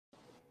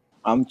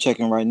I'm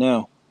checking right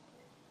now.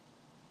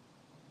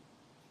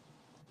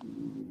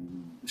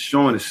 It's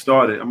showing it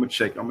started. I'm gonna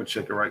check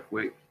it right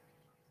quick.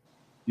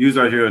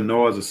 Usually I hear a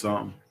noise or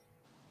something.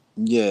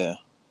 Yeah.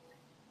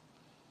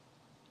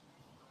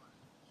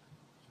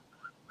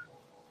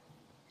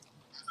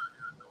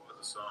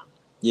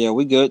 Yeah,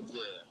 we good.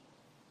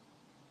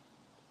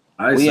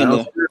 All right, We in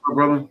sounds there. good, my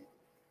brother.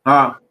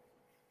 Huh?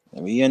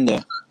 We in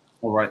there.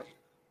 All right.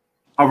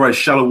 All right,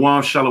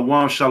 Shalom,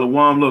 Shalom,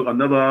 Shalom. Look,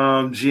 another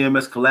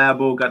GMS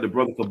collabo. Got the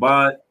brother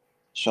Kabad.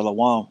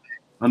 Shalom.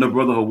 Another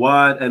brother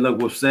Hawad. And look,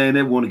 we're saying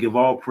that we want to give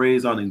all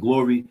praise, honor, and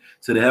glory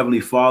to the Heavenly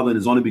Father and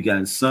His only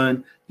begotten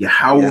Son,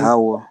 Yahweh,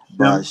 Yahweh,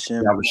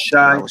 Ba'ashem,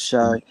 Yahushai,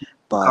 Yahushai,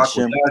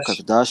 Ba'ashem, Hakwadash.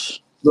 Kakadash.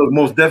 Look,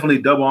 most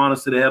definitely double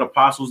honors to the head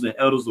apostles and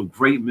elders of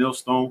great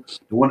millstone,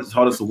 the one that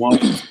taught us the one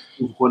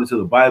according to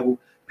the Bible.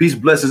 Peace,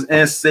 blessings,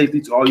 and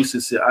safety to all you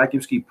sincere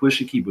icons. Keep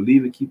pushing, keep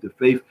believing, keep the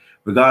faith.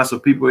 Regardless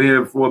of people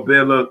here before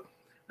bed, look,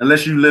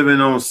 unless you're living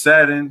on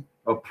Saturn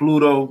or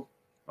Pluto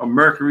or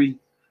Mercury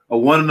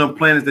or one of them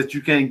planets that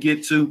you can't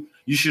get to,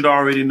 you should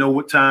already know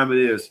what time it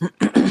is.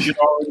 You should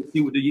already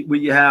see what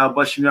you have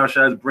Bashim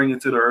Yahshua is bringing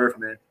to the earth,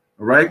 man.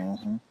 All right?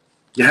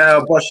 You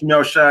have Bashim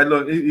Yahshua,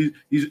 look,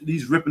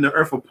 he's ripping the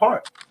earth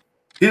apart.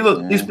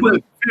 He's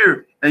putting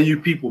fear in you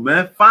people,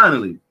 man.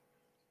 Finally.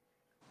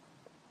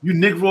 You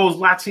Negroes,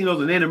 Latinos,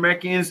 and Native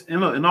Americans,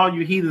 and look, and all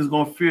you heathens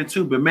gonna fear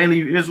too. But mainly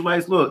you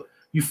Israelites, look,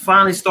 you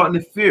finally starting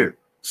to fear.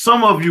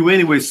 Some of you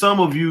anyway, some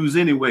of yous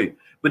anyway.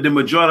 But the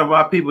majority of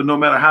our people, no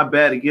matter how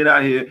bad they get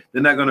out here,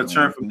 they're not gonna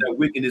turn from that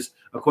wickedness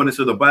according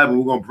to the Bible.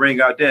 We're gonna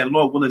bring out that. And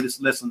Lord willing, this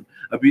lesson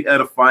will be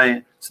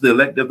edifying to the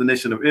elect of the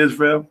nation of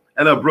Israel.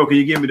 And bro, can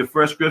you give me the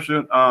first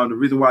scripture? The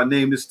reason why I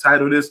named this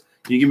title this,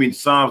 can you give me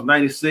Psalms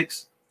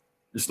 96?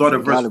 And start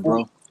at verse 4.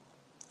 Bro.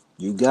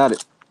 You got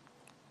it.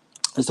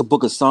 It's the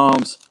book of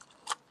Psalms,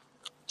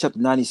 chapter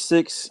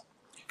 96.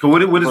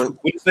 What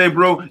it say,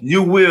 bro?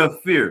 You will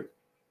fear.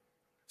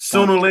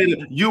 Sooner or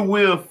later, you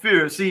will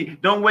fear. See,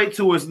 don't wait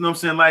till it's, you know what I'm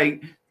saying,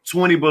 like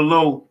 20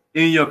 below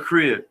in your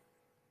crib.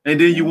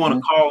 And then you want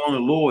to call on the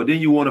Lord. Then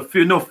you want to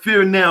fear. No,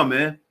 fear now,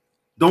 man.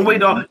 Don't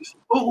wait.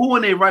 Who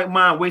in their right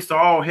mind waits till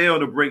all hell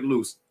to break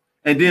loose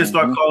and then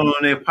start calling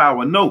on their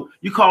power? No,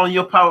 you call on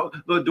your power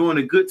during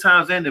the good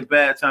times and the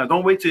bad times.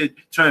 Don't wait till it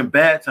turn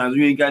bad times.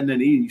 You ain't got nothing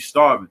to eat. You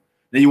starving.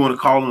 Then you want to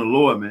call on the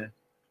Lord, man.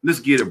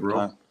 Let's get it,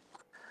 bro.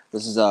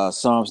 This is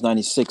Psalms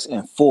 96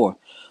 and 4.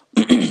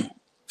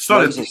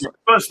 Start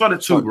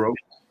at 2, bro.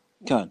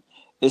 Okay.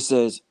 It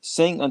says,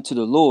 sing unto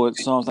the Lord,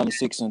 Psalms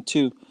 96 and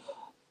 2,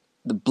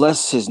 to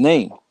bless his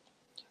name.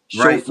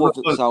 Right.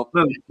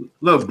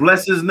 Look,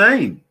 bless his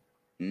name.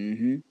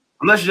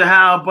 Bless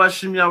Yahweh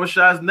Bashim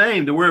Yahushua's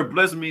name. The word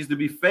blessed means to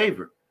be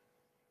favored.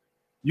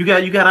 You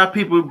got our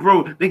people,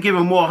 bro. They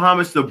giving more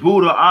homage to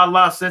Buddha,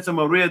 Allah, Santa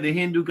Maria, the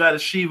Hindu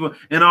goddess Shiva,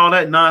 and all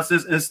that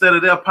nonsense instead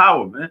of their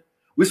power, man.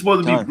 We're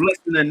supposed to be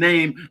blessed in the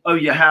name of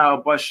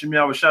Yahweh Bashim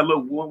Yahushua.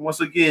 Look,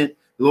 once again,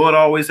 the Lord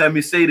always had me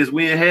say this: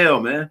 we in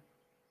hell, man.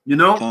 You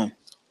know?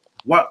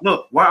 Why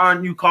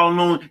aren't you calling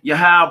on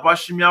Yahweh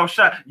Bashim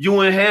Yahushua?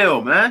 You in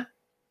hell, man.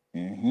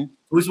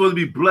 We're supposed to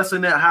be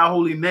blessing that high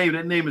holy name.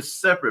 That name is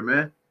separate,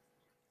 man.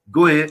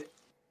 Go ahead.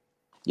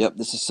 Yep,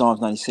 this is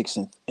Psalms 96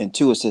 and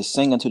 2. It says,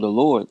 sing unto the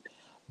Lord,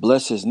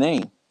 bless his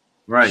name.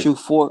 Right.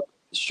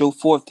 Show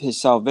forth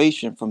his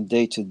salvation from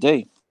day to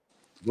day.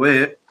 Go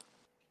ahead.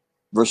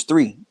 Verse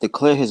 3,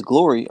 declare his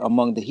glory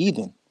among the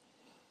heathen,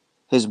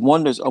 his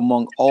wonders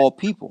among all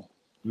people.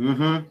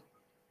 For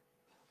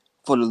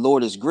the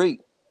Lord is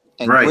great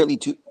and greatly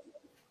to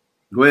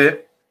go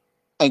ahead.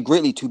 And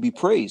greatly to be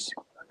praised.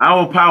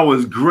 Our power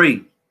is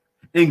great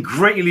and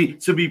greatly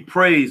to be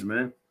praised,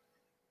 man.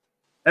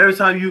 Every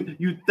time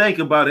you think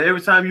about it, every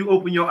time you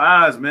open your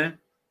eyes, man,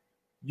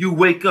 you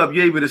wake up,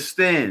 you're able to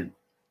stand.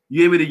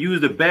 You're able to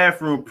use the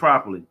bathroom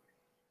properly.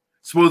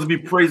 Supposed to be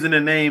praising the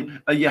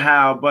name of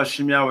Yahweh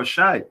Bashim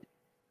Yahushua.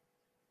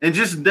 And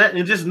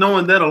just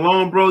knowing that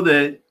alone, bro,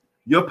 that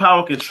your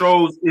power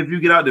controls if you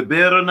get out of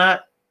bed or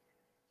not,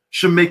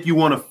 should make you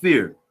want to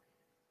fear.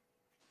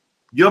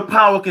 Your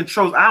power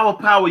controls our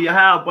power,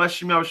 Yahweh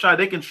Bashim Yahushua.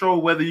 They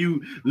control whether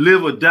you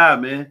live or die,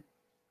 man.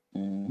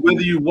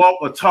 Whether you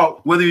walk or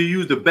talk, whether you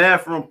use the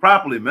bathroom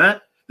properly,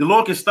 man. The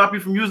Lord can stop you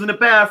from using the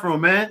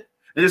bathroom, man.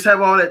 And just have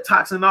all that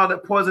toxin, all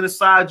that poison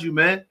inside you,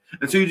 man,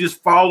 until you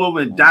just fall over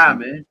and die,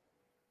 man.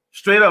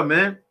 Straight up,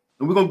 man.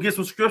 And we're going to get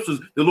some scriptures.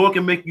 The Lord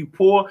can make you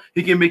poor.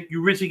 He can make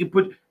you rich. He can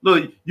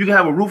look, you can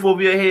have a roof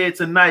over your head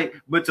tonight,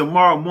 but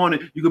tomorrow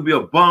morning, you could be a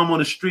bum on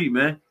the street,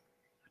 man.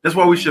 That's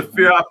why we should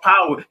fear our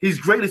power. He's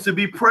greatly to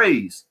be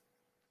praised.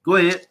 Go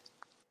ahead.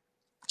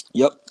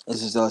 Yep.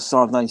 This is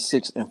Psalms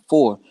 96 and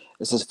 4.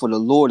 It says, for the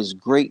Lord is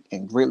great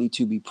and greatly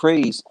to be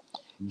praised.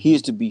 He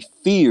is to be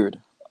feared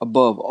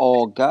above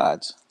all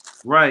gods.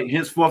 Right.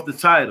 Henceforth the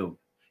title.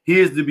 He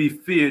is to be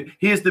feared.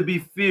 He is to be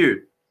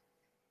feared.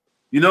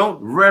 You know,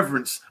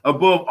 reverence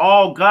above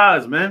all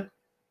gods, man.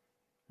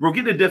 Bro,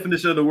 get the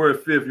definition of the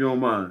word fear if you don't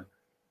mind.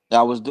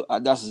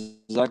 That's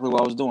exactly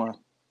what I was doing.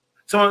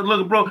 So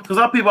look, bro, because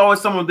our people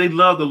always tell them they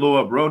love the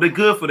Lord, bro. They're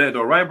good for that,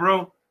 though, right,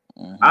 bro?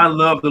 I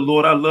love the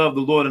Lord. I love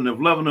the Lord. And if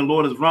loving the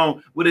Lord is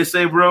wrong, what they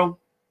say, bro?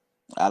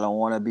 I don't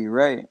want to be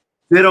right.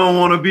 They don't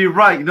want to be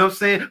right. You know what I'm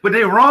saying? But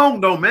they're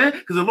wrong, though, man.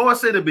 Because the Lord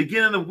said the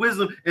beginning of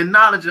wisdom and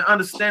knowledge and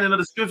understanding of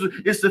the scripture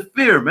is the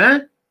fear,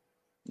 man.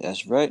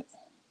 That's right.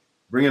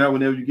 Bring it out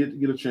whenever you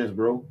get a chance,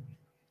 bro.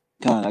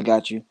 Con, I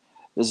got you.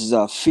 This is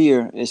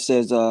fear. It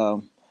says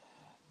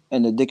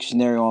in the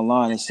dictionary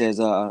online, it says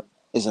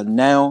it's a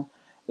noun.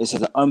 It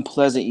says an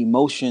unpleasant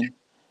emotion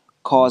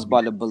caused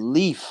by the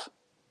belief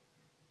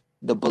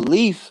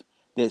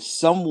that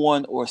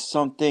someone or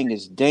something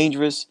is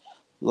dangerous,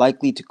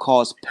 likely to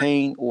cause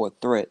pain or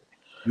threat.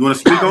 You want to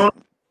speak on it?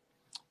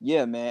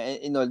 Yeah, man.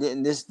 And, you know,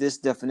 and this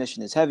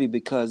definition is heavy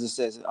because it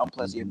says an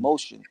unpleasant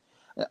emotion,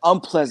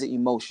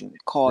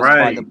 caused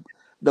by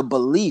the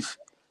belief.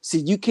 See,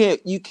 you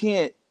can't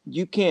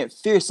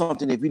fear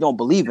something if you don't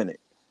believe in it.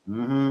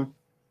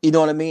 You know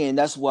what I mean? And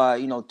that's why,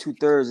 you know,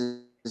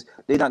 2/3 is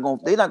they're not gonna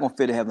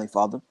fear the Heavenly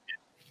Father.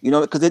 You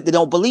know, because they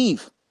don't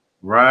believe.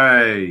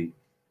 Right.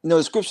 You know,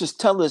 the scriptures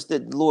tell us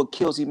that the Lord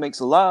kills, He makes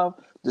alive.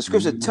 The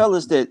scriptures tell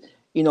us that,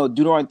 you know,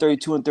 Deuteronomy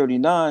 32 and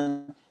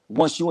 39.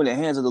 Once you in the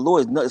hands of the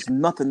Lord, it's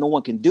nothing no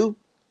one can do.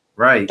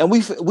 Right. And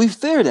we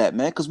fear that,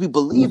 man, because we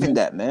believe in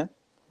that, man.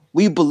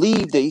 We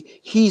believe that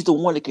He's the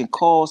one that can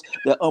cause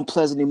that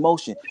unpleasant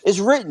emotion. It's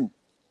written.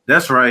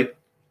 That's right.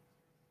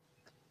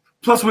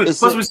 Plus we're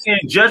seeing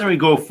judgment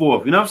go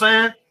forth. You know what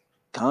I'm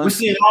saying? We're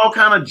seeing all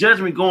kind of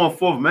judgment going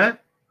forth, man.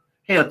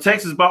 Hell,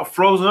 Texas about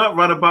frozen up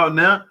right about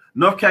now.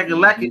 North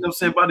Carolina, you know what I'm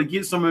saying, about to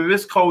get some of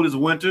its cold as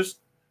winters.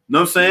 You know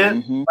what I'm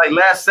saying? Like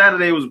last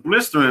Saturday was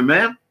blistering,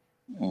 man.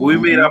 We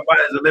made our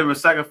bodies a living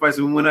sacrifice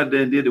and we went out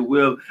there and did the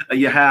will of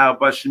Yahweh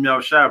by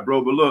Shemiel Shai,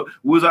 bro. But look,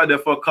 we was out there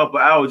for a couple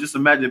of hours. Just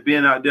imagine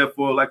being out there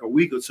for like a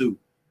week or two. You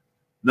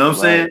know what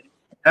I'm saying?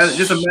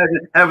 Just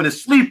imagine having to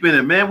sleep in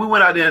it, man. We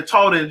went out there and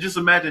taught it, and just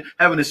imagine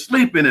having to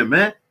sleep in it,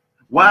 man.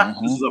 Why?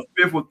 This is a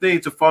fearful thing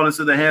to fall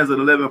into the hands of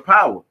the living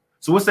power.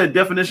 So what's that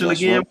definition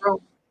again,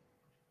 bro?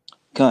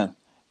 Con.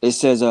 It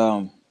says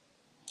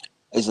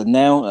it's a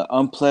noun, an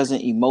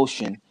unpleasant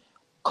emotion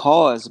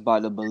caused by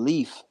the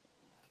belief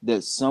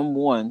that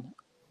someone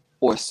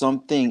or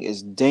something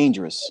is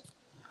dangerous.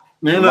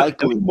 Man,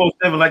 look, most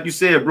definitely, like you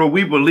said, bro,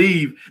 we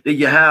believe that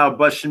Yahweh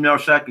but Shemiel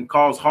Shai can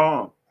cause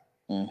harm.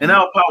 And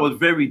our power is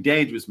very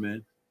dangerous,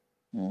 man.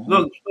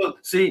 Look,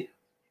 see,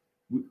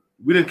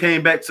 we done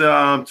came back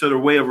to the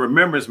way of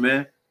remembrance,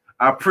 man.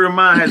 Our pure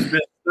mind has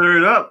been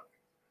stirred up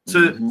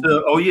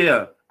to oh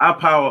yeah, our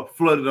power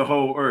flooded the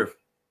whole earth.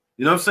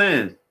 You know what I'm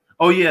saying?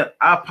 Oh yeah,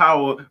 our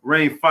power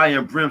rained fire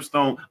and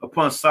brimstone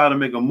upon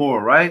Sodom and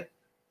Gomorrah, right?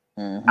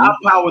 Our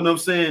power, you know what I'm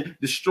saying,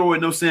 destroyed,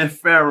 you know what I'm saying,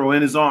 Pharaoh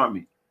and his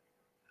army.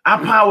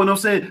 Our power, you know what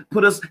I'm saying,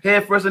 put us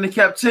head first into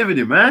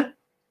captivity, man.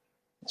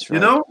 That's right.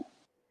 You know?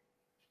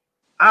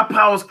 Our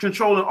power is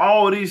controlling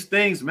all of these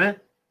things, man.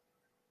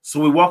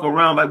 So we walk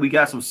around like we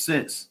got some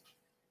sense.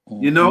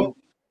 You know?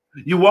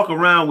 You walk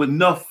around with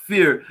enough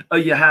fear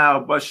of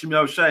Yahweh by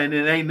Shemiel Shai, and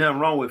there ain't nothing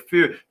wrong with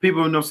fear.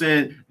 People, you know what I'm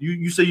saying,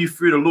 you say you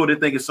fear the Lord, they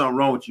think it's something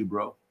wrong with you,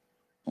 bro.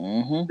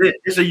 They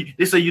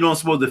say you don't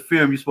supposed to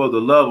fear him, you're supposed to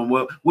love him.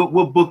 Well,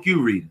 what book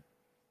you read?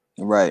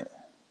 Right.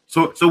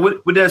 So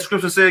what that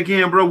scripture say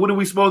again, bro? What are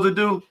we supposed to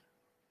do?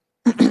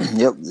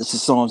 Yep, this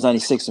is Psalms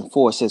 96 and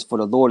 4. It says, "For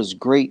the Lord is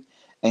great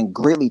and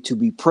greatly to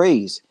be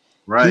praised.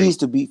 Right. He is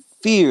to be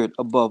feared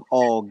above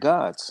all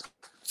gods."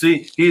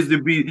 See, he's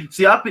to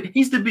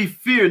be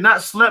feared,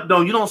 not slept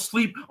on. You don't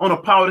sleep on a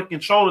power to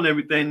control and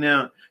everything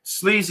now.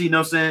 Sleazy, you know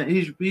what I'm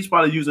saying? He's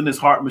probably using this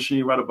heart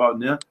machine right about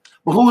now.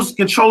 But who's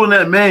controlling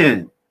that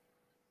man?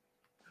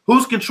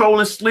 Who's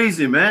controlling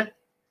Sleazy, man?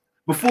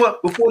 Before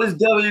this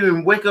devil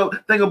even wake up,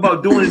 think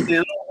about doing anything.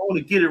 I want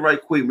to get it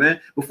right quick,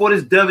 man. Before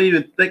this devil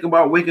even think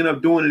about waking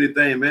up doing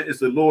anything, man, it's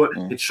the Lord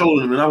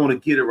controlling him, and I want to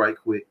get it right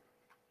quick.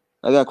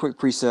 I got a quick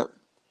precept.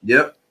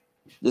 Yep.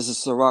 This is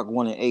Sirach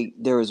 1 and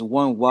 8. There is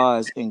one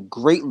wise and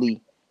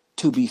greatly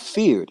to be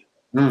feared.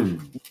 The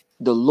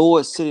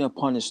Lord sitting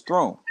upon his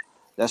throne.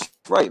 That's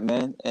right,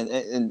 man.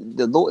 And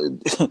the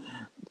Lord,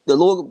 the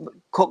Lord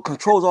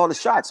controls all the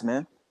shots,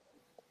 man.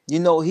 You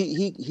know,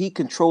 he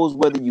controls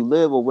whether you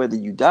live or whether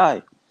you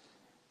die.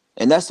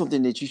 And that's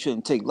something that you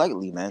shouldn't take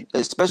lightly, man.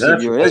 Especially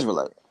if you're an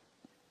Israelite.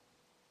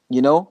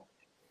 You know?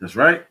 That's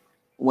right.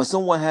 When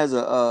someone has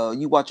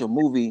you watch a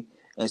movie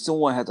and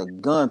someone has a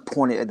gun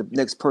pointed at the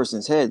next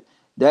person's head,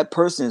 that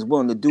person is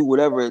willing to do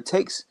whatever it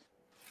takes.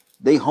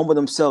 They humble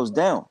themselves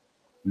down,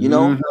 you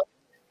know?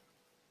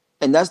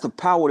 And that's the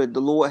power that the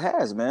Lord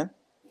has, man.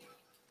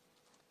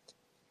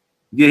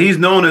 Yeah, he's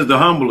known as the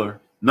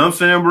humbler. Know what I'm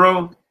saying,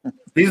 bro?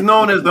 He's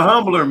known as the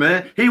humbler,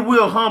 man. He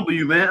will humble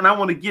you, man. And I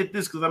want to get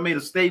this because I made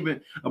a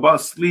statement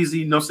about Sleazy,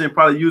 you know what I'm saying,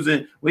 probably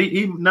using, well,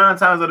 he 9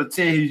 times out of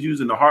 10, he's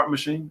using the heart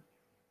machine.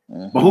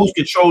 But who's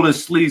controlling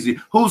Sleazy?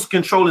 Who's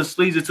controlling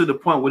Sleazy to the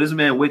point where this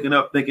man waking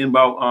up thinking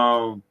about,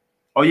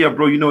 oh yeah,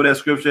 bro, you know that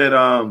scripture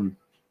that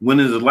when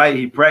there's a light,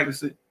 he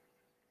practiced it?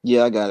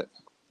 Yeah, I got it.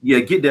 Yeah,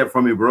 get that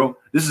from me, bro.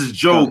 This is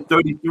Job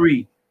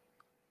 33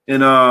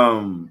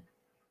 and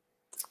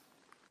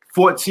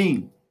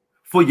 14.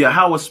 For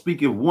Yahweh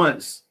speaketh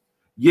once,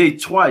 yea,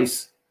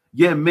 twice,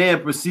 yet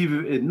man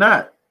perceiveth it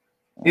not.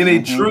 In a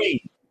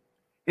dream,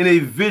 in a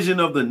vision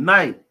of the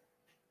night,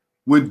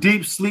 when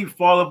deep sleep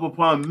falleth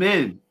upon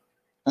men,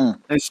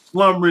 and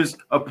slumbereth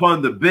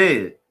upon the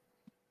bed.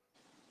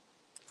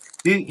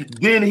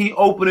 Then he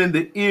opened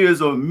the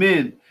ears of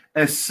men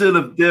and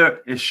sealeth their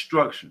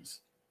instructions.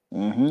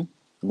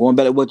 Going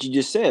back to what you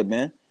just said,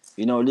 man.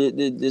 You know,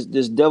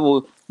 this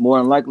devil more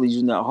than likely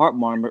using that heart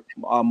monitor,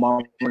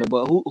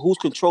 but who's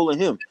controlling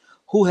him?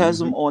 Who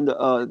has him on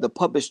the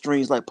puppet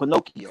strings like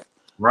Pinocchio?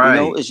 Right.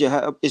 You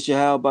know, it's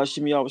your by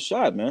Shimmy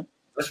Shad, man.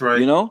 That's right.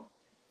 You know,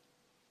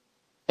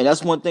 and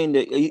that's one thing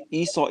that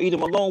Esau,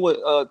 Edom, along with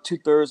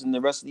 2/3 and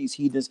the rest of these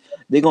heathens,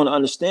 they're going to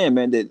understand,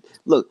 man. That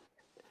look,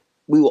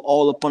 we were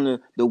all up under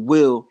the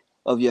will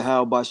of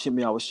Yahweh by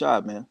Shimmy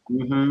Shad, man.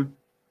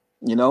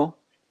 You know.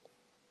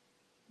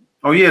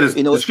 Oh yeah,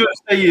 the scripture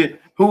say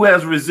who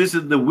has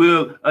resisted the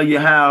will of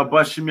Yahweh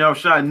by Shimmy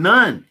Shad?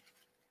 None.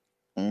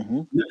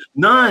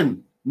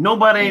 None.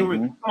 Nobody ain't.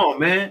 Come on,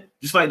 man.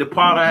 Just like the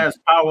potter has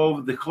power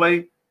over the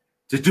clay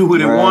to do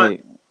what he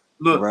wants.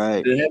 Look,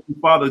 the Heavenly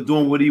Father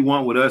doing what he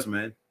want with us,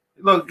 man.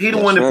 Look, he the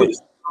one that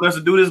put us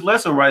to do this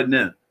lesson right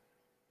now.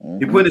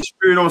 He put the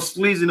spirit on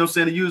Sleazy, you know what I'm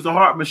saying, to use the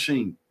heart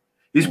machine.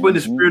 He's putting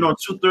the spirit on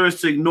 2/3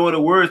 to ignore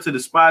the words, to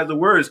despise the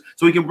words,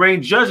 so he can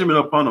bring judgment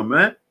upon them,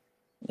 man.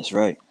 That's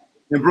right.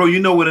 And bro, you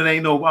know when it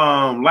ain't no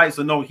lights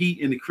or no heat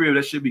in the crib,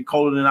 that should be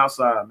colder than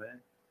outside, man.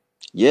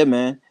 Yeah,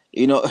 man.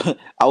 You know,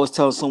 I was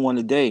telling someone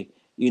today,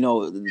 you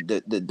know,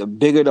 the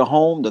bigger the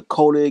home, the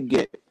colder it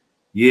get.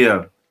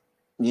 Yeah.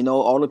 You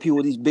know, all the people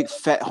with these big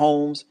fat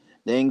homes,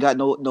 they ain't got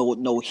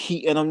no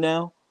heat in them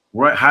now.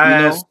 Right, high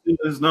ass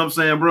ceilings, you know what I'm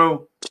saying,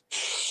 bro?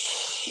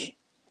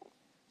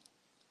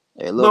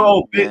 Hey,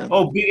 look, big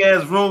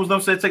ass rooms, you know what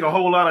I'm saying? Take a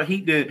whole lot of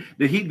heat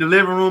to heat the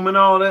living room and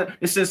all that.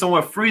 It's in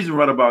somewhere freezing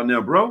right about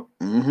now, bro.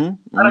 I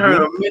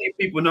heard of many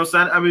people, you know what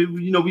I'm saying? I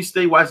mean, you know, we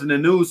stay watching the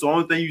news, so the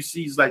only thing you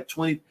see is like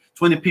 20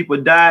 people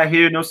died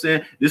here, you know what I'm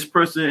saying? This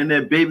person and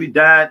that baby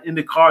died in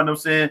the car, you know what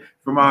I'm saying?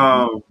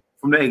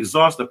 From the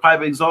exhaust, the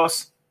pipe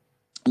exhaust.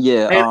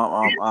 Yeah,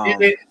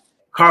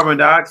 carbon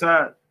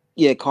dioxide.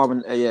 Yeah,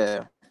 carbon.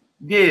 Yeah,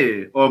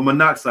 or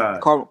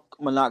monoxide. Carbon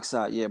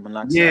monoxide. Yeah,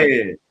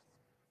 monoxide.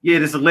 Yeah.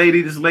 This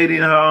lady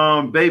and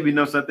her baby. You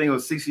know, so I think it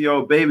was a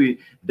 6-year-old baby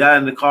died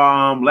in the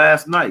car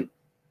last night. You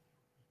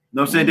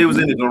know what I'm saying? They was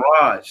in the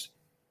garage. You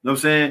know what I'm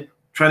saying?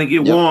 Trying to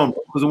get warm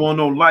because there wasn't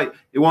no light.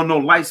 There wasn't no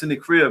lights in the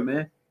crib,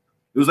 man.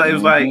 It was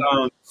like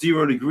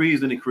 0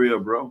 degrees in the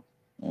crib, bro.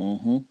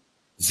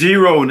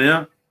 0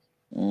 now.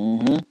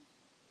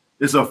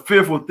 It's a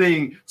fearful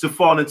thing to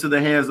fall into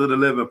the hands of the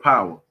living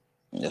power.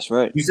 That's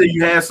right. You said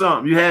you had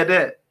something. You had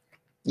that.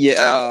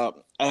 Yeah,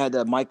 I had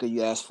that Micah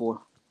you asked for.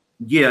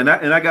 Yeah, and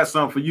I got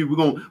something for you. We're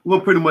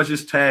gonna pretty much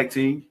just tag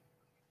team.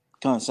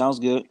 Sounds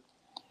good.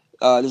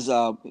 This is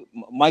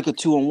Micah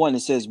 2:1. It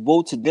says,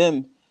 "Woe to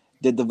them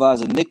that devise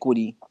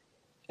iniquity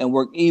and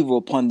work evil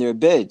upon their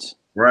beds.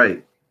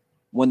 Right.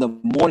 When the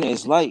morning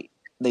is light,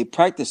 they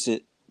practice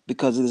it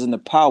because it is in the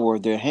power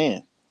of their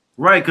hand."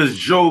 Right, because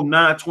Job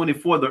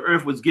 9:24, the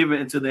earth was given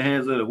into the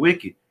hands of the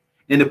wicked.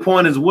 And the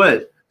point is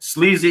what?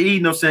 Sleazy E, you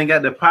know what I'm saying,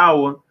 got the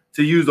power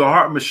to use the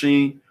heart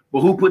machine,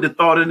 but who put the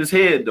thought in his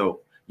head, though?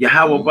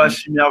 Yahweh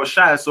Bashim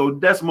Yahushai. So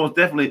that's most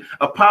definitely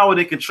a power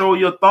that control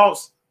your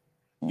thoughts.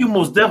 You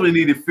most definitely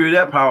need to fear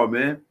that power,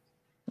 man.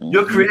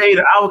 Your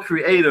creator, our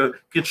creator,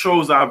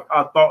 controls our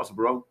thoughts,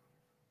 bro.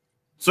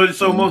 So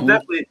most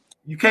definitely,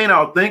 you can't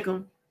outthink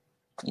them.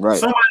 Right.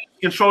 Somebody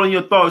controlling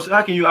your thoughts,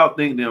 how can you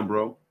outthink them,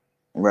 bro?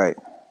 Right.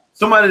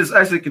 Somebody is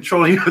actually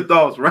controlling your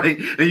thoughts, right?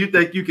 And you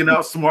think you can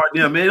outsmart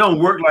them, man. It don't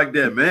work like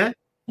that, man.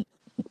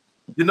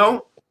 You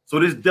know? So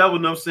this devil,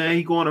 you know what I'm saying,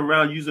 he going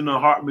around using a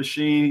heart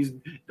machine. He's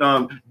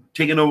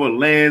taking over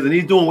lands, and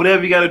he's doing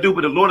whatever he got to do.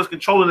 But the Lord is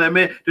controlling that,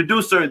 man, to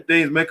do certain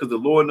things, man, because the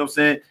Lord, you know what I'm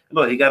saying,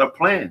 look, he got a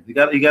plan. He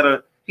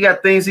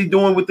got things he's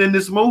doing within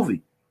this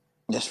movie.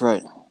 That's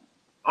right.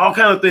 All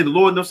kind of things. The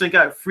Lord, you know what I'm saying,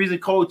 got freezing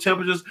cold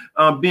temperatures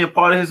being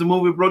part of his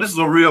movie, bro. This is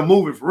a real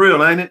movie for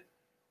real, ain't it?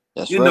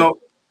 That's you know,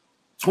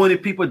 20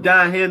 people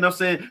dying here, you know what I'm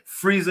saying,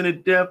 freezing to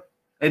death.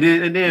 And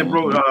then,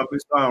 bro,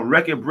 it's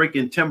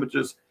record-breaking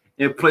temperatures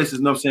in places,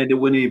 you know what I'm saying, that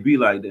wouldn't even be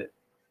like that.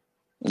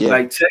 Yeah.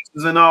 Like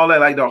Texas and all that,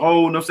 like the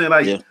whole, you know what I'm saying,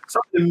 like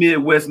something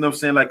Midwest, you know what I'm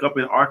saying, like up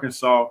in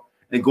Arkansas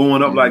and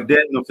going up like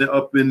that, you know what I'm saying,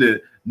 up in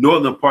the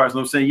northern parts, you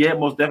know what I'm saying, yeah,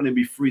 most definitely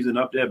be freezing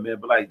up there, man.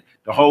 But like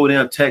the whole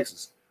damn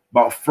Texas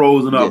about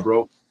frozen up,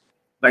 bro.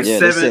 Like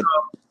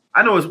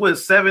I know it's what,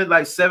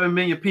 7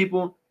 million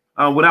people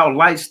without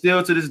light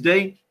still to this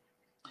day.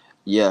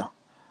 Yeah.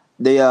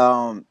 They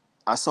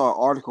I saw an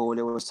article where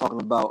they was talking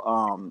about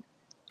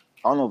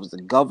I don't know if it was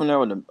the governor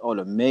or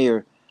the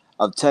mayor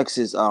of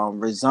Texas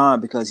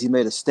resigned because he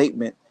made a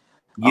statement.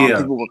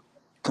 People were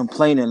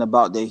complaining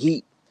about the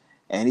heat,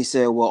 and he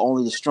said, "Well,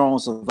 only the strong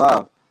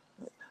survive."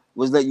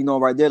 Was that, you know,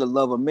 right there, the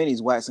love of many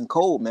is waxing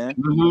cold, man.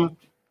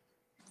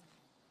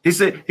 He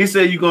said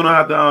you're gonna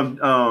have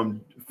to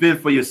fend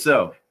for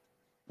yourself.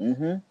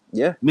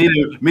 Yeah.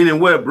 Meaning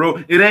what,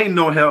 bro? It ain't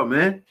no help,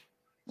 man.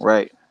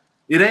 Right.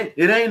 It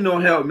ain't no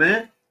help,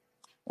 man.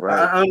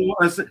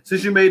 Right.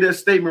 Since you made that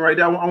statement right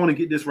there, I want to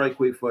get this right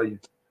quick for you.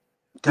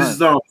 This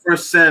is on 1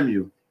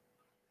 Samuel.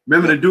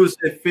 Remember the dude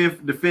said,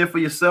 defend for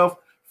yourself.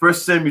 1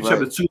 Samuel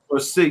chapter 2,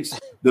 verse 6.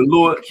 The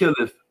Lord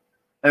killeth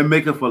and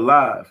maketh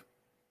alive.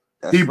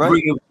 That's he right.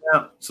 bringeth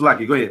down.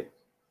 Salaki, go ahead.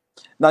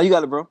 No, you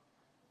got it, bro.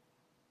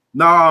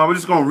 No, we're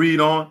just gonna read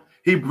on.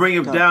 He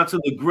bringeth down to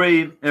the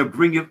grave and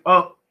bringeth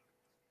up.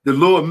 The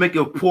Lord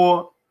maketh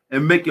poor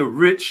and maketh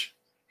rich.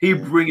 He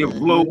bringeth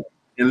low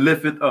and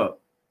lifteth up.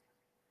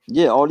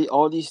 Yeah,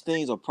 all these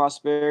things are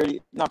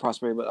prosperity, not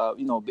prosperity, but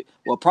you know,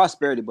 well,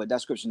 prosperity, but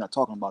that scripture's not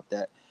talking about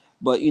that.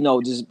 But you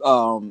know, just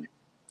the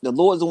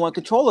Lord's the one in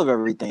control of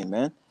everything,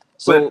 man.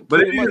 So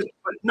but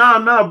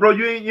bro,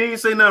 you ain't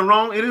saying nothing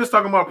wrong. It is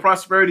talking about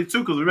prosperity too,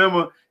 because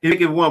remember, he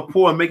making one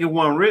poor and making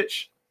one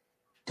rich.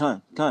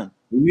 When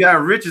you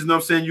got riches, you know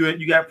what I'm saying,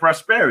 you got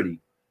prosperity.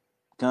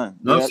 You know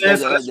what I'm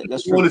saying?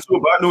 That's true.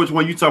 But I know which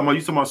one you talking about.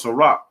 You talking about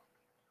Sirach.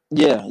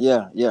 Yeah.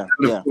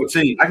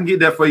 14. I can get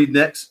that for you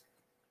next.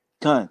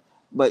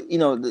 But you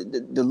know,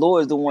 the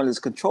Lord is the one that's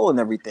controlling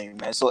everything,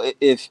 man. So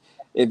if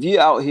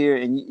you're out here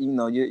and you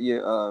know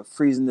you're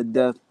freezing to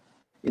death,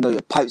 you know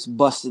your pipes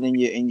busted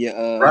in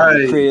your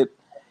crib,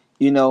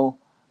 you know,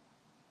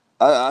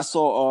 I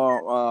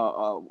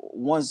saw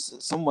once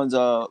someone's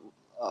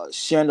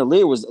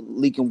chandelier was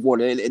leaking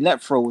water and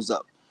that froze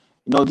up.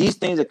 You know, these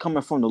things are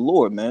coming from the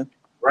Lord, man.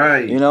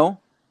 Right. You know,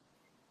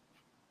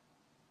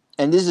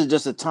 and this is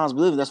just the times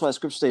we live in. That's why the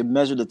scriptures say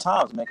measure the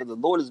times, man, because the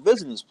Lord is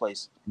visiting this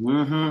place.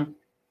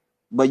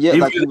 But yet,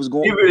 like he was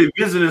going, he really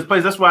visited this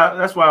place. That's why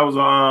it was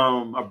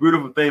a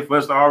beautiful thing for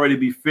us to already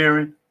be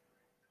fearing.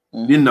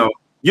 You know,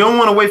 you don't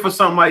want to wait for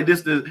something like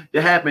this to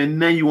happen, and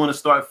then you want to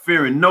start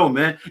fearing. No,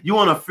 man, you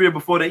want to fear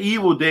before the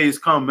evil days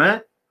come,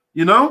 man.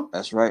 You know,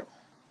 that's right.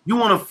 You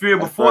want to fear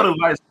before the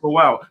lights go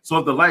out. So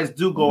if the lights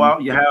do go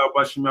out,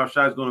 Yahweh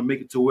Shai is going to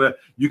make it to where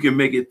you can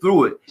make it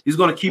through it. He's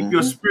going to keep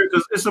your spirit,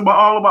 because it's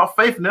all about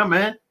faith now,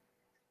 man.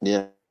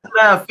 Yeah.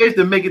 You have faith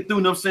to make it through,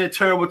 you know what I'm saying,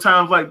 terrible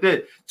times like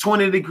that.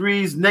 20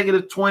 degrees,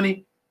 negative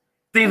 20,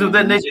 things of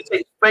that nature. It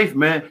takes faith,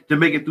 man, to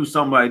make it through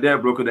something like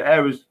that, bro. Because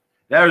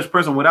the average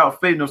person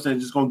without faith, you know what I'm saying,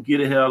 just going to get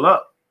the hell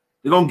up.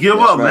 They're going to give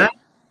up, man.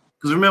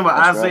 Because remember,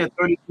 Isaiah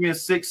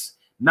 33:6,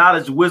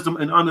 knowledge, wisdom,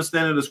 and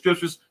understanding of the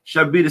scriptures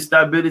shall be the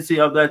stability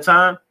of that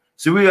time.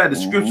 So we got the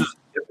scriptures.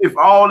 If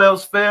all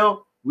else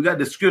fail, we got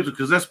the scriptures,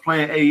 because that's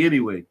plan A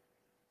anyway.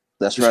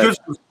 That's the scriptures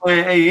is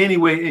plan A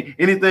anyway.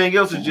 Anything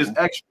else is just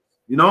extra,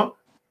 you know?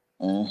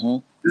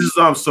 This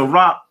is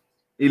Sirach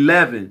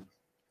 11,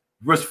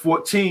 verse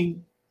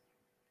 14.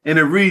 And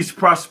it reads,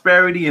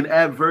 prosperity and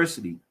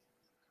adversity,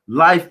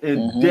 life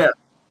and death,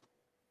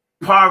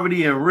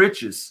 poverty and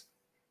riches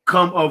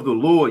come of the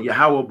Lord,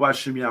 Yahweh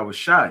Bashem Yahweh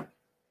Shai.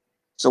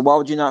 So why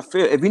would you not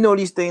fear? If you know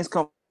these things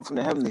come from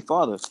the Heavenly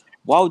Father,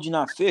 why would you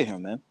not fear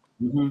him, man?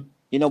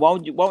 You know, why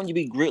wouldn't you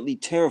be greatly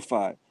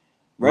terrified?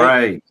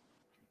 Right.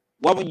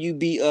 Why wouldn't you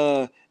be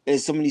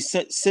as some of these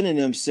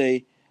synonyms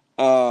say,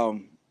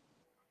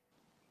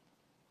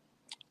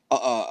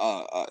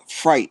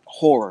 fright,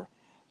 horror,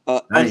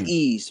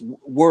 unease,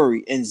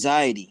 worry,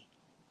 anxiety,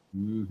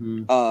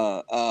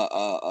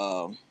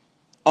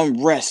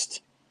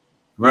 unrest,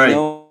 you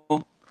know,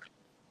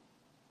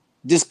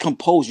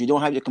 discomposure. You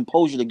don't have your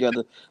composure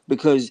together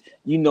because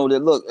you know that,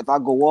 look, if I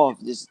go off,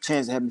 there's a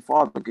chance that Heavenly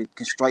Father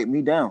can strike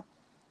me down.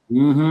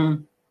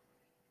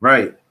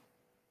 Right.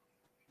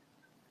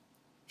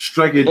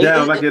 Strike it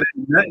down like it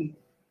ain't nothing.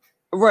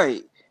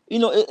 Right. You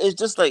know, it's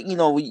just like, you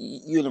know,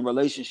 you're in a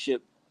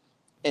relationship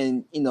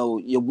and, you know,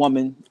 your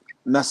woman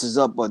messes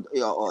up or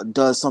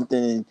does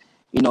something and,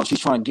 you know, she's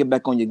trying to get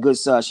back on your good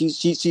side.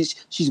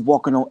 She's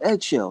walking on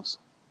eggshells.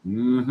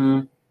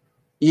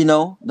 You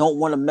know, don't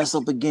want to mess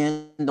up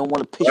again. Don't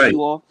want to piss you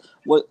off.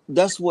 Well,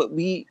 that's what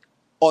we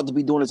ought to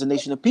be doing as a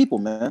nation of people,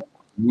 man.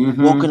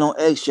 Walking on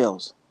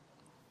eggshells.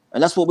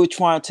 And that's what we're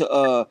trying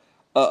to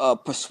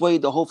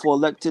persuade the hopeful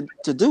elect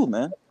to do,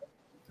 man.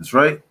 That's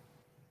right.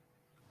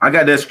 I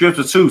got that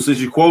scripture too, since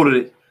you quoted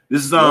it.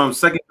 This is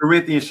 2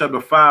 Corinthians chapter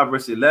 5,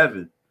 verse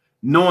 11.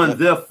 Knowing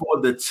therefore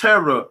the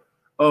terror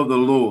of the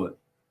Lord,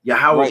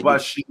 Yahweh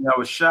Bashem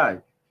Yahweh Shai.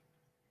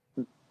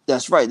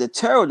 That's right, the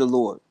terror of the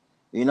Lord.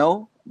 You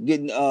know,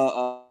 getting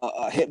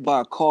hit by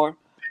a car.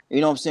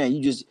 You know what I'm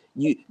saying?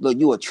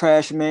 You a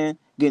trash man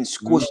getting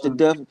squished to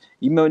death.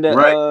 You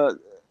remember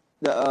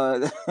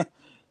that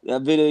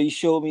that video you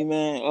showed me,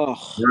 man? Oh,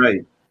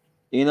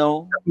 you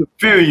know,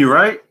 fear in you,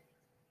 right?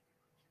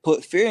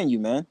 Put fear in you,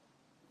 man.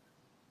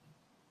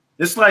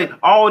 It's like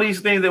all these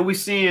things that we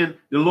seeing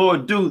the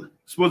Lord do,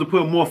 supposed to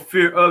put more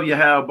fear of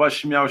Yahweh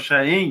Bashem Yahweh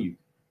Shai in you.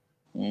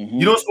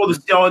 You don't supposed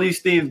to see all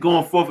these things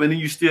going forth and then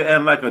you still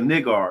acting like a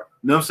nigger. You know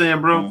what I'm saying,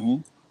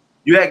 bro?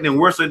 You acting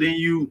worse than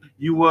you was,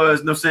 you know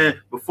what I'm saying,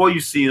 before you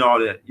seen all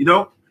that. You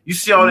know? You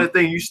see all that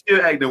thing, you still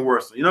acting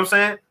worse. You know what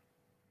I'm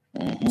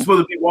saying? You're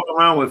supposed to be walking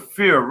around with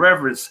fear,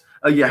 reverence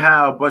of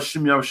Yahweh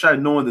Bashem Yahweh Shai,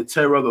 knowing the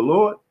terror of the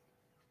Lord.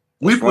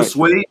 We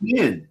persuade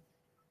men.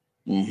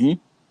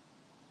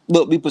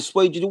 But we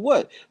persuade you to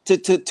what?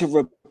 To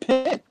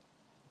repent.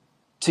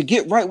 to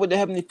get right with the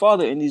Heavenly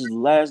Father in these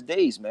last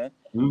days, man.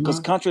 Because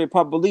Mm-hmm. contrary to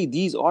popular belief,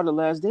 these are the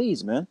last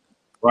days, man.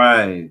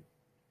 Right.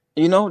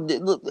 You know,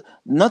 look,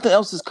 nothing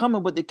else is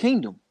coming but the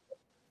kingdom.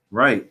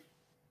 Right.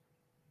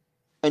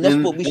 And that's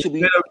what we should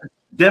be.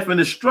 Death and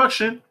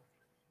destruction.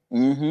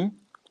 Mm-hmm.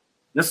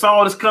 That's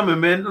all that's coming,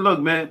 man. Look,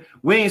 man,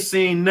 we ain't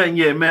seen nothing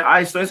yet, man.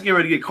 It's getting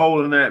ready to get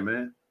colder than that,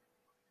 man.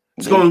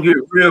 It's going to get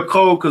real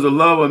cold because the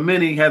love of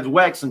many has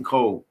waxing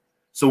cold.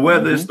 So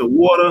whether it's the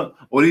water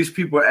or these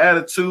people's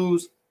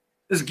attitudes,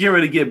 it's getting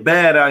ready to get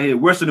bad out here,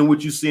 worse than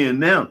what you're seeing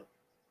now.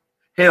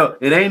 Hell,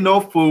 it ain't no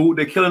food.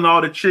 They're killing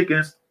all the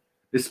chickens.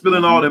 They're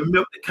spilling all the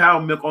milk, the cow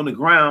milk on the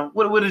ground.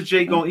 What is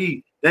Jay gonna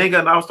eat? They ain't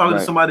got. I was talking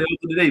to somebody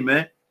else today,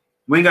 man.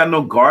 We ain't got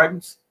no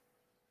gardens.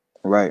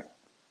 Right.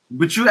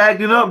 But you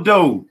acting up,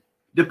 though.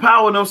 The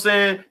power, you know what I'm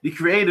saying? The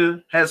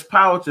creator has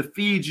power to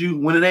feed you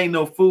when it ain't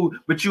no food,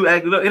 but you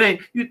acted up. It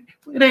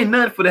ain't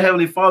nothing for the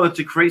Heavenly Father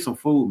to create some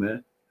food,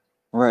 man.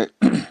 Right.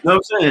 You know what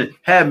I'm saying?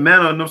 Have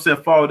manna, you know what I'm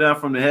saying, fall down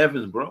from the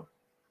heavens, bro. You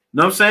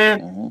know what I'm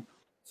saying?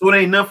 So it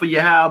ain't nothing for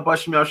Yahweh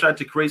Bashim Yahshua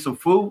to create some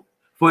food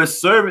for his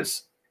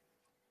servants.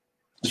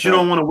 But you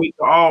don't want to wait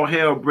till all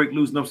hell break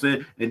loose, you know what I'm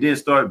saying, and then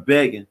start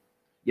begging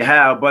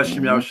Yahweh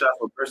Bashim Yahshua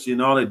for mercy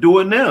and all that. Do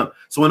it now.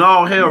 So when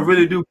all hell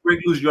really do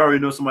break loose, you already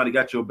know somebody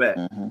got your back.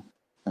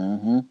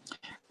 And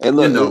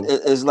look, you know,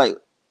 it's like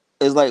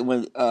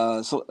when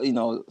so you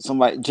know,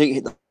 somebody Jake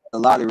hit the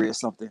lottery or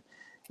something.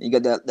 You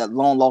got that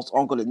long lost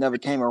uncle that never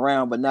came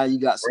around, but now you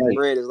got some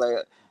bread. It's like,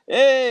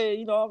 hey,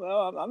 you know,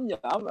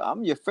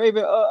 I'm your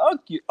favorite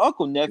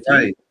uncle nephew.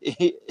 Right.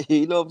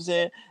 You know what I'm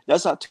saying?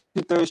 That's how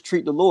 2/3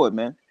 treat the Lord,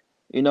 man.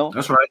 You know,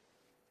 that's right.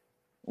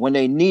 When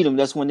they need him,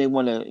 that's when they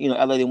want to, you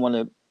know, they want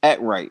to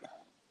act right.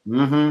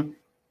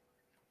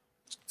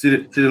 See,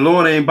 the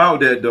Lord ain't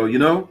about that though, you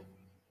know.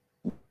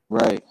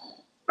 Right.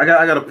 I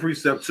got a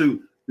precept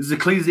too. This is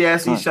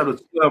Ecclesiastes chapter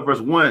 12, verse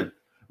 1.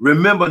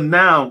 Remember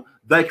now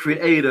thy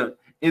creator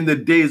in the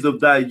days of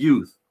thy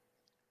youth.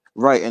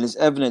 Right, and it's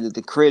evident that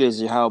the creator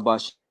is Yahweh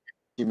Bashim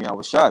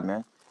Yahweh,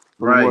 man.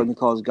 For the word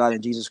calls God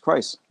in Jesus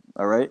Christ.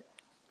 All right.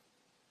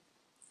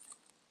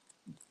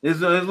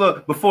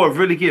 Look, before it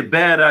really get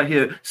bad out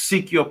here,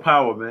 seek your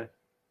power, man.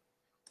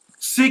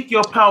 Seek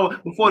your power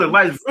before the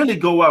lights really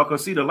go out.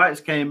 Because see, the lights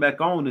came back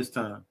on this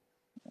time.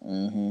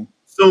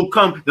 Soon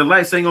come, the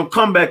lights ain't gonna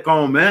come back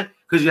on, man.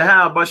 Because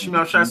Yahweh Bashim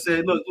Yahshua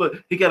said,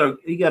 look, he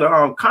got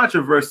a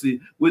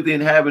controversy with the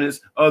inhabitants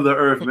of the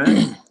earth,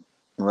 man.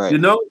 Right. You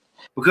know,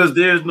 because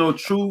there's no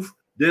truth,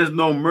 there's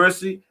no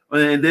mercy,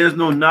 and there's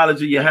no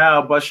knowledge of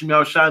Yahweh Bashim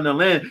Yahshua in the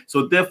land.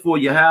 So therefore,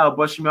 Yahweh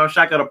Bashim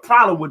Yahshua got a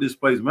problem with this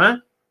place,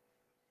 man.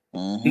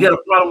 He got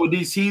a problem with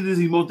these heathens.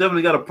 He most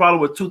definitely got a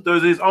problem with 2/3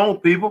 of his own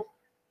people.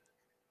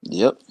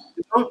 Yep.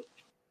 You know?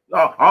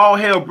 All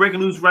hell breaking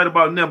loose right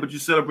about now, but you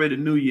celebrated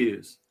New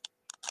Year's.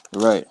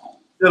 Right.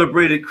 You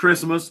celebrated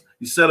Christmas.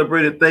 You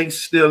celebrated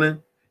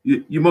Thanksgiving.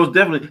 You most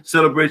definitely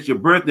celebrate your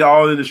birthday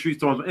all in the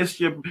streets.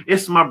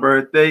 It's my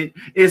birthday.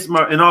 It's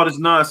my and all this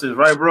nonsense,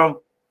 right,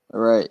 bro?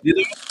 Right.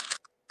 You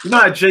know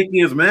how Jake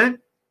is, man.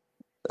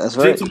 That's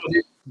right.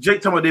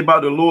 Jake talking about they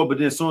about the Lord, but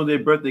then as soon as their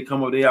birthday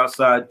come up, they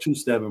outside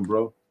two-stepping,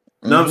 bro.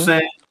 You know what I'm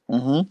saying?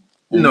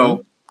 You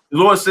know, the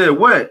Lord said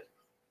what?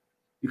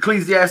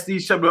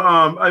 Ecclesiastes chapter,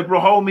 hey bro,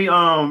 hold me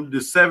the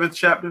 7th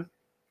chapter,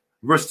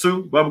 verse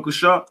 2, Baba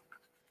Kushah.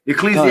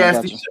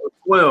 Ecclesiastes chapter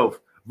 12,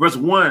 verse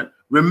 1.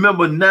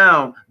 Remember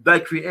now thy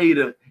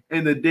creator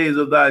in the days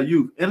of thy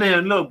youth. And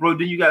then look, bro,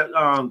 then you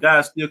got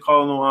guys still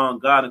calling on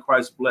God and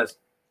Christ blessed.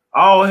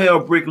 All hell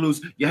breaking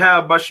loose. You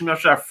have Bashim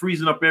Yahshua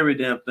freezing up every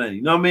damn thing.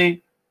 You know what I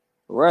mean?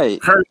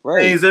 Right.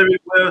 Hurricanes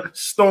everywhere,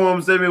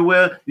 storms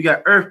everywhere. You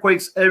got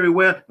earthquakes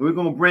everywhere. And we're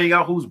gonna bring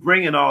out who's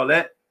bringing all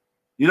that.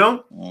 You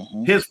know,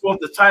 henceforth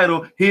the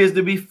title, he is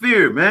to be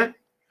feared, man.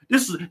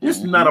 This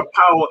is not a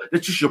power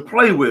that you should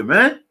play with,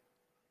 man.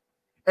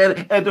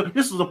 And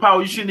this is a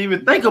power you shouldn't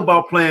even think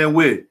about playing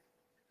with,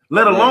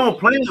 let alone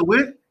playing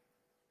with.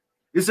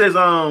 It says,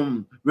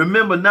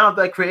 remember now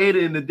thy creator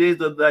in the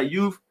days of thy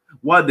youth,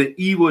 while the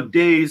evil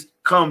days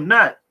come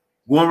not.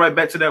 Going right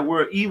back to that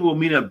word evil,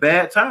 meaning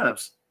bad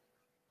times.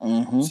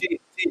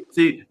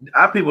 See,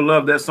 our people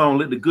love that song,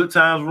 Let the Good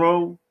Times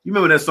Roll. You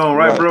remember that song,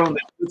 right, bro? Let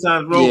the Good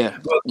Times Roll. Yeah,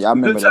 I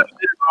remember that.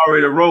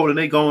 Already rolled and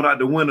they going out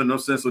the window, no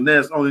sense. So now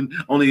it's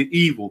only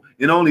evil.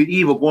 And only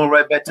evil going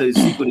right back to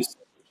Ezekiel, the 2nd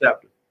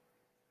chapter.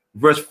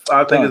 Verse,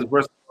 I think it's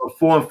verse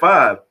 4 and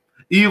 5.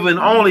 Even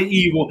only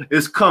evil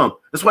is come.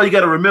 That's why you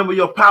got to remember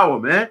your power,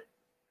 man.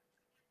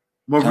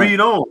 I'm going to read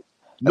on.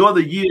 Nor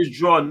the years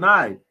draw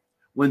nigh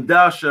when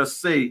thou shalt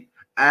say,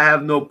 I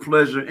have no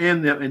pleasure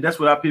in them. And that's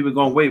what our people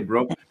going to wait,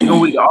 bro. They're going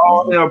to wait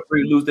all hell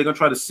break loose. They're going to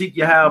try to seek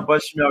your house,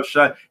 but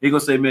shot. They're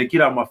going to say, man,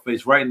 get out of my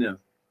face right now.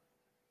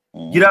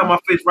 Get out of my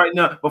face right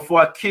now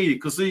before I kill you.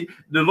 Because see,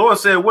 the Lord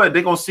said what?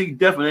 They're going to seek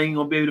death and they ain't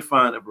going to be able to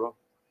find it, bro.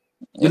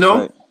 You know?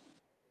 Right.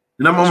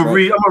 And I'm gonna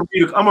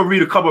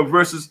read a couple of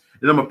verses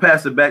and I'm gonna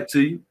pass it back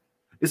to you.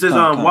 It says,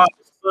 while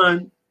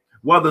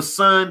the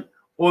sun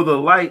or the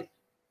light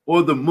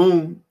or the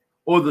moon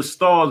or the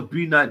stars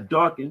be not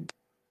darkened,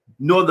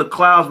 nor the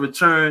clouds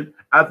return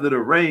after the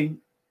rain,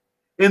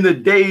 in the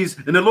days,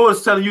 and the Lord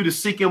is telling you to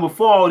seek him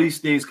before all these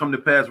things come to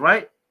pass,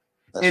 right?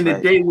 That's In the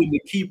right. day when the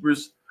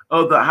keepers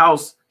of the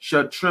house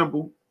shall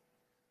tremble,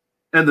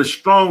 and the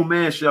strong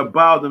man shall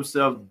bow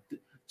themselves,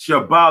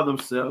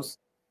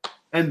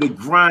 and the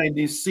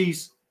grinding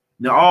cease.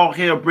 Now all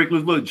hell break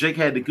loose. Look, Jake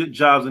had the good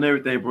jobs and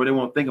everything, bro. They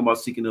won't think about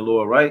seeking the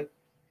Lord, right?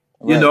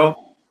 You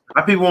know,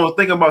 our people won't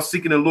think about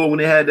seeking the Lord when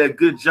they had that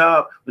good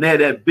job, when they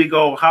had that big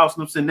old house.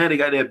 You know what I'm saying? Now they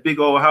got that big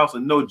old house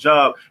and no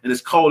job, and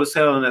it's cold as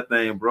hell in that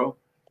thing, bro. You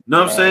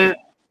know what I'm saying?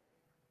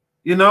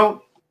 You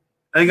know,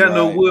 ain't got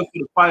no wood for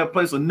the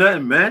fireplace or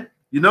nothing, man.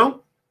 You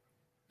know,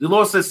 the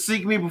Lord says,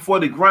 "Seek me before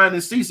the grinding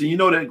cease." And you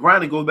know that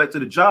grinding goes back to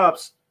the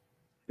jobs.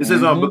 It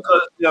says,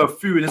 because there are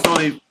few, and it's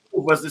only few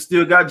of us that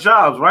still got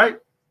jobs, right?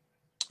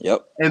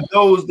 Yep. And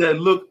those that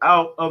look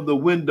out of the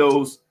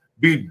windows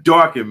be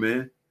darkened,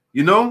 man.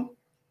 You know,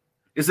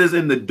 it says,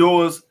 "And the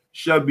doors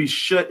shall be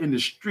shut in the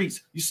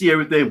streets." You see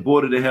everything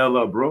boarded the hell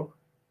up, bro.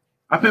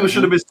 Our people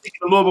should have been seeking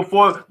the Lord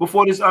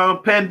before this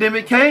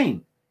pandemic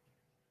came.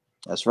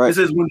 That's right. It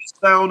says, when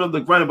the sound of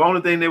the grinding, the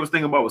only thing they was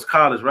thinking about was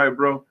college, right,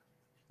 bro?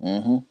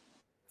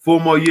 4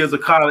 more years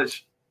of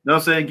college. You know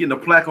what I'm saying? Getting a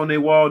plaque on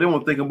their wall. They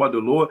weren't thinking about the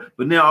Lord.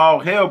 But now all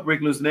hell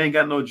breaking loose and they ain't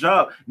got no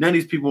job. Now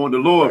these people want the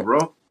Lord,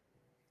 bro.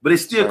 But they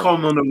still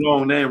calling on the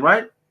wrong name,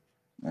 right?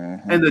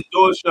 And the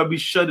doors shall be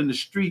shut in the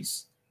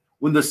streets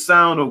when the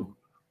sound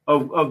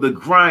of the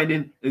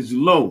grinding is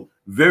low.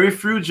 Very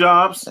few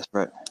jobs. That's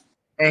right.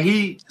 And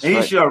he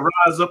shall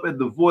rise up at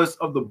the voice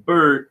of the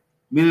bird,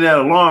 meaning that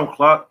alarm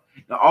clock.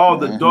 And all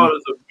the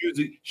daughters of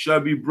music shall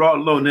be brought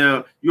low.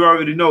 Now, you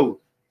already know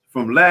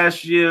from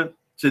last year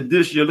to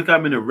this year, look how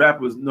many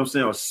rappers, you know what I'm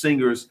saying, or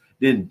singers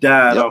then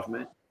died off,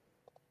 man.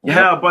 You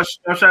have a bunch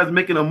of guys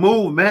making a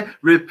move, man.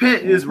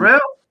 Repent,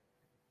 Israel.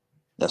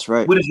 That's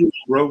right. What is yours,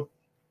 bro?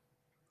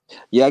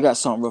 Yeah, I got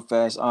something real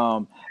fast.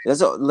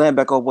 Let's land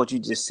back on what you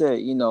just said,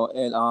 you know,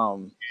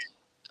 and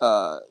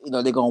you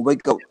know, they're gonna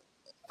wake up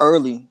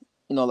early,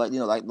 you know, like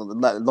the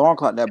alarm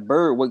clock, that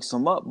bird wakes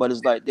them up, but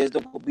it's like there's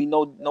gonna be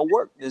no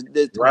work. There's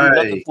gonna be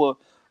nothing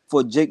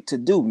for Jake to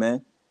do,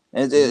 man.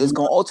 And it's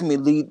gonna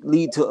ultimately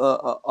lead to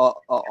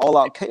all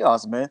out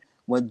chaos, man.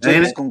 When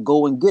Jake is gonna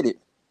go and get it.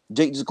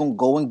 Jake just gonna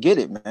go and get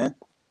it, man.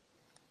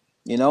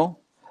 You know?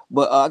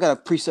 But I got a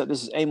precept.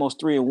 This is Amos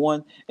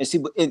 3:1. And see,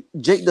 but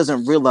Jake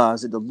doesn't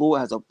realize that the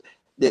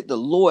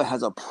Lord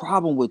has a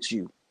problem with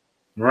you.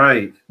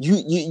 Right.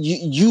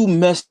 You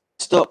messed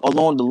up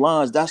along the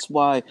lines. That's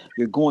why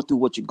you're going through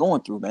what you're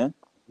going through, man.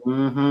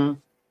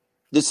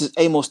 This is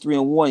Amos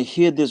 3:1.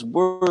 Hear this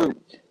word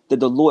that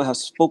the Lord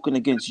has spoken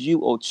against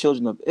you, O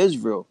children of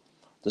Israel,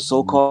 the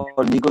so-called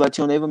Negro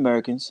Latino Native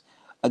Americans,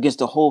 against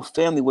the whole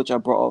family which I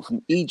brought up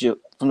from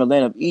Egypt, from the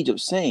land of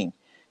Egypt, saying,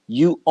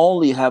 you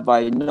only have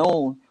I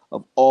known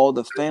of all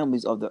the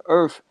families of the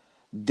earth.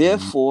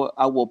 Therefore,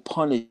 I will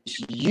punish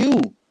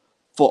you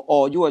for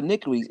all your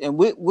iniquities. And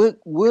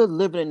we're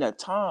living in that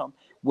time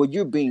where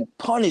you're being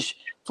punished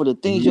for the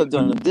things you have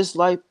done in this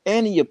life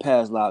and in your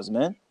past lives,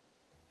 man.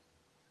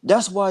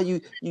 That's why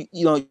you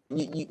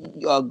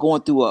are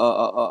going through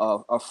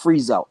a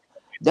freeze out.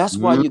 That's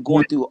why you're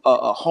going through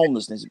a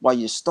homelessness. Why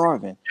you're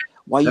starving.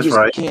 Why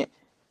you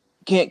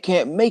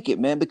can't make it,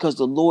 man. Because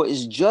the Lord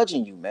is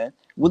judging you, man.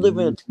 We're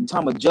living in a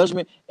time of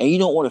judgment, and you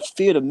don't want to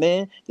fear the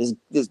man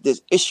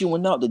that's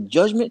issuing out the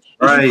judgment.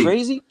 Is you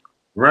crazy?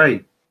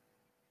 Right.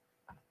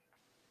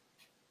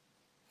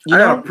 I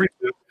got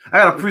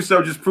a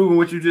precept just proving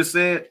what you just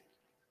said.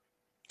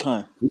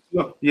 Yeah,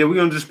 we're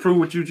gonna just prove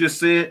what you just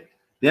said.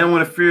 They don't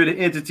want to fear the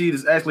entity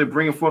that's actually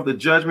bringing forth the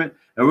judgment,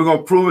 and we're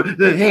gonna prove it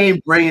that he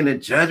ain't bringing the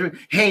judgment.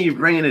 He ain't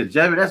bringing the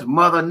judgment. That's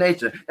Mother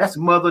Nature. That's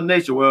Mother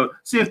Nature. Well,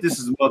 see if this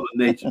is Mother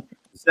Nature.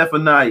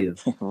 Zephaniah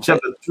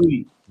chapter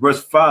 3,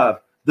 verse 5.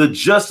 The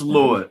just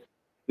Lord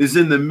is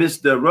in the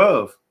midst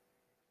thereof.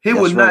 He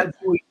will not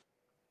do it.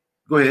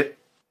 Go ahead.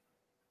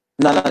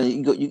 No,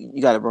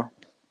 you got it, bro.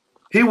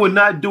 He will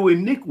not do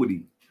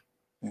iniquity.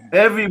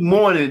 Every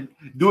morning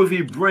doeth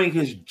he bring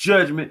his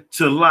judgment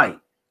to light.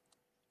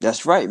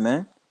 That's right,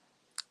 man.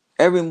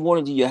 Every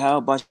morning do you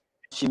have by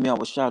Shemi, I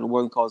will shout the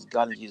word and cause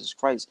God and Jesus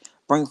Christ.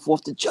 Bring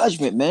forth the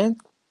judgment, man.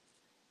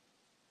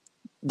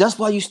 That's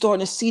why you're starting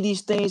to see these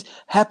things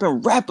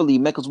happen rapidly,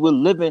 man, because we're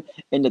living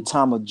in the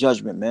time of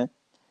judgment, man.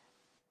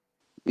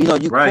 You know,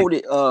 you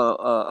quoted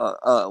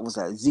what's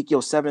that,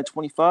 Ezekiel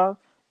 7:25?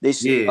 They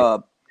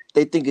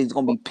think it's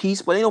gonna be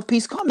peace, but ain't no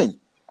peace coming.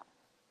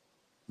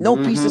 No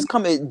peace is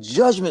coming.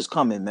 Judgment's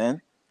coming,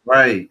 man.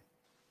 Right.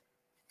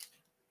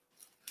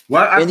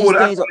 Well,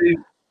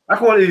 I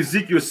quoted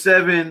Ezekiel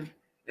 7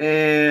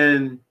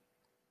 and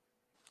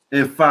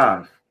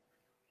 5.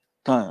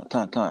 About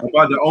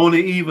the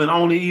only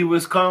evil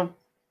is come.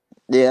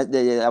 Yeah,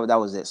 that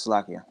was it.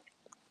 Slakia.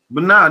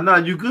 But nah,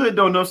 you good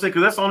though, no say,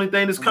 because that's the only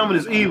thing that's coming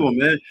is evil,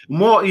 man.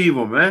 More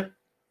evil, man.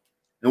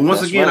 And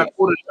once again, I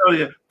quoted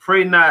earlier,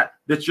 pray not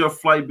that your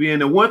flight be in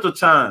the winter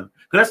time,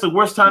 because that's the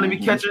worst time to be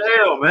catching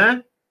hell,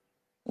 man.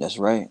 That's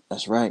right.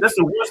 That's right. That's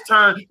the worst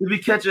time to be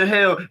catching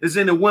hell is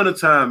in the winter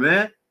time,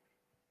 man.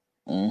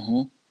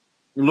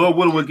 Lord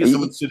willing, we'll get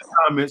some to the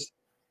comments.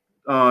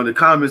 the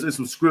comments and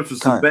some scriptures,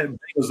 some Con.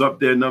 bangers up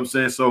there. You know what I'm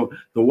saying? So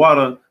the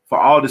water for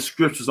all the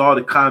scriptures, all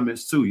the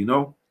comments too. You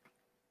know.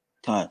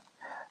 Con.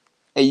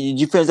 Hey, did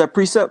you finish that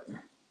precept?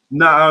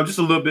 Nah, just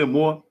a little bit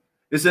more.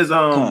 It says,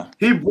 Con.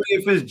 he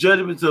bringeth his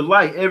judgment to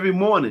light every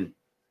morning.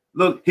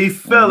 Look, he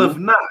faileth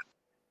not.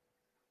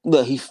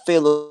 Look, he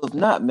faileth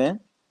not, man.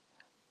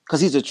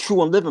 Because he's a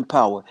true and living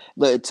power.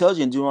 But it tells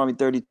you in Deuteronomy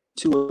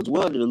 32 as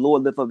well that the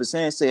Lord lift up his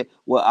hand and said,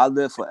 well, I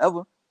live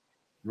forever.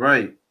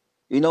 Right.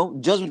 You know,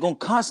 judgment gonna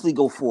constantly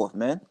go forth,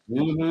 man.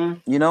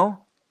 Mm-hmm. You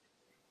know?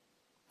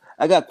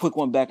 I got a quick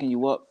one backing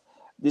you up.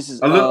 This is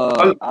a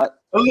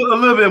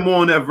little bit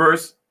more on that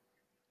verse.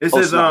 It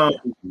says,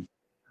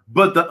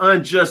 but the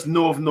unjust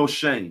knoweth no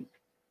shame.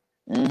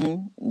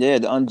 Yeah,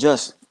 the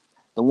unjust,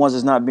 the ones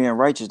that's not being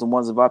righteous, the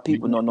ones of our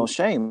people know no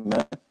shame,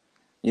 man.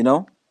 You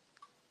know?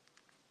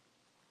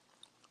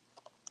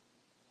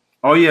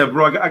 Oh yeah,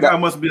 bro. I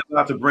must be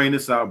allowed to bring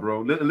this out,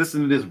 bro.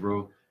 Listen to this,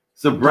 bro.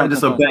 It's a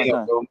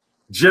banger, bro.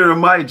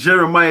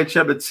 Jeremiah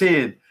chapter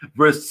 10,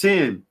 verse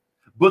 10.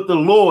 But the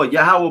Lord,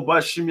 Yahweh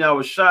Bashem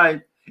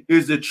Yahushai,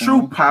 is the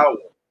true power.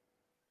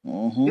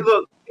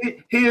 Look,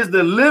 he is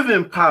the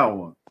living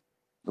power.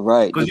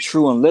 Right, the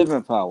true and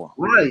living power.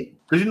 Right.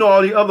 Because you know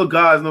all the other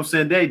gods, you know what I'm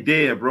saying, they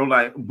dead, bro.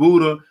 Like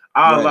Buddha,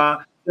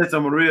 Allah, Santa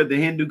Maria, the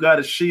Hindu god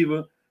of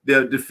Shiva,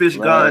 the fish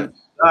god,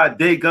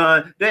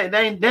 Dagon. They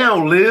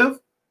don't live.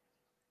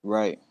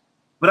 Right.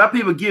 But our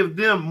people give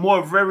them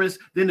more reverence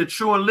than the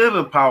true and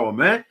living power,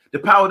 man. The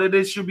power that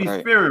they should be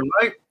fearing,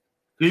 right?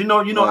 Because you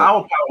know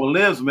our power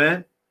lives,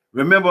 man.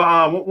 Remember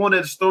one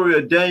of the story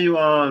of Daniel,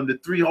 the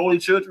three holy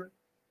children?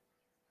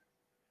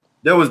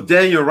 There was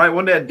Daniel, right?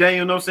 One that Daniel,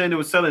 you know what I'm saying, they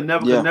was telling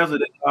Nebuchadnezzar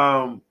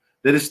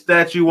that his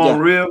statue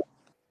wasn't real.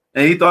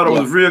 And he thought it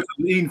was real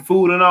because eating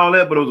food and all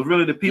that, but it was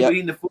really the people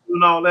eating the food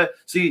and all that.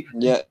 See,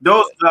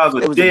 those guys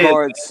are dead. The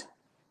guards.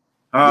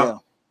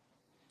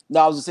 No,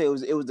 I was gonna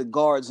say it was the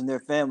guards and their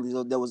families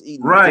that was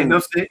eating. Right,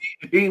 no,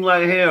 eating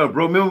like hell,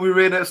 bro. Remember we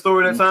read that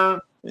story that time?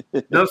 You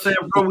know what I'm saying,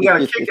 bro? We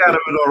got a kick out of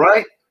it, all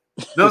right?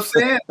 You know what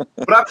I'm saying?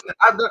 But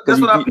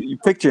that's what you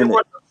picturing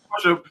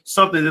worship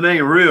something that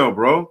ain't real,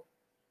 bro.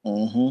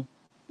 Well,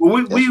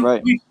 we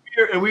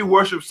fear and we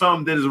worship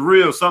something that is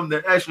real, something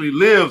that actually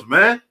lives,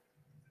 man.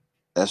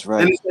 That's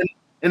right.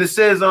 And it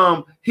says,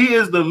 he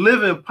is the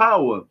living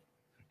power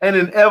and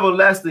an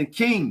everlasting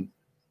king.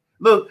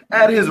 Look,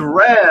 at his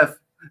wrath,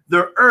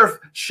 the earth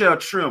shall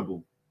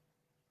tremble.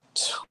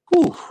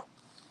 Whew.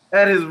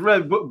 At his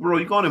wrath, bro,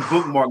 you're going to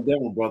bookmark that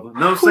one, brother. You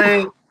know what I'm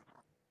saying?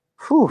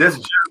 Whew. That's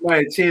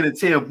Jeremiah 10 and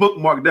 10.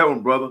 Bookmark that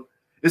one, brother.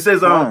 It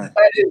says, at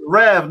his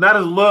wrath, not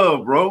his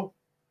love, bro.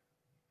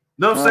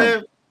 You know what I'm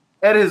saying?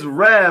 At his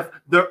wrath,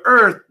 the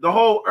earth, the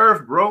whole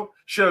earth, bro,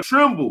 shall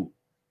tremble.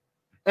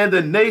 And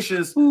the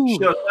nations shall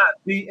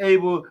not be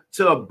able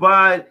to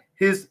abide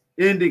his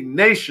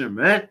indignation,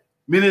 man.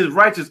 Meaning his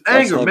righteous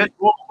anger, man.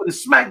 Put a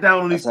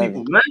smackdown on these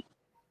people, man.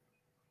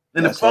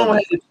 And the phone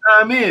had to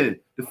chime in.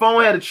 The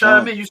phone had to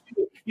chime in. You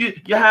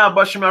see, you have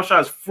Bashem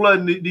Al-Shai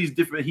flooding these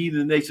different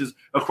heathen nations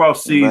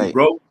across seas,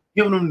 bro.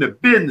 Giving them the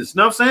business. You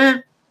know what I'm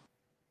saying?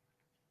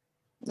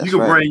 You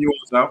can bring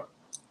yours out.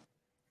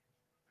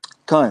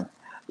 Con.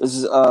 This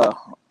is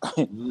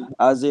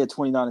Isaiah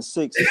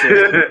 29:6. It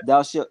says,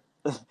 thou shalt.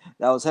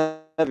 That was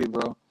heavy,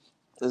 bro.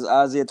 This is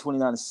Isaiah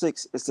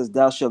 29:6. It says,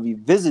 thou shalt be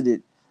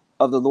visited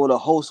of the Lord of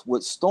hosts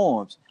with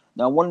storms.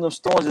 Now, one of them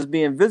storms that's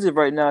being visited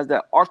right now is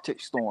that Arctic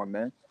storm,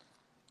 man.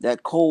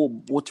 That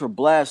cold winter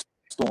blast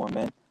storm,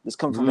 man. That's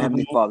coming from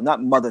Heavenly Father,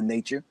 not Mother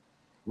Nature.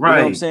 Right. You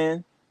know what I'm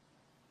saying?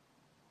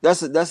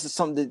 That's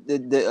something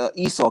that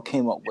Esau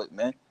came up with,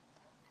 man.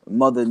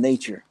 Mother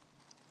Nature.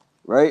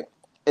 Right?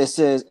 It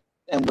says,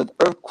 and with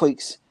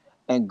earthquakes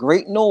and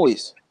great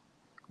noise,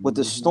 with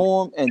the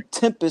storm and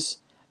tempest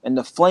and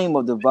the flame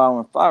of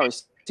devouring fire.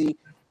 See,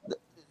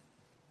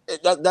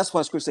 that's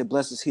why Scripture says,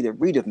 "Blessed is he that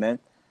readeth," man.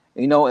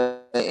 You know,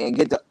 and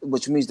get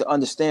which means to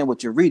understand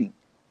what you're reading.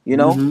 You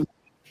know,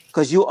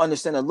 because you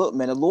understand that. Look,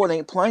 man, the Lord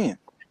ain't playing.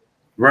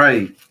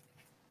 Right.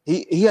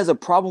 He has a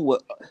problem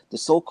with the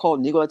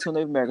so-called Negro Latino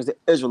Native Americans, the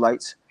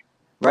Israelites,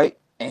 right?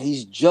 And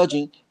he's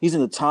judging. He's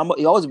in the time.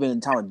 He always been in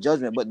the time of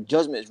judgment, but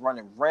judgment is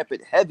running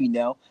rampant, heavy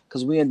now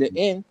because we're in the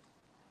end.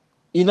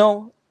 You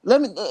know,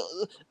 let me.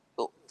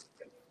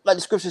 Like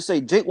the scriptures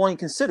say, Jake won't even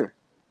consider.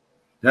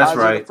 That's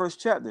right. The first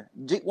chapter.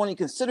 Jake won't even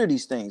consider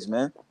these things,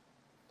 man.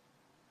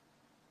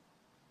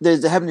 There's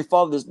the Heavenly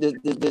Father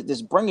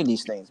that's bringing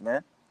these things,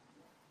 man.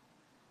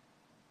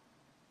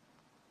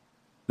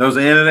 That was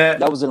the end of that?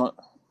 That was it on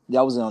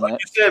like that.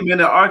 You said, man,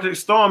 the Arctic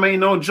storm ain't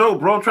no joke,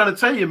 bro. I'm trying to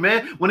tell you,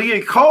 man. When it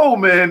get cold,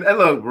 man, hey,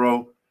 look,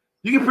 bro,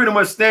 you can pretty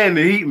much stand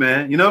the heat,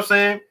 man. You know what I'm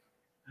saying?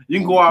 You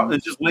can go out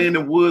and just lay in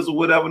the woods or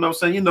whatever, you know what I'm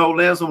saying? You know,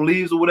 lay on some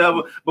leaves or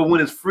whatever. But when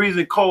it's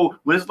freezing cold,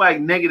 when it's like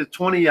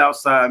 -20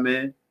 outside,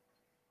 man,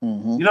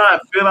 you know how I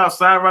feel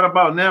outside right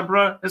about now,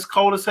 bro? It's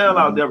cold as hell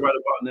out there right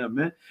about now,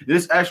 man. And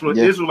it's actual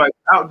Israelites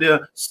out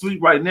there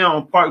sleep right now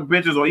on park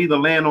benches or either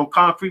laying on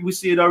concrete. We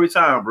see it every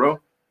time, bro.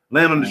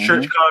 Laying on the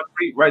church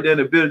concrete right there in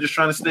the building, just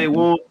trying to stay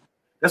warm.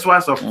 That's why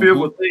it's a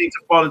fearful thing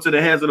to fall into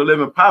the hands of the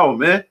living power,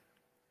 man.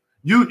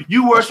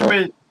 You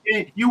worshiping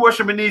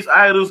these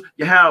idols.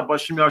 You have, but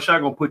Shemi Shai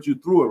gonna put you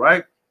through it,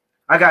 right?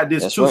 I got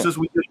this That's too. right.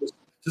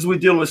 Since we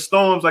dealing with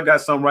storms, I got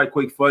something right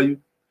quick for you.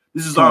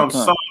 This is Psalms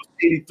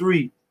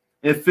 83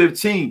 and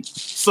 15.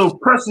 So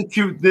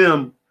persecute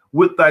them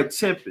with thy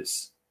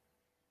tempest.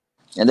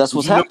 And that's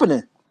what's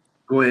happening.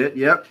 Go ahead.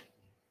 Yep.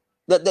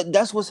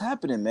 That's what's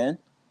happening, man.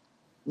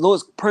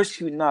 Lord's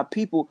persecuting our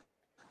people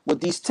with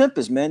these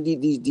tempests, man.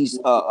 These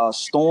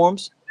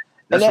storms.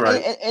 That's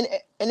right.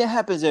 And it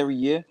happens every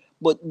year.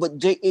 But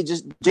Jake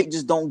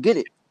just don't get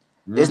it.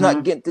 It's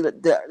not getting through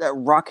that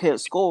rockhead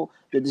skull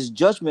that this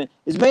judgment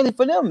is mainly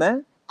for them,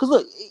 man. Because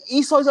look,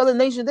 Esau's other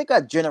nations, they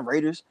got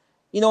generators.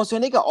 You know what I'm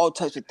saying? They got all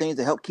types of things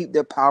to help keep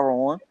their power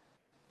on.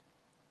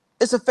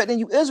 It's affecting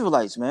you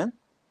Israelites, man.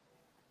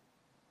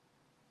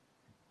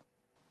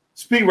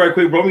 Speak right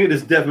quick, bro. Let me get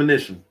this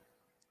definition.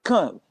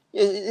 Come,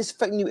 it's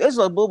affecting you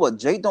Israelites, but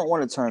Jake don't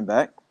want to turn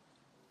back.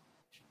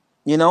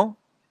 You know?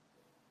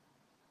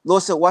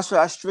 Lord said, why should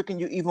I stricken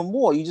you even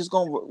more? You just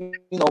gonna,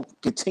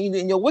 continue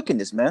in your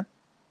wickedness, man.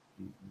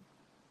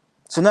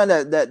 So now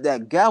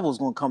that gavel's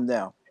gonna come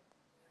down.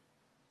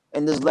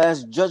 And this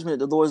last judgment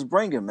that the Lord is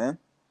bringing, man.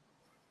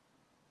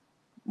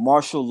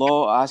 Martial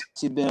law,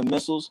 ICBM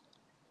missiles,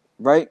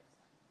 right?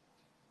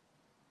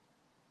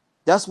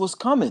 That's what's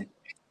coming.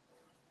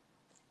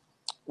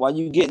 While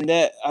you getting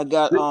that, I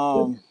got you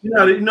know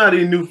how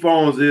these new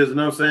phones is, you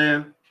know what I'm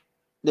saying?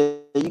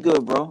 There you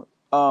good, bro.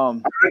 I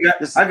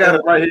got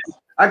it right here.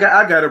 I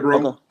got it,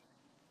 bro.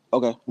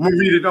 Okay.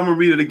 I'm gonna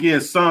read it again.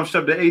 Psalm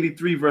chapter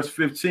 83, verse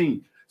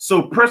 15.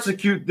 So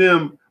persecute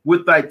them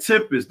with thy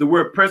tempest. The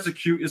word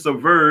persecute is a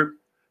verb,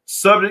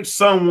 subject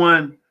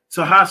someone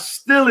to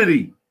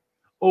hostility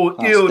or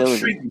ill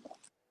treatment.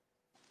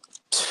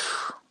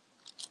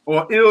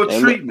 Or ill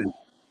treatment.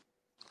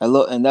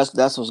 And that's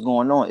what's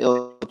going on,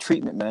 ill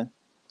treatment, man.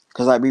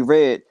 Because like we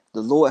read, the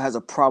Lord has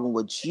a problem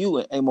with you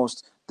in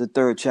Amos, the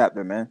 3rd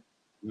chapter, man.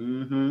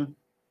 You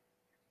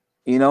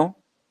know?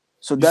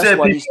 So that's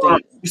why these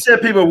things. You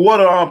said people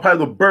water pipes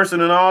were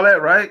bursting and all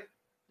that, right?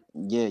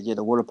 Yeah,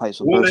 the water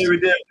pipes were bursting. Every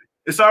day.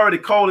 It's already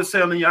cold as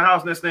hell in your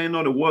house. Next thing you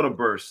know, the water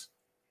bursts.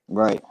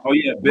 Right. Oh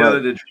yeah, Bell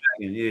of the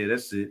Dragon. Yeah,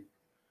 that's it.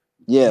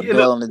 Yeah,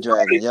 Bell and the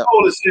Dragon. Yep.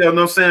 Cold as hell, you know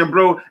what I'm saying,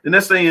 bro? And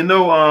next thing you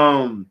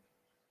know,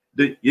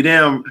 your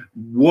damn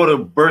water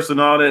bursting,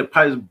 all that,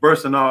 pipes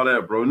bursting, all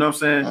that, bro. You know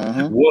what I'm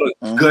saying? Water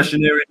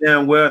gushing every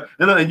damn well.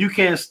 And you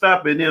can't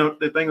stop it. You know,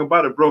 the thing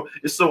about it, bro,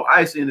 it's so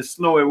icy and it's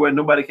snowy everywhere,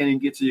 nobody can even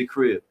get to your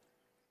crib.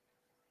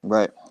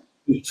 Right.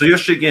 So your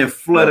shit getting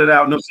flooded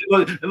out. No,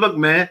 look,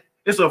 man,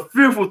 it's a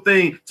fearful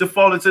thing to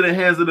fall into the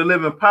hands of the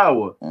living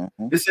power.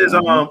 It says,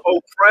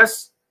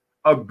 oppress,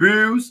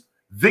 abuse,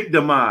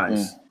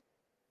 victimize.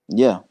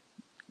 Yeah.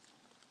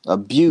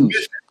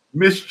 Abuse.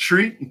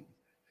 Mistreat.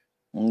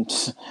 And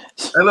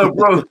look,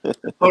 bro,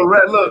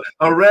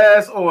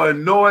 harass or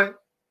annoy.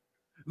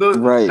 Look,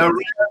 harass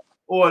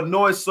or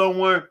annoy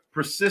someone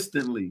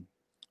persistently.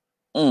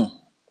 Look,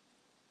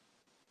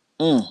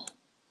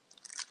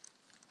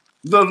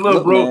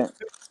 bro.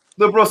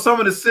 Look, bro, some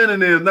of the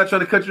synonyms, not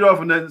trying to cut you off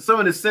on that, some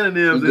of the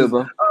synonyms is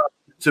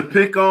to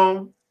pick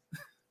on.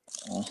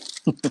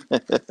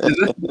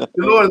 The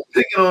Lord is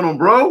picking on them,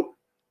 bro.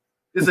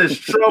 It says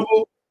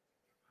trouble,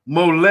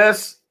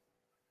 molest,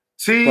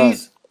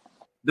 tease.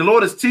 The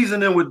Lord is teasing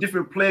them with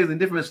different plagues and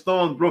different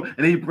storms, bro. And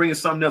then he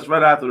brings something else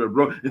right after it,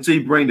 bro, until he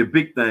bring the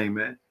big thing,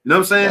 man. You know what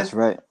I'm saying? That's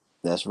right.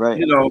 That's right.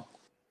 You know,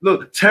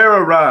 look,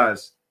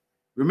 terrorize.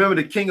 Remember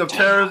the king of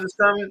terrors is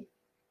coming?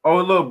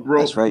 Oh, look, bro.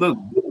 That's right. Look,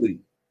 bully.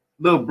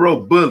 Look, bro,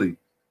 bully.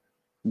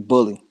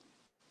 Bully.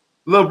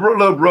 Look,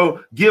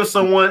 bro, give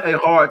someone a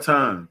hard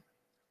time.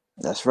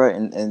 That's right.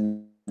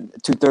 And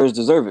 2/3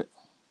 deserve it.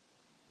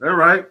 All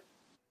right.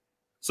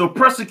 So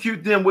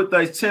persecute them with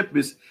thy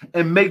tempest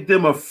and make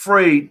them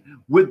afraid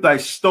with thy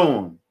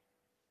storm.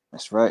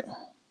 That's right.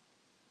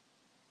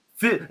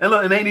 And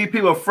look, and ain't these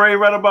people afraid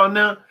right about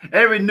now?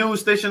 Every news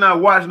station I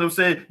watch, I'm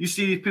saying, you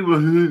see these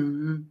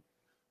people,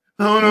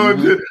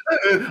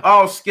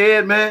 all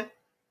scared, man.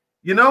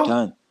 You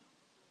know?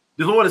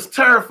 The Lord is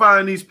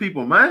terrifying these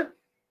people, man.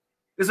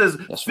 It says,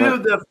 fill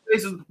their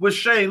faces with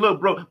shame. Look,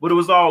 bro, but it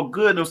was all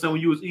good, you know what I'm saying,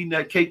 when you was eating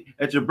that cake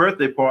at your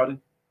birthday party. You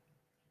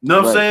know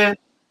what I'm saying?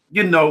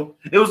 You know,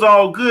 it was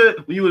all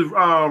good when you was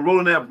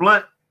rolling that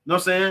blunt, you know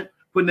what I'm saying?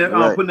 Putting that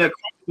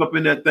up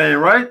in that thing,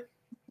 right?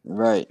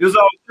 Right. It was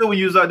all good when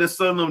you was out there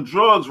selling them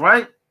drugs,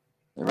 right?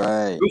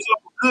 Right. It was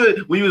all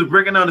good when you was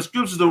breaking down the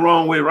scriptures the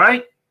wrong way,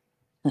 right?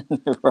 It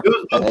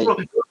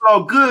was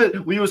all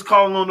good when you was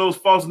calling on those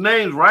false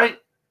names, right?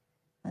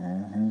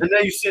 And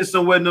then you sitting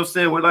somewhere, you know what I'm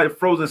saying, with like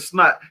frozen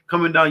snot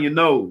coming down your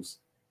nose.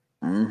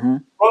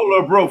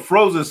 Bro,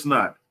 frozen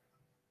snot.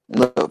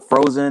 Look,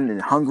 frozen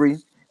and hungry.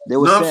 They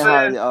were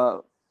saying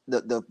how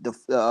the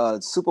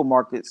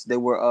supermarkets, they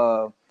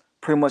were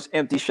pretty much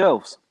empty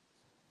shelves.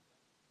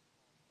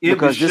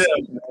 Because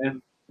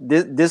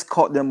this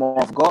caught them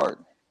off guard.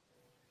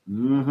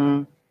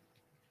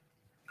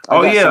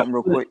 Oh yeah,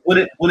 real quick.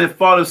 When it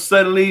falls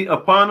suddenly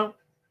upon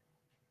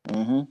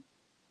them.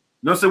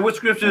 No, so which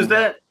scripture is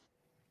that?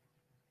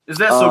 Is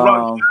that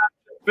Sirach?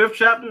 5th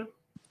chapter?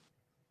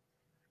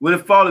 When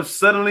it falleth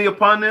suddenly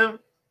upon them?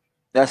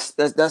 That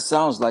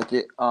sounds like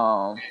it.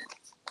 Let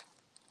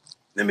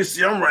me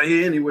see. I'm right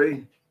here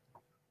anyway.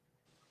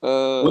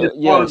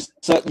 Yes.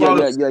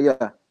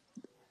 Yeah.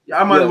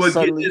 I might as well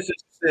suddenly, get this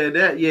since you said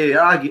that.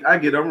 Yeah, I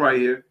get them right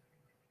here.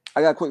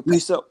 I got a quick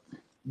precept.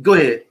 Go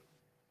ahead.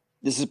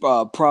 This is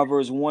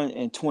Proverbs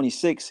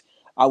 1:26.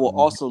 I will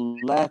also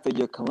laugh at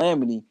your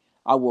calamity.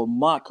 I will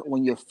mock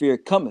when your fear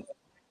cometh.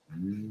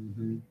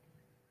 And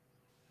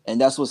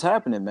that's what's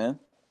happening, man.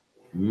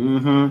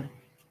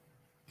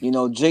 You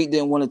know, Jake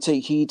didn't want to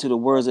take heed to the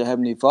words of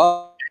Heavenly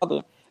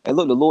Father. And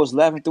look, the Lord's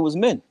laughing through his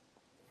men.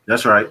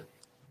 That's right.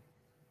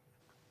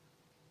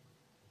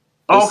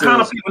 All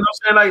kind of people, you know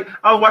what I'm saying? Like,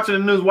 I was watching the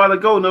news a while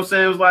ago, you know what I'm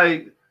saying? It was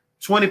like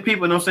 20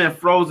 people, you know what I'm saying,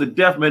 froze to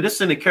death, man. This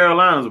is in the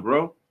Carolinas,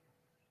 bro.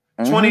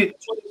 20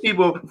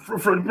 people,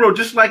 bro,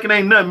 just like it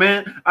ain't nothing,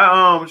 man.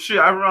 I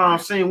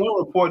seen one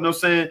report, you know what I'm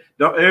saying?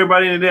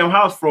 Everybody in the damn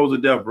house froze to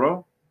death,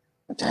 bro.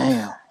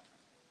 Damn.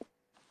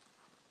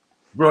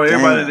 Bro,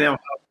 everybody in the damn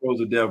house froze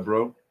to death,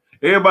 bro.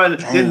 Everybody,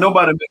 didn't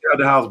nobody make it out of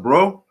the house,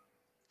 bro.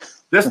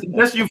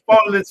 That's you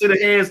falling into the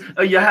hands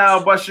of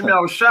Yahweh Bashim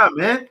Al Shah,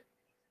 man.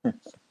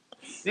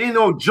 Ain't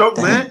no joke,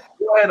 man.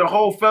 You had the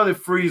whole family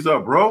freeze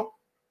up, bro.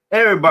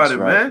 Everybody,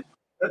 man.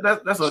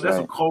 That's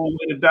a cold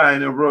way to die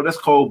in there, bro. That's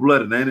cold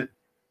blooded, ain't it?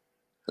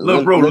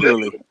 Look, bro,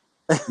 literally.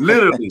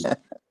 Literally,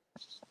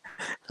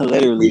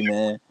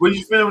 man. Will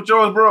you finish with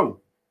yours, bro?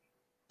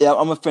 Yeah,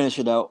 I'm gonna finish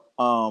it out.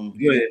 I'm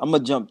gonna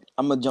jump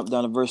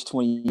down to verse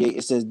 28.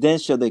 It says, "Then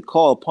shall they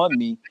call upon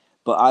me,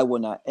 but I will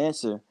not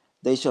answer.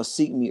 They shall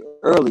seek me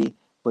early,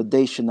 but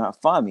they should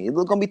not find me." It's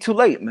gonna be too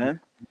late, man.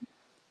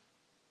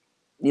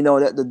 You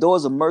know that the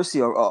doors of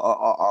mercy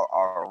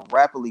are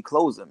rapidly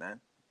closing, man.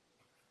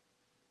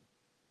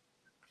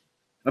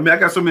 I mean, I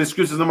got so many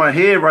scriptures in my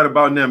head right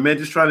about now, man.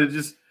 Just trying to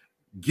just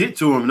get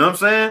to them. You know what I'm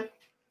saying?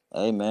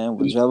 Hey, man,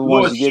 whichever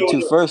ones you get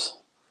to first.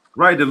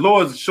 Right, the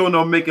Lord's showing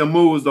up making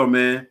moves, though,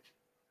 man.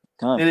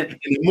 And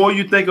the more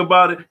you think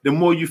about it, the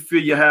more you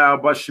feel your how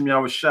about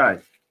Shemiyah Shai.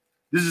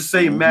 This is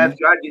St.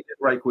 Matthew. I get that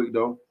right quick,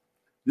 though.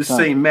 This is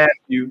St.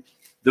 Matthew.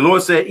 The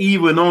Lord said,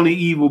 "Evil and only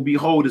evil,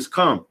 behold, is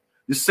come."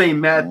 This is St.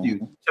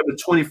 Matthew, chapter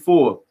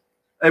 24.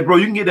 Hey, bro,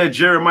 you can get that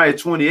Jeremiah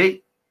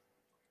 28.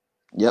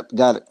 Yep,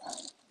 got it.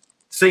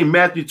 St.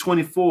 Matthew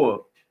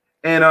 24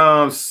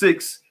 and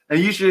 6. And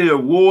you shall hear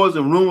wars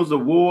and rumors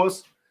of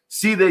wars.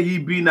 See that ye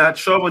be not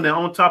troubled. And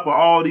on top of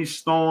all these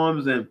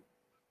storms and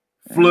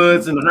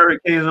floods and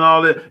hurricanes and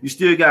all that, you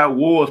still got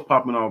wars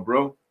popping off,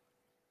 bro.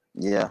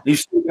 Yeah. You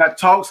still got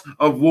talks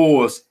of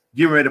wars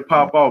getting ready to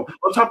pop off.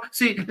 On top,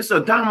 see, it's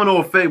a domino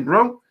effect,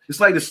 bro. It's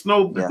like the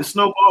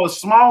snowball is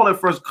small at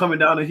first coming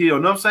down the hill,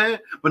 you know what I'm saying?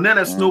 But now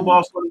that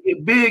snowball's going to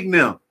get big now.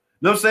 You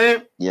know what I'm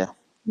saying? Yeah.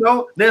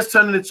 No, that's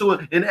turning into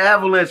an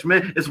avalanche,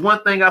 man. It's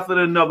one thing after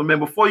another, man.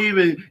 Before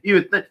you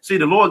even think, see,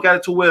 the Lord got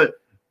it to where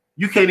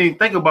you can't even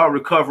think about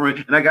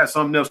recovering, and I got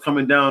something else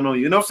coming down on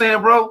you. You know what I'm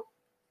saying, bro?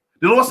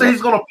 The Lord said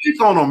he's going to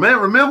pick on them, man.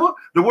 Remember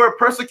the word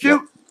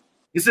persecute?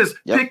 He says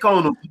pick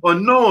on them,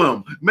 annoy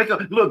them, make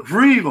them, look,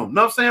 grieve them. You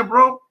know what I'm saying,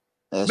 bro?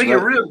 Make it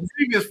real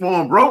grievous for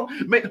them, bro.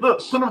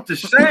 Put them to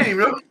shame,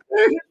 bro.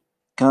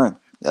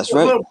 That's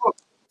right. Look, bro,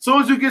 as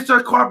soon as you get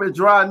your carpet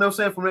dry, you know what I'm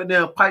saying, from that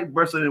damn pipe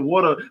bursting and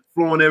water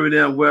flowing every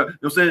damn where, you know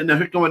what I'm saying, now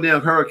here coming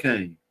damn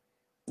hurricane.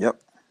 Yep. You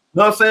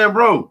know what I'm saying,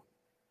 bro?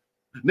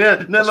 Now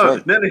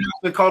look, now the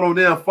house been caught on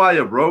damn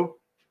fire, bro.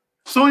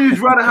 Soon you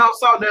dry the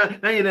house out,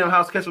 now your damn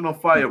house catching on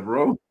fire,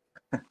 bro.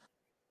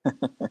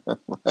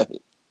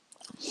 Right.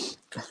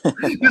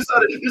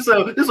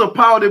 This a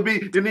power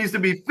that needs to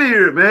be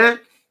feared, man.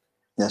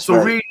 That's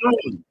so read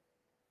on.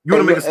 You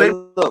want to make a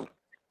statement? Look,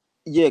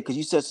 yeah, because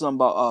you said something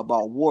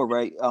about war,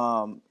 right?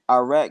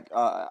 Iraq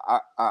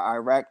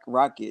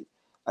rocket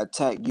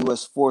attacked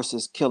U.S.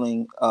 forces,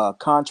 killing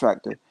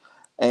contractor,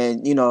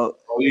 and you know.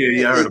 Oh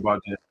yeah, I heard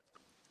about that.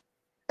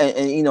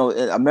 And you know,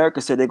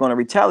 America said they're going to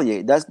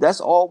retaliate.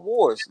 That's all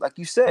wars, like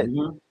you said.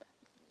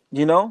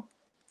 You know.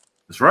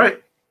 That's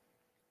right.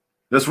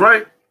 That's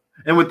right.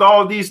 And with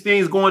all these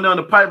things going down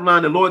the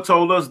pipeline, the Lord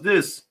told us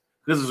this.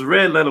 Because it's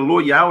read letter,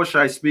 Lord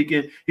Yahushua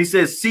speaking. He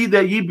says, "See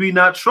that ye be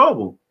not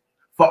troubled,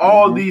 for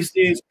all these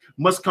things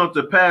must come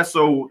to pass."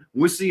 So when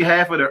we see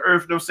half of the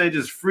earth, you know what I'm saying,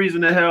 just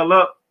freezing the hell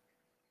up,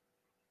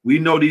 we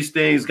know these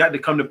things got to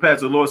come to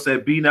pass. The Lord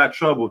said, "Be not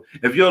troubled."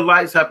 If your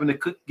lights happen to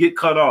get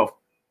cut off,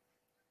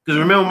 because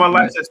remember my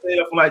lights that stayed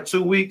up for like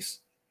 2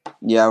 weeks.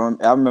 Yeah, I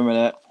remember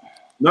that.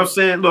 You know what I'm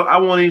saying? Look, I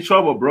wasn't in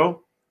trouble,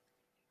 bro.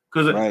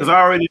 Because I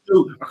already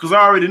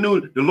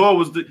knew the Lord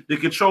was the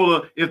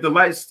controller if the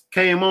lights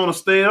came on or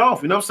stayed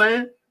off. You know what I'm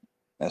saying?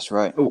 That's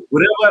right.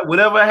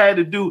 Whatever I had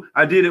to do,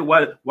 I did it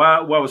while it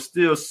was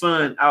still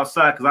sun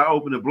outside, because I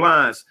opened the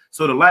blinds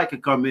so the light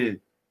could come in.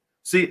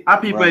 See,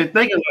 our people ain't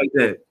thinking like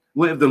that.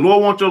 If the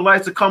Lord wants your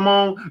lights to come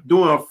on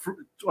during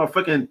a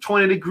freaking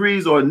 20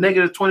 degrees or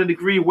negative 20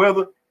 degree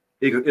weather,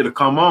 it'll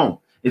come on.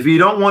 If you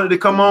don't want it to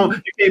come on,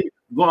 you can't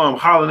go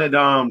hollering at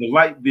the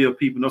light bill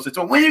people. No, say,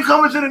 so when you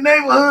coming to the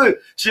neighborhood?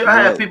 Shit,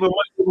 I had people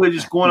We're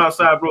just going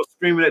outside, bro,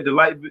 screaming at the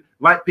light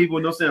people,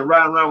 you know what I'm saying,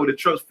 riding around with the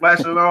trucks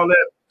flashing and all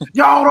that.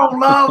 Y'all don't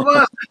love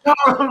us.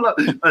 Y'all don't love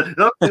us.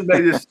 Nothing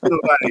made this feel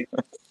like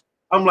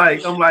I'm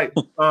like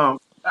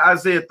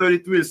Isaiah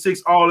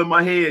 33:6 all in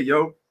my head, yo.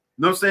 You know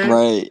what I'm saying?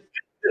 Right.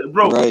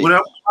 Bro, Right. when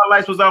our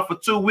lights was out for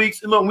 2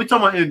 weeks, and look, we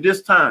talking about in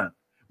this time.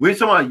 We ain't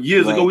talking about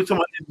years ago, we talking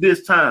about in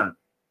this time.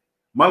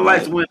 My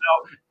lights went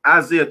out.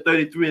 Isaiah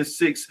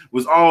 33:6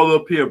 was all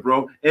up here,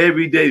 bro,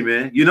 every day,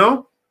 man. You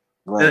know?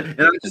 Right.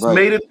 And I just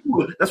made it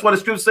through it. That's why the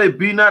scripture say,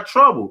 be not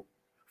troubled.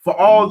 For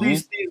all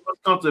these things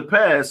must come to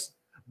pass,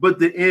 but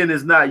the end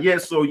is not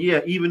yet. So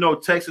yeah, even though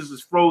Texas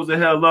is froze the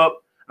hell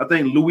up, I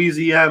think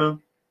Louisiana,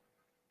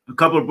 a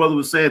couple of brothers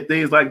were saying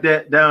things like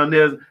that down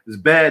there. It's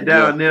bad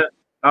down there.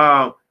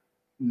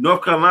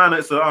 North Carolina,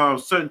 it's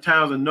certain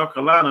towns in North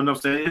Carolina, you know what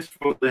I'm saying? It's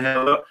froze the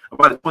hell up.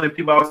 About the 20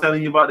 people I was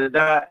telling you about that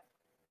died.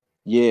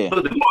 Yeah.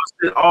 But the Lord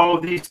said all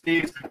these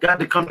things got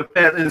to come to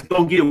pass, and it's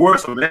gonna get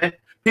worse, man.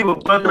 People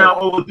bugging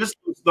out over this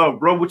stuff,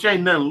 bro, which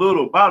ain't nothing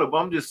little about it, but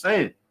I'm just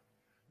saying.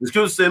 The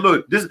scripture said,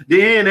 look, the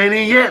end ain't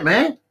in yet,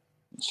 man.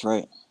 That's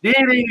right. The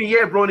end ain't in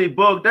yet, bro, and they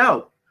bugged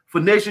out. For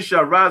nation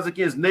shall rise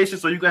against nation,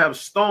 so you can have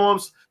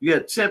storms, you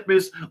got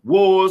tempests,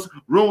 wars,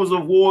 rumors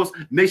of wars,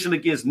 nation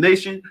against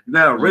nation. You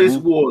got race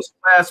wars,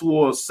 class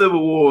wars,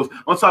 civil wars,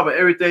 on top of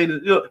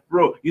everything.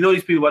 Bro, you know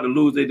these people about to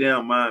lose their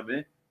damn mind,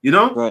 man. You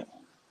know? Right.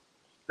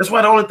 That's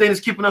why the only thing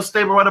that's keeping us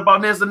stable right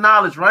about now is the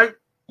knowledge, right?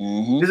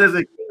 It says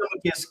a kingdom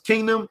against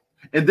kingdom,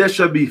 and there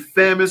shall be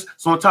famines.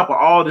 So on top of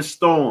all the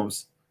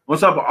storms, on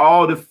top of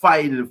all the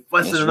fighting and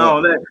fussing and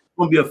all that, it's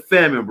gonna be a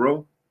famine,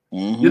 bro.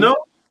 You know,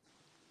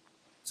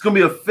 it's gonna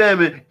be a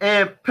famine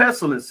and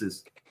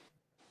pestilences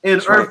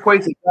and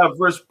earthquakes in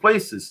diverse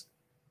places.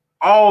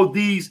 All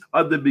these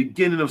are the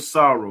beginning of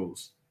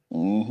sorrows.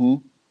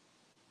 You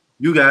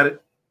got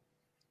it.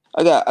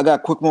 I got a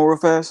quick one real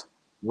fast.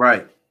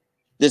 Right.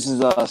 This is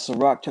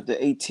Sirach chapter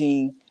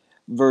 18,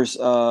 verse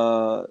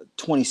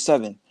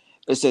 27.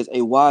 It says,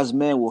 a wise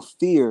man will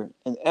fear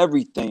in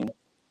everything,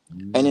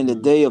 and in the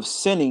day of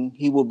sinning,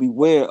 he will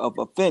beware of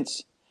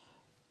offense,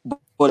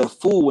 but a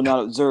fool will not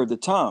observe the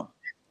time.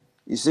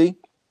 You see?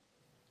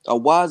 A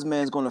wise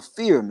man's going to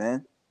fear,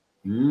 man.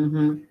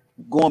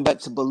 Going back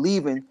to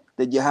believing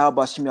that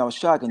Yahweh Shem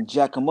Yahushua can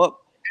jack him up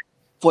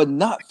for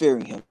not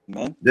fearing him,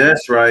 man.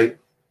 That's right.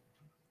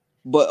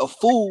 But a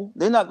fool,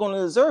 they're not going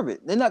to observe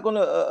it. They're not going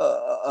to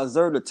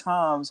observe the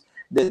times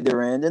that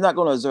they're in. They're not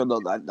going to observe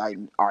like,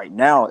 all right,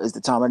 now is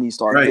the time I need to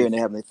start fearing the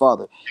Heavenly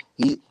Father.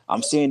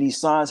 I'm seeing these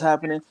signs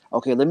happening.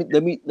 Okay, let me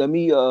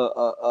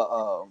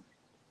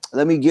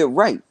get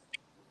right.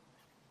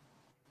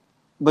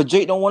 But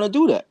Jake don't want to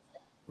do that.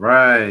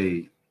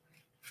 Right.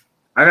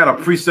 I got a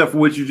precept for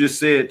what you just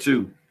said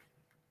too.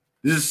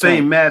 This is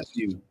St.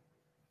 Matthew.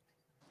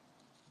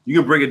 You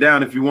can break it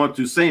down if you want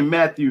to. St.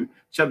 Matthew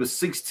chapter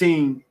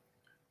 16.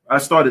 I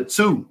started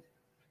 2.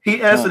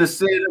 He answered and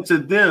said unto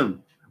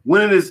them,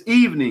 when it is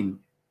evening,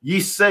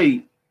 ye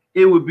say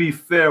it would be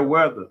fair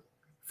weather,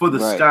 for the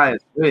sky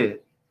is red.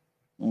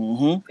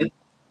 And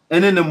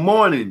in the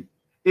morning,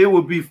 it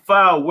will be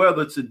foul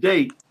weather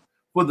today,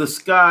 for the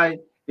sky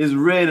is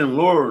red and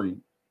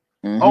lowering.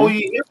 Oh,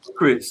 ye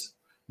hypocrites,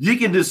 ye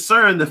can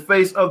discern the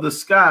face of the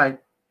sky,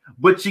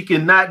 but ye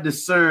cannot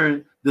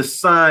discern the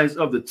signs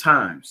of the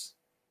times.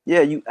 Yeah,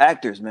 you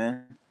actors,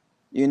 man.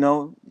 You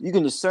know, you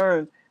can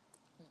discern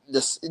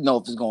this, you know,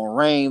 if it's gonna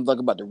rain, like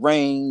about the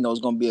rain, you know,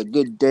 it's gonna be a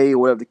good day or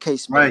whatever the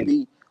case may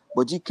be,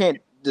 but you can't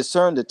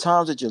discern the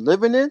times that you're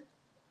living in.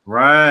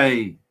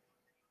 Right.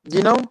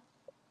 You know,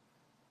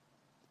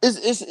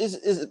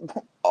 it's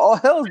all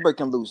hell's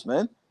breaking loose,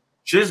 man.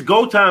 Just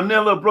go time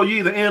now, little bro. You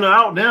either in or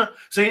out now.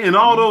 See, and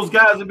all those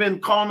guys have been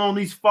calling on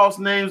these false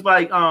names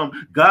like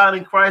God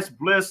in Christ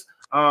bless,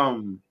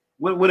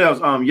 what else?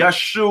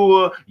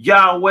 Yeshua,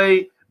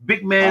 Yahweh,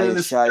 big man in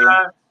the sky.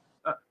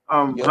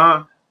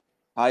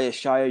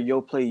 Shia,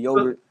 yo play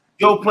yogurt.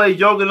 Yo play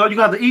yogurt. You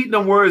got to eat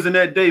them words in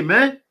that day,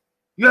 man.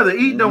 You got to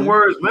eat them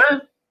words,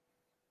 man.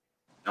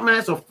 I mean,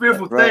 it's a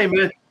fearful thing,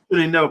 man. You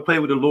ain't never play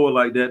with the Lord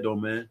like that, though,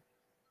 man.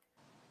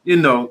 You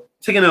know,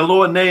 taking the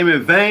Lord's name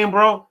in vain,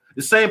 bro.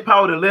 The same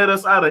power that led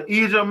us out of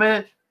Egypt,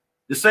 man.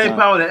 The same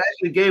power that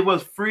actually gave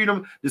us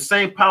freedom. The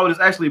same power that's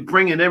actually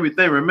bringing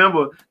everything.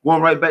 Remember,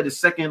 going right back to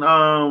Second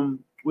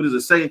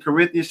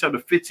Corinthians chapter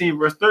 15,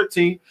 verse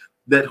 13,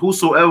 that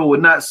whosoever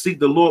would not seek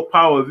the Lord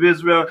power of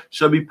Israel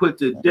shall be put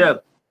to death,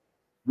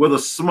 whether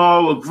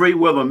small or great,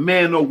 whether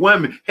man or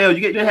woman. Hell,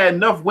 you had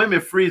enough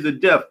women freeze to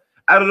death.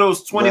 Out of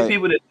those 20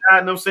 people that died,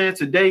 you know what I'm saying,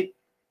 today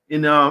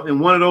in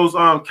one of those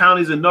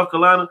counties in North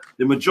Carolina,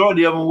 the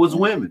majority of them was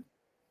women.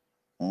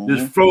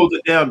 Just froze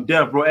it down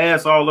death, bro.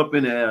 Ass all up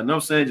in the air. You know what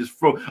I'm saying? Just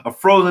a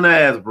frozen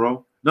ass, bro. You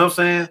know what I'm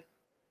saying?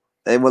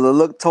 Hey, well, the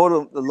Lord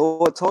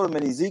told him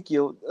in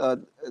Ezekiel,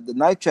 the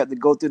 9th chapter, to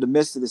go through the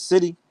midst of the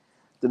city,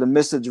 to the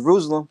midst of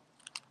Jerusalem,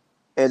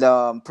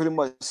 and pretty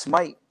much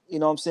smite. You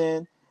know what I'm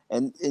saying?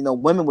 And you know,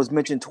 women was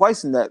mentioned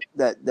twice in that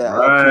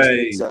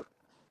precept.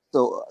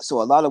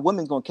 So a lot of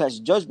women's gonna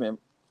catch judgment.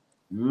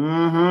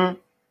 You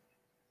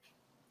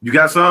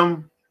got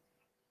something?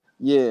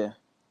 Yeah.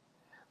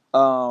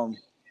 Um.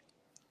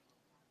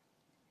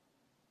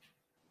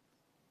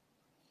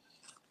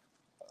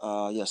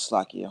 Yes,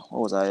 Slakia.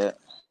 What was I at?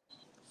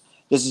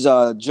 This is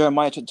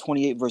Jeremiah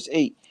 28, verse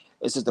 8.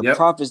 It says, the Yep.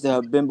 prophets that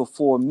have been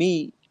before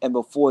me and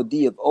before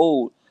thee of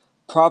old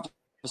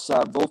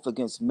prophesied both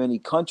against many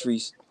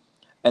countries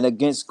and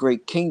against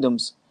great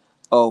kingdoms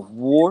of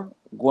war,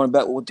 going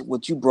back with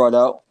what you brought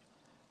out,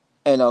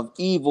 and of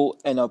evil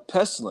and of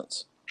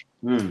pestilence.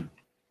 Mm.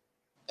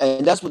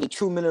 And that's what the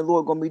true men of the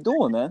Lord are going to be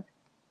doing, man.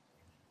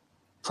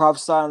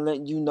 Prophesying,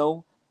 letting you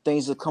know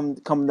things are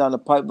coming down the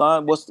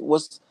pipeline. What's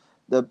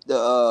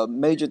the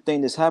major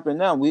thing that's happening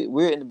now?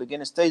 We're in the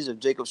beginning stages of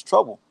Jacob's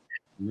trouble,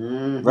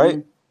 right?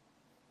 Mm-hmm.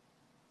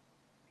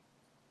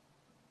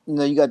 You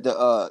know, you got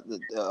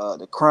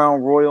the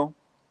Crown Royal,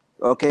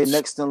 okay,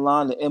 next in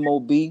line the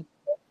MOB,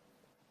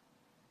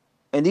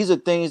 and these are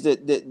things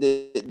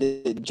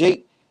that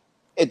Jake,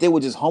 if they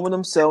would just humble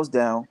themselves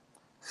down,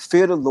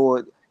 fear the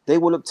Lord, they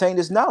will obtain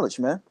this knowledge,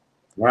 man.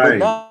 But Right.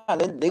 now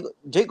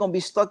Jake gonna be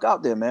stuck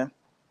out there, man.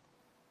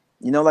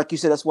 You know, like you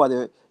said, that's why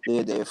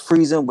they're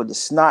freezing with the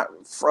snot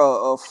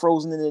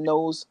frozen in their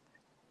nose.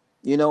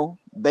 You know,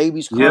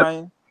 babies Yep.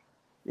 crying.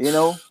 You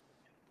know,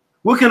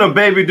 What can a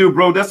baby do,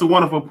 bro? That's a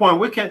wonderful point.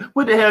 What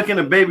the hell can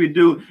a baby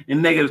do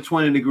in negative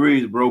 20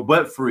 degrees, bro?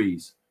 Butt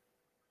freeze.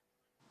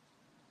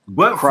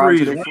 Butt crying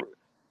to freeze, their right?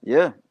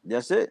 yeah,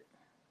 that's it.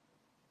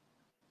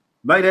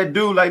 Like that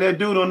dude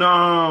on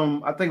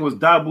I think it was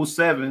Dabu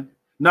 7.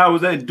 No, it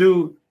was that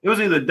dude. It was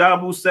either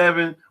Dabu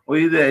 7 or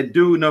either that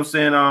dude, you know what I'm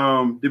saying?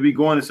 To be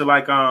going into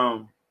like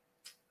I'm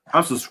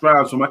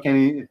subscribed, so I can't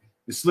even,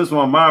 it slips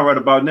my mind right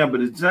about now.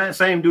 But the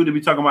same dude to be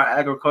talking about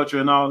agriculture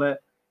and all that.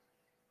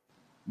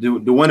 The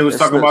one that was It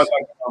talking about slips.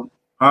 like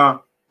huh?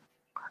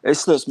 It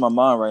slips my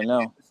mind right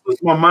now. It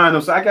slips my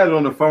mind. So I got it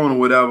on the phone or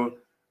whatever.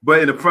 But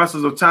in the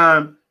process of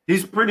time,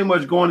 he's pretty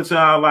much going into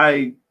how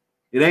like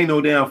it ain't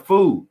no damn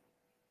food.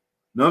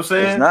 You know what I'm It's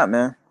saying? not,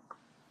 man.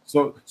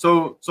 So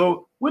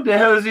what the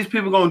hell is these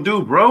people gonna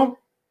do, bro?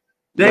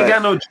 They ain't Right,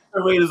 got no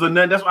generators or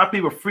nothing. That's why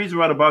people freezing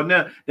right about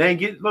now. They ain't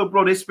get look,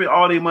 bro. They spent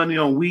all their money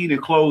on weed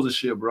and clothes and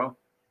shit, bro.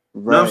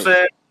 You know what I'm right.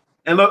 saying?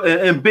 And look,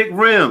 and big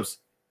rims.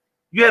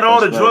 You had all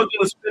the That's right, drug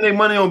dealers spend their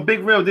money on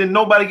big rims. Then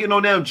nobody get no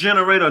damn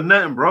generator or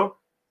nothing, bro.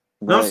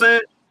 You know what I'm right.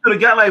 saying? Could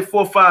have got like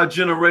 4 or 5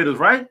 generators,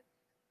 right?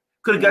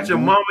 Could have got your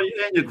Mm-hmm. mama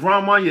and your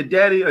grandma, your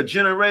daddy a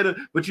generator,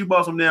 but you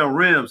bought some damn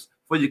rims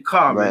for your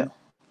car, Right,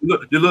 man.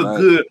 They look right,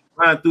 good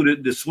riding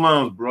through the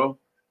slums, bro.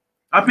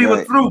 Our people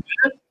right. through,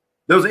 man.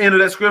 That was the end of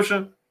that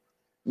scripture.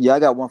 Yeah, I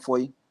got one for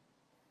you.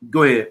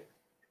 Go ahead.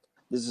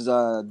 This is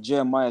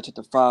Jeremiah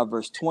chapter 5,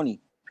 verse 20.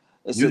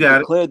 It You said, got it.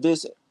 declare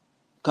this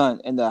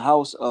in the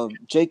house of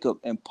Jacob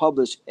and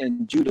publish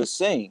in Judah,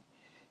 saying,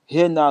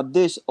 hear now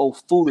this, O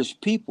foolish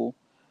people,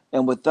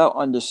 and without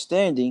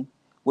understanding,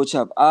 which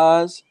have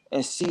eyes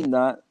and see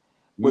not,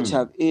 which Mm.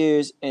 have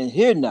ears and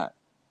hear not.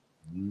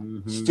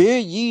 Mm-hmm. Fear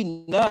ye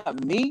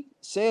not me,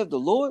 saith the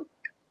Lord.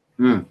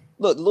 Mm.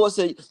 Look, the Lord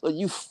said, look,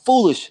 you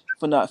foolish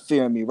for not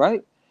fearing me,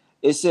 right?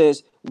 It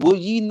says, will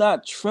ye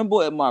not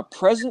tremble at my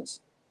presence?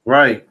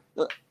 Right.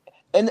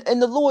 And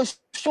the Lord is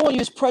showing you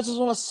his presence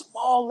on a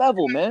small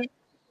level, man.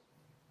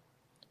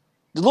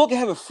 The Lord can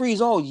have it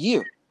freeze all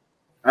year.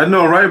 I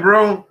know, right,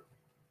 bro?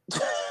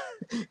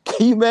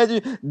 Can you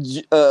imagine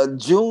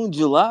June,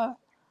 July,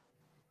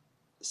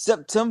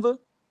 September?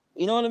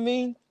 You know what I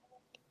mean?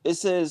 It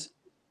says,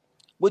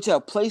 which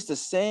have placed the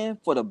sand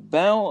for the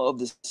bound of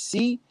the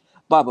sea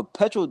by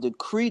perpetual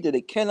decree that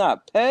it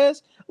cannot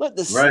pass. Let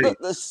Right.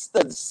 the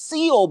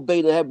sea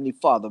obey the Heavenly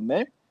Father,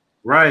 man.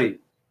 Right.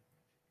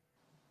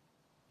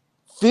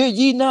 Fear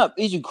ye not.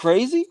 Is you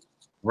crazy?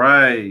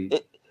 Right.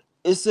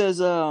 It says,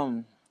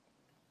 and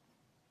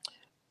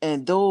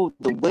though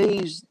the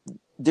waves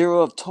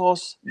thereof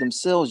toss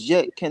themselves,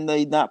 yet can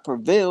they not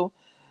prevail.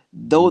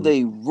 Though Mm.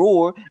 they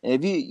roar, and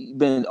if you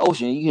been in the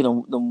ocean, you hear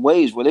them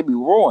waves where they be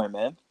roaring,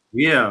 man.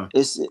 Yeah.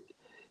 It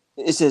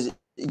says,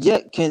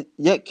 yet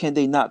can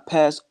they not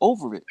pass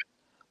over it.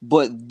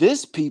 But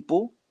this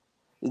people,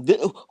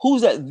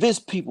 who's that? This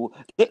people,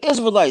 the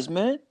Israelites,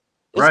 man.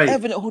 It's Right.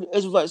 evident who the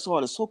Israelites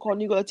are. The so-called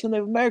Negro Latino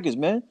Native Americans,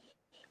 man.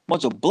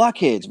 Bunch of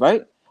blockheads,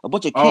 right? A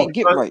bunch of All can't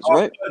get rights, all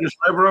right? thugs,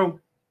 right, bro?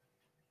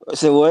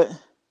 Say what? A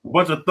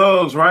bunch of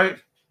thugs, right?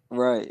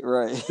 Right,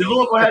 right. The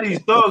Lord gonna have these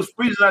thugs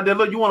freezing out there.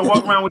 Look, you want to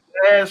walk around with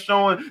your ass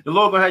showing. The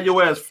Lord gonna have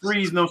your ass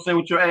freezing. You know what I'm saying,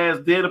 with your ass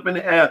dead up in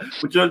the air,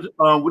 with your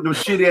with them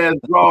shitty ass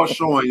drawers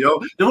showing, yo.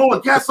 The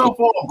Lord got something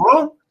for him,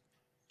 bro.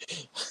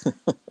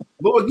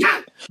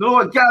 The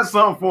Lord got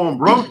something for him,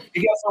 bro.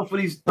 He got something for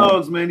these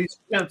thugs, man. These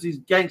pimps, these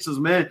gangsters,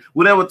 man.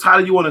 Whatever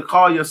title you want to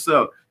call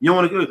yourself. You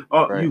want to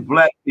go, Right. you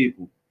black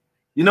people.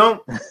 You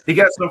know, he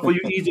got something for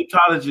you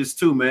Egyptologists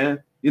too,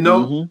 man. You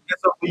know, Mm-hmm. he got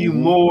something for you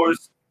Mm-hmm.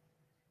 Moors.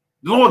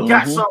 The Lord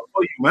got Mm-hmm. something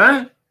for you,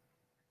 man.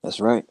 That's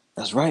right.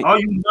 That's right. All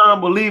you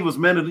non-believers,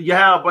 man,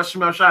 Yahweh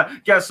Bashim Shai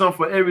got something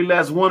for every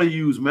last one of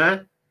yous,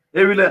 man.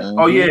 Every last,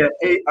 oh Mm-hmm. yeah,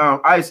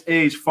 Ice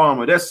Age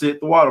Farmer. That's it,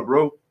 the water,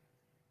 bro.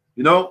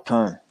 You know,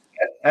 Turn.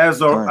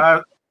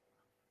 Azar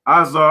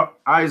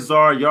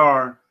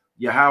Yar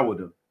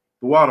Yahweh.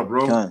 The water,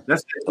 bro. Con.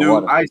 That's that The dude,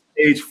 water. Ice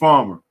Age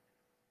Farmer.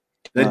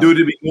 That dude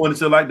that be going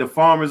into like the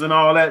farmers and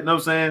all that, you know what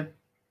I'm saying?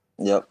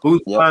 Yep.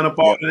 Who's Yep. flying up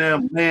all Yep. the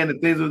damn land and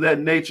things of that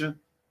nature.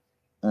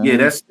 Yeah,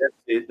 that's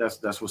it.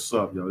 That's what's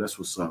up, yo. That's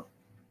what's up.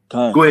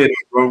 Con. Go ahead,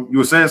 bro. You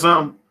were saying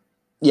something?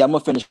 Yeah, I'm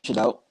gonna finish it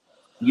out.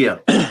 Yeah.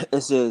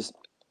 It says,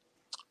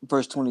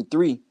 verse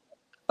 23.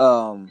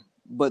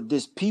 But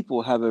this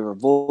people have a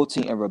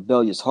revolting and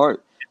rebellious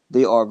heart.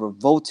 They are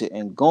revolted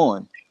and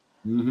gone.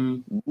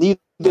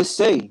 Neither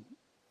say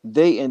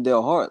they in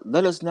their heart,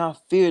 let us now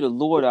fear the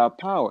Lord our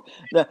power.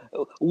 Now,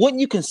 wouldn't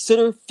you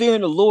consider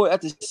fearing the Lord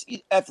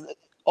after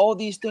all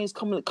these things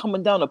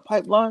coming down the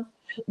pipeline?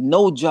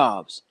 No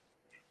jobs,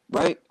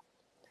 right?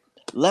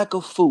 Lack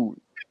of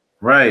food,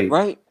 Right.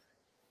 right?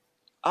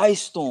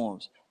 Ice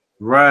storms,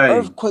 Right.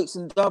 earthquakes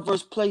in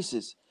diverse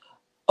places,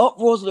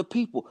 uproars of the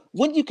people.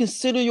 Wouldn't you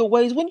consider your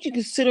ways? Wouldn't you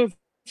consider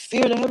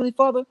fear the Heavenly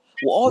Father?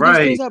 Well, all these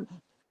things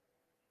happen.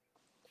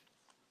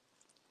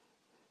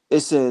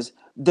 It says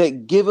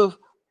that giveth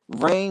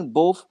rain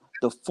both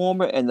the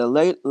former and the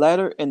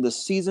latter in the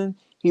season.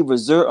 He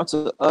reserved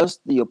unto us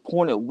the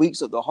appointed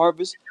weeks of the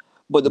harvest.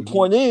 But the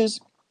point is,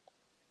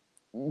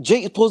 Jake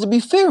is supposed to be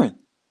fearing.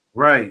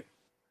 Right.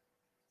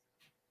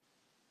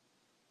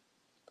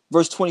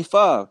 Verse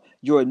 25,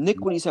 your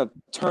iniquities have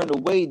turned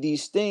away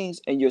these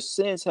things, and your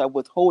sins have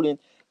withholden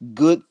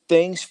good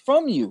things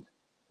from you.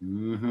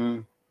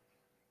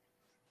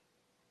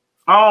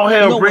 All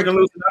hell breaking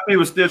loose. He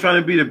was still trying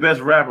to be the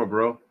best rapper,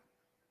 bro.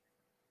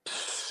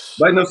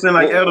 Like, you know what I'm saying?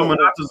 Like Elder Monatazak,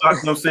 you know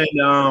what I'm saying?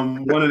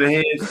 One of the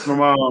heads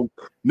from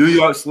New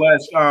York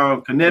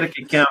 /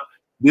 Connecticut camp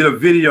did a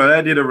video.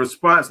 That did a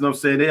response, you know what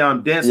I'm saying? They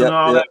dancing and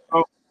all that,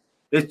 bro.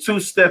 It's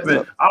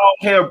two-stepping. All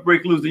hell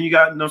break loose. Then you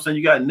got, you know what I'm saying?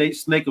 You got Nate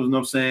Snakers, you know what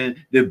I'm saying?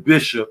 The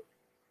bishop.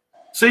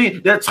 See,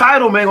 that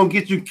title, man, gonna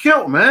get you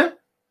killed, man.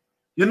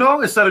 You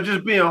know, instead of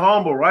just being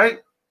humble, right?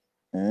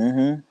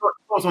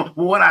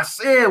 What I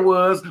said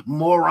was,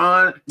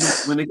 moron.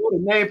 When they go to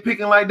name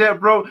picking like that,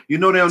 bro, you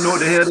know they don't know what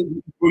the hell.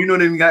 You know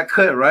they didn't got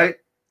cut, right?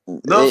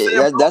 You know what I'm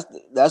saying,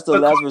 that's the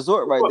last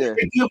resort right there.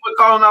 They good for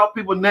calling out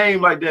people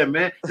names like that,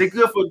 man. They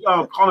good for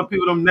calling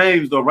people them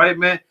names, though, right,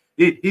 man?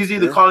 He's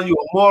either calling you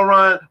a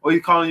moron or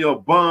he's calling you a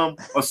bum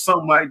or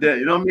something like that.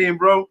 You know what I mean,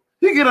 bro?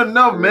 He get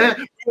enough, man.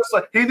 It's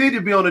like he need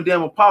to be on the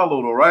damn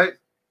Apollo, though, right?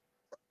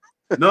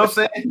 You know what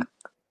I'm saying?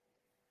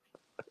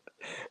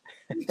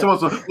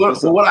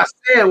 So what I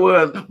said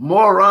was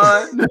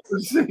moron.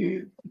 This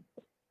dude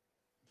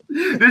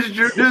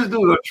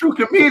a true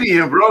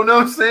comedian, bro. Know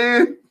what I'm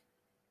saying?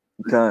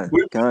 What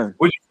you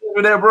think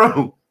of that,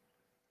 bro?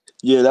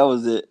 Yeah, that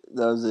was it.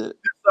 That was it.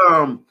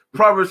 It's,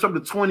 Proverbs chapter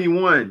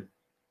 21,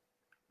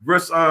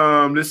 verse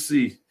let's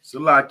see,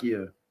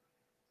 Salakia.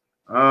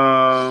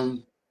 I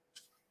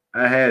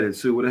had it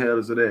too. What the hell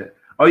is it at?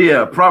 Oh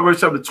yeah, Proverbs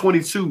chapter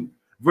 22,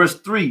 verse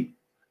 3.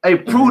 A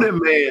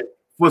prudent man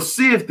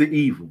foreseeth the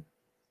evil.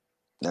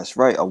 That's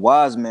right. A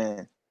wise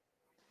man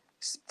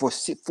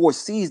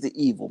foresees the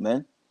evil,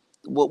 man.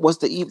 What's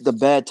the evil? The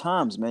bad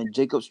times, man.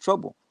 Jacob's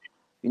trouble.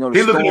 You know,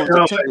 the storms,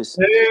 the tempest.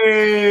 Like,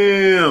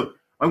 damn.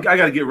 I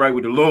gotta get right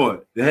with the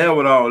Lord. The hell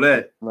with all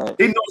that. Right.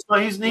 He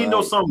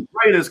knows something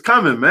great is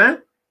coming,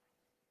 man.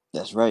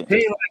 That's right. He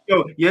ain't like,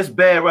 yo, yeah, it's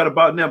bad right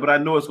about now, but I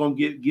know it's gonna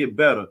get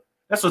better.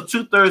 That's a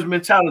 2/3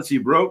 mentality,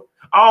 bro.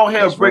 All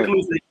hell break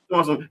loose.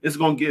 It's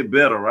gonna get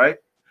better, right?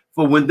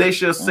 For when they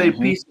shall say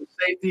peace and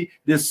safety,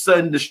 then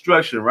sudden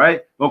destruction,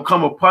 right? Gonna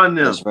come upon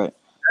them. That's right.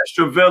 As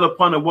travail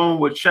upon a woman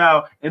with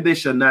child, and they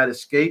shall not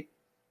escape.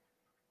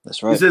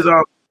 That's right. He says,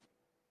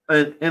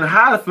 and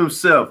hideth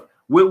himself.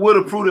 Would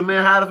a prudent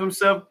man hide of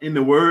himself in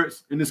the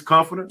words, in his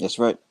comforter? That's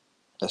right.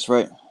 That's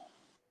right.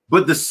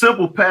 But the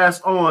simple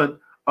pass on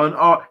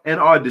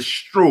are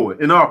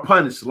destroyed and are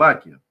punished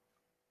like him.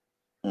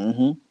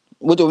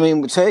 What do I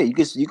mean? Hey,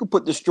 you can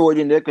put destroyed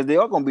in there because they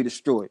are going to be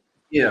destroyed.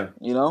 Yeah.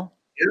 You know?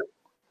 Yeah.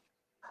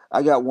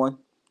 I got one.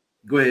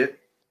 Go ahead.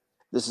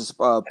 This is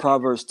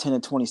Proverbs 10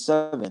 and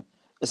 27.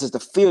 It says, the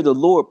fear of the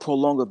Lord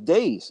prolongeth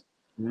days,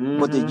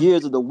 but the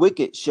years of the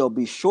wicked shall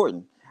be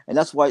shortened. And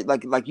that's why,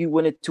 like you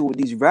went into with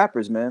these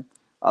rappers, man.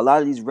 A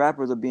lot of these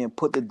rappers are being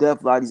put to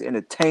death. A lot of these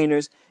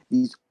entertainers,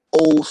 these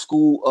old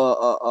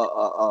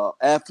school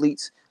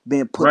athletes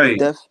being put to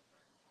death.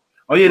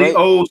 Oh yeah, the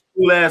old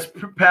school ass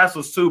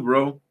pastors too,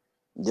 bro.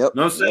 Yep.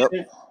 Know what I'm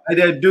saying? Like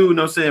that dude,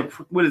 know what I'm saying?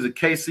 What is it,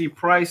 KC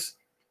Price?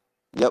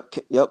 Yep.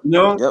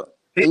 No,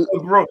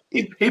 bro,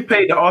 he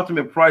paid the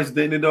ultimate price,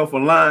 didn't he, though,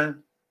 for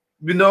lying?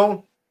 You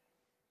know?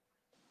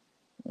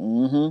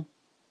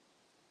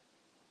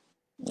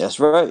 That's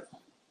right.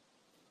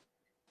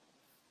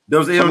 There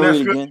was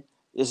again.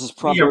 This is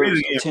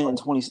Proverbs 10 and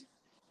 20.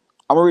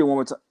 I'm gonna read it one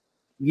more time.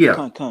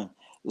 Yeah.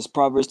 This is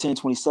Proverbs 10 and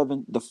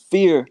 27. The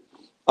fear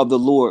of the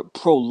Lord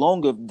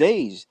prolongeth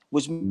days,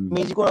 which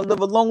means you're gonna live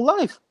a long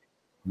life.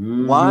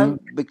 Why?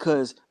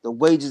 Because the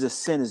wages of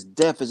sin is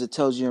death, as it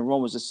tells you in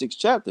Romans the 6th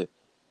chapter.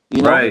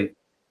 You know,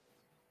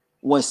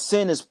 when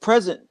sin is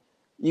present,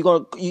 you're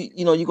gonna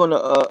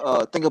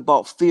think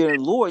about fear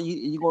and Lord.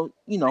 You're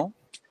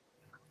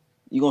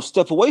gonna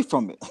step away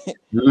from it.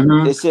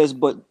 It says,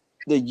 but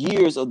the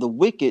years of the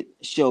wicked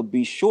shall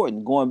be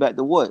shortened. Going back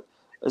to what?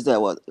 Is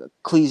that what?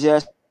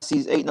 Ecclesiastes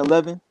 8 and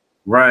 11?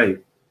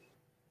 Right.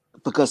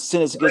 Because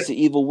sin is against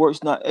the evil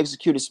works not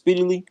executed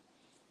speedily,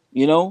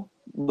 you know?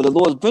 But the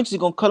Lord's eventually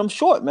going to cut them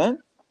short, man.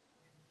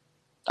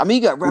 I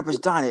mean, you got rappers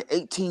dying at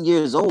 18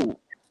 years old.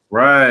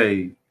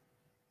 Right.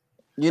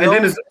 You know?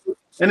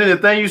 And then the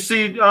thing you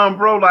see,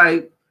 bro,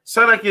 like,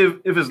 say like if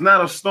it's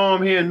not a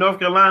storm here in North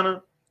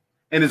Carolina,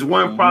 and it's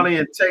one probably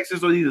in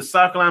Texas or either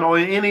South Carolina or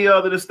in any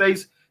other of the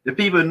states, the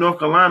people in North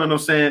Carolina, know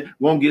saying,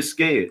 won't get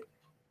scared.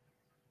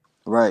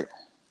 Right.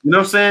 You know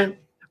what I'm saying?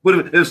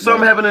 But if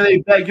something happened in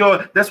their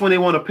backyard, that's when they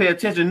want to pay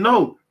attention.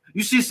 No,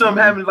 you see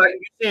something happening, like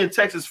you see in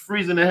Texas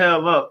freezing the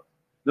hell up.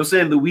 You know what I'm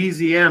saying?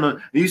 Louisiana,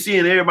 and you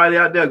seeing everybody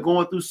out there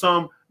going through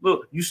some.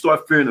 Look, you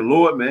start fearing the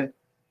Lord, man.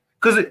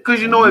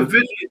 Because you know,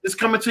 eventually it's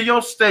coming to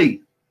your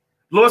state.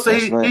 Lord said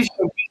he shall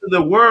visit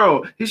the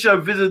world. He shall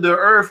visit the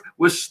earth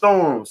with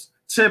storms,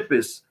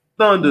 tempests,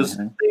 thunders,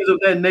 things of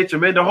that nature,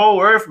 man. The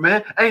whole earth,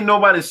 man. Ain't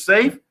nobody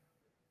safe.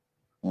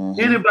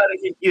 Anybody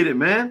can get it,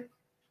 man.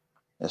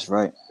 That's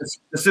right.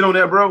 Let's sit on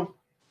that, bro.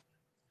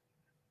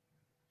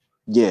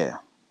 Yeah.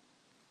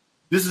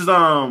 This is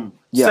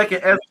second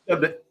Ezra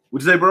chapter.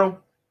 What'd you say, bro?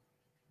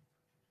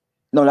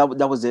 No,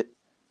 that was it.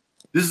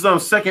 This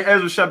is second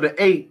Ezra chapter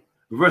 8,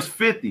 verse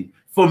 50.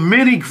 For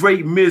many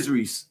great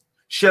miseries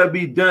shall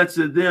be done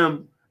to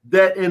them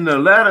that in the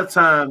latter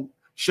time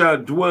shall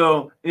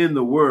dwell in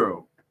the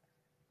world.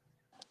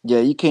 Yeah,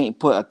 you can't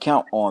put a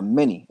count on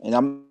many. And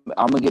I'm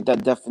gonna get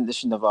that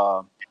definition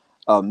of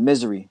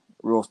misery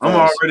real fast. I'm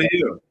already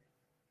here.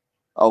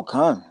 Oh,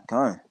 kind.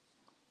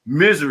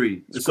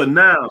 Misery. It's a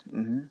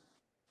noun.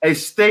 A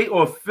state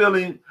or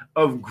feeling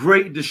of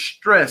great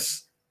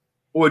distress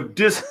or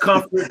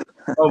discomfort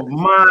of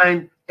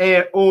mind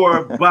and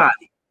or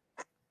body.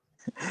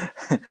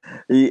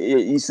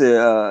 You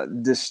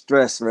said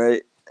distress,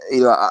 right?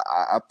 You know,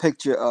 I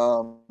picture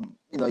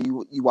you know,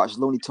 you watch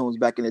Looney Tunes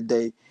back in the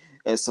day,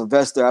 and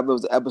Sylvester. I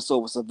remember the episode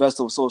where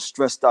Sylvester was so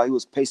stressed out, he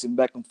was pacing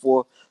back and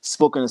forth,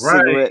 smoking a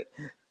cigarette.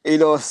 You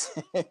know what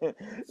I'm saying?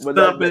 But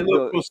stumping,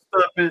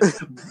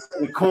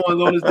 with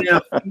corns on his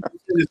damn feet.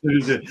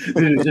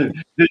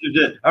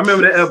 I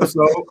remember that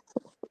episode.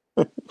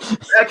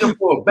 Back and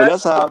forth. But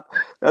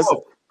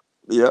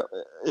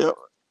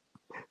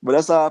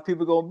that's how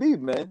people gonna be,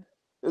 man.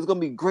 There's gonna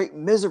be great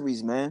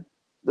miseries, man.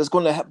 That's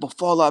gonna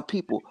befall our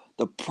people.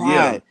 The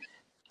pride,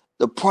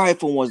 the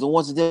prideful ones, the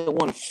ones that didn't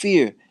want to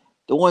fear,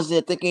 the ones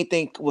that think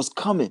anything was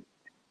coming.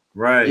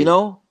 Right. You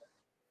know?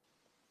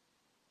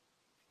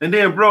 And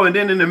then, bro, in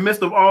the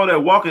midst of all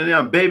that walking,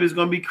 damn baby's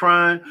gonna be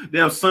crying,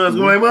 damn son's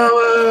going,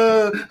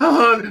 mama,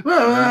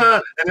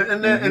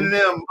 and then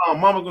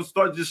mama gonna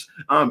start just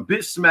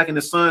bitch smacking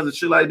the sons and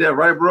shit like that,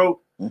 right, bro?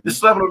 Just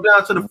slapping them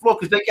down to the floor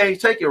because they can't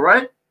take it,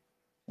 right?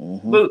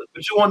 Look,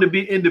 but you want to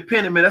be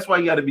independent, man. That's why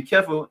you got to be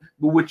careful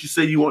with what you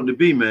say you want to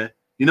be, man.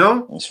 You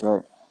know? That's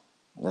right.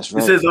 That's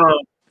right. It says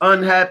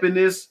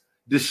unhappiness,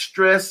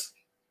 distress,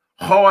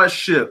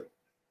 hardship,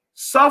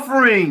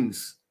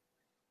 sufferings.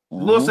 The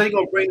Lord said He's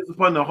gonna bring this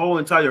upon the whole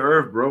entire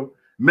earth, bro.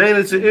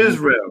 Mainly to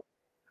Israel.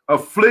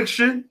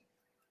 Affliction,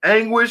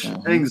 anguish,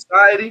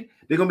 anxiety.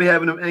 They're gonna be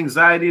having them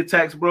anxiety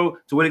attacks, bro,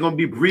 to where they're gonna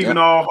be breathing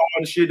all hard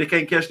and shit. They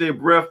can't catch their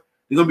breath.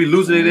 They're gonna be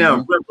losing their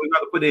damn breath. They're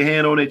gonna put their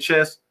hand on their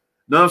chest.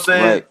 Know what I'm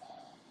saying? Right.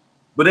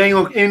 But there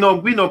ain't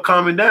gonna be no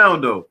calming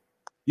down though.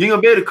 You ain't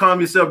gonna be able to calm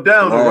yourself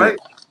down, though, right?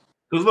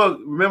 Because look,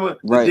 remember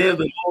the day of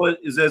the Lord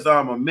is as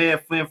a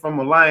man fleeing from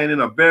a lion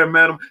and a bear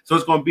met him. So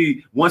it's gonna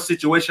be one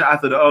situation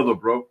after the other,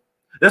 bro.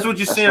 That's what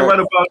you're seeing right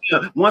about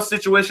now. One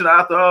situation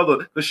after the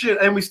other. But shit,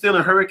 ain't we still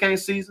in hurricane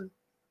season?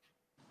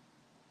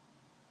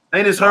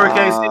 Ain't this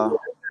hurricane season?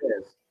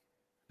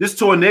 This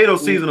tornado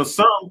season or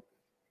something?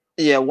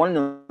 Yeah, one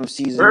of them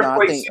seasons.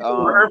 Earthquake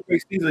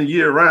season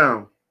year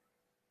round.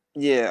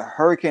 Yeah,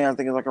 hurricane. I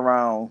think it's like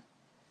around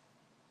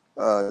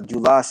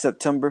July,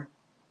 September.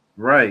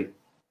 Right.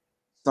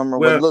 Summer.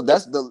 Well, look,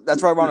 that's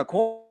right around the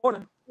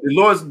corner.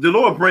 The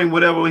Lord bring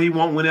whatever He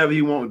want whenever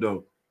He want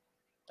though.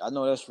 I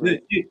know that's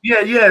right.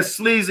 Yeah,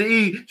 Sleazy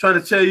E trying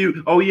to tell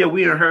you, oh yeah,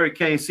 we in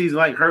hurricane season.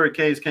 Like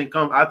hurricanes can't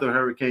come after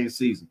hurricane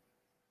season.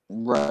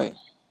 Right. You know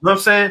what I'm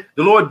saying?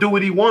 The Lord do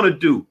what He want to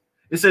do.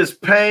 It says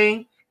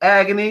pain,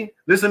 agony.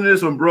 Listen to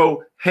this one,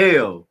 bro.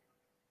 Hell.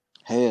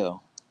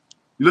 Hell.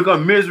 You look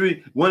up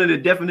misery. One of the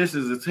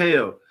definitions is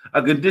hell.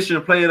 A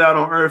condition played out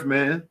on earth,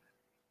 man.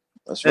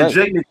 That's right.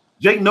 And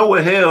Jake know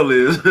what hell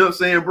is. You know what I'm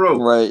saying, bro?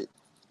 Right.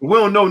 We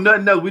don't know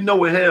nothing else. We know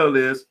what hell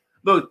is.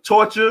 Look,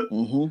 torture,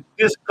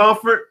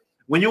 discomfort.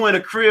 When you're in a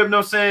crib, you know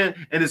what I'm saying,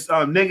 and it's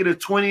negative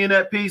 20 in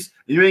that piece,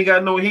 and you ain't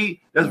got no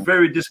heat, that's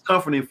very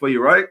discomforting for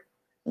you, right?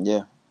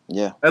 Yeah,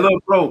 yeah. Hey,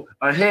 look, bro,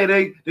 a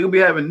headache. They're going to be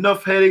having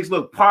enough headaches.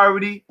 Look,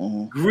 poverty,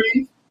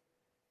 grief,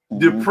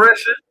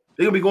 depression.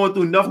 They're going to be going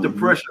through enough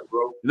depression,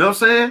 bro. You know what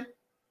I'm saying?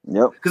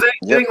 Yep. Because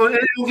they ain't going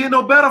to get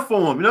no better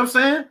for them. You know what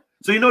I'm saying?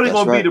 So you know they're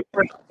going to be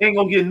depressed. They ain't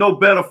going to get no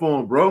better for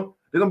them, bro.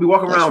 They're going to be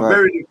walking around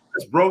very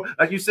depressed, bro.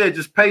 Like you said,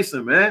 just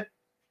pacing, man.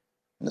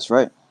 That's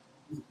right.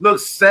 Look,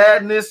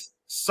 sadness,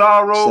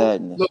 sorrow.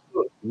 Look,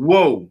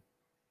 whoa.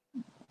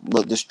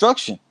 Look,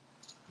 destruction.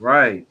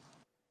 Right.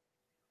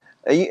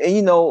 And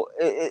you know,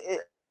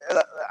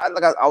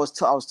 I was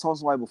telling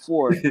somebody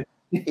before,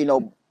 you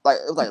know, like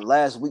it was like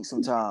last week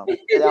sometime,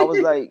 and I was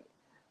like,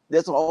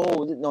 "That's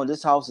oh no,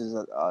 this house is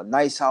a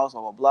nice house,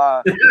 blah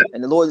blah blah,"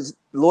 and the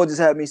Lord just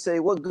had me say,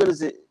 "What good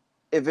is it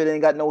if it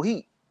ain't got no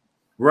heat?"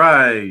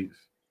 Right.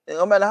 And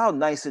no matter how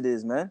nice it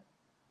is, man.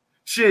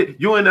 Shit,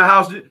 you in the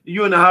house.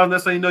 You in the house.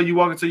 That's how you know you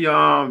walk into your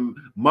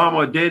mama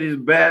or daddy's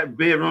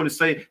bedroom to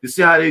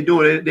see how they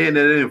doing it.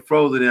 They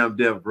frozen them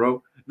death,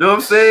 bro. Know what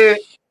I'm saying?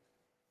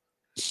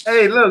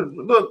 Hey,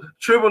 look,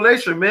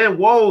 tribulation, man,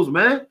 woes,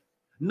 man,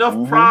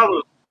 enough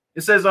problems.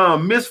 It says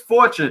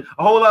misfortune,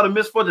 a whole lot of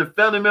misfortune,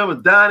 family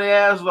members dying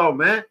their ass off,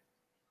 man.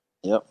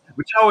 Yep.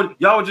 But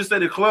y'all were just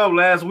at the club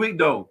last week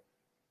though.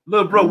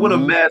 Look, bro, with a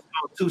mask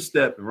on,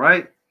 two-stepping,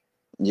 right?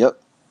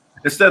 Yep.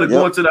 Instead of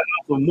going to the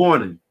house for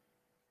mourning.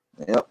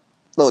 Yep.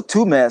 Look,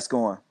 two masks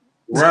on.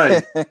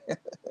 Right.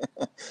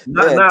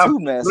 Two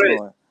masks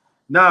on.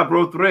 Nah,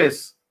 bro,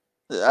 tres.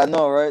 I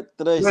know, right?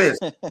 Tres.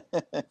 I'm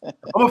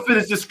gonna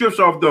finish this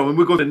scripture off though, and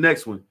we'll go to the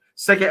next one.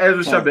 2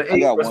 Ezra chapter 8. I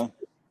got one.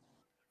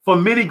 For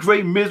many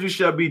great miseries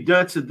shall be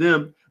done to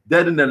them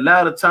that in the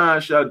latter time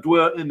shall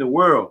dwell in the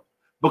world,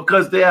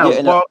 because they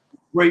have walked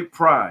great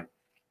pride.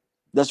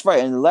 That's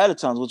right. In the latter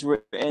times, which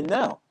we're in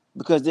now,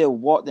 because they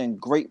walked in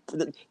great.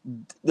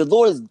 The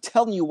Lord is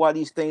telling you why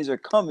these things are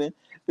coming.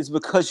 It's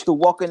because you're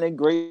walking in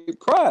great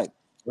pride.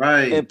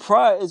 Right. And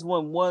pride is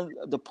when one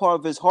the part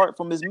of his heart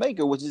from his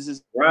maker, which is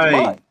his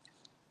mind.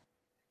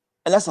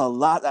 And that's a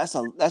lot. That's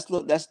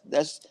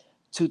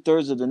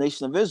 2/3 of the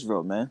nation of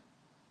Israel, man.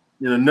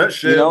 In a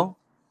nutshell. You know?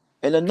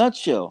 In a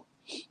nutshell.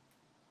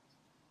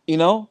 You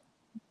know?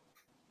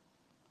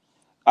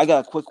 I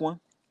got a quick one.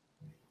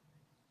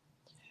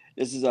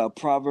 This is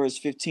Proverbs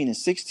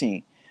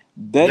 15:16.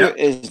 Better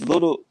is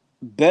little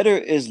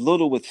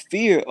with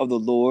fear of the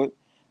Lord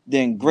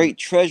than great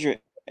treasure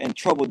and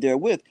trouble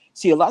therewith.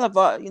 See, a lot of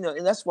our, you know,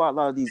 and that's why a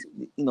lot of these,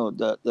 you know,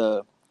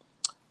 the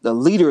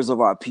leaders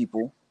of our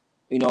people,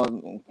 you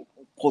know,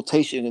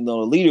 quotation, you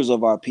know, the leaders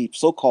of our people,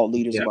 so-called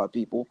leaders of our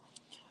people,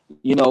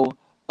 you know,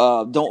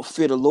 don't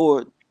fear the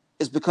Lord.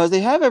 It's because they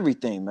have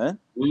everything, man.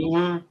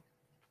 You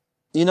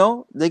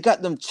know, they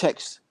got them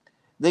checks,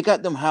 they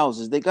got them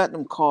houses, they got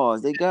them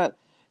cars, they got,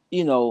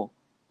 you know,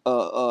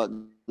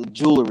 the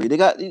jewelry, they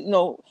got, you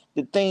know,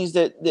 the things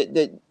that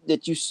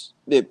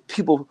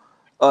people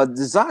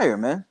desire,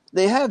 man.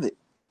 They have it.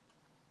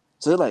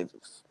 So they're like,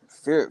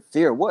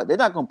 fear what? They're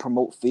not going to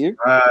promote fear.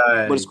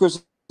 Right. But the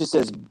scripture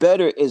says,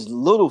 better is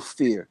little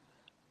fear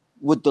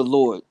with the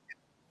Lord,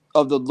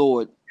 of the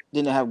Lord,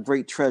 than to have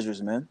great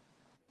treasures, man.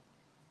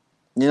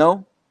 You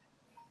know?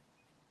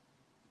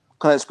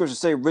 Because the scripture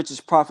say,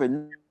 riches profit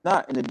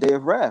not in the day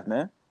of wrath,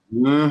 man.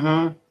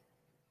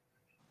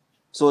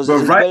 So it's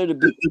better to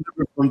be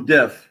from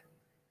death.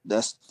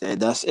 That's it.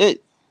 That's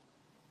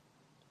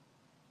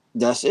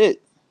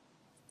it.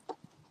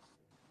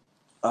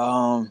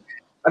 I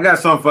got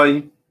something for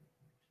you.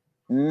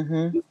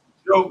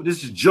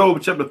 This is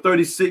Job chapter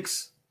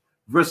 36,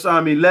 verse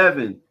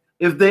 11.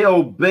 If they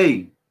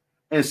obey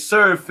and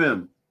serve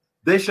him,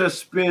 they shall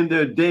spend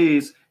their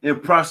days in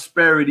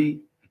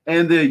prosperity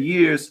and their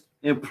years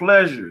in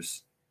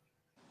pleasures.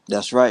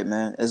 That's right,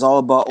 man. It's all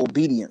about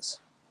obedience.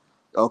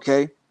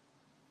 Okay?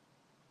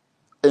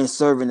 And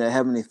serving the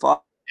Heavenly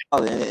Father.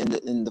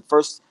 And the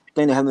first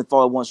thing the Heavenly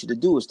Father wants you to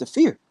do is to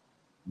fear.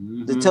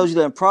 It tells you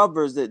that in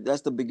Proverbs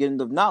that's the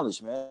beginning of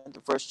knowledge, man. The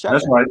first chapter.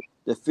 That's right.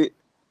 The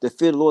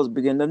fear of the Lord is the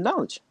beginning of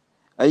knowledge.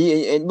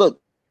 And look,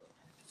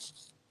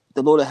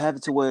 the Lord will have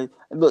it to where,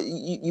 look,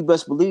 you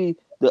best believe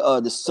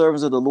the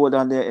servants of the Lord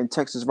down there in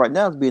Texas right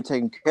now is being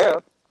taken care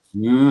of.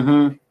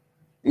 You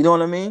know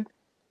what I mean?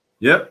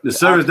 Yep. The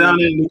servants down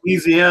in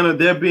Louisiana,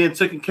 they're being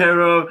taken care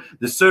of.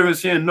 The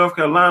servants here in North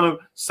Carolina,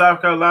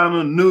 South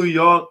Carolina, New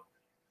York,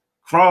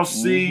 cross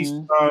seas,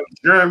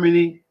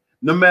 Germany.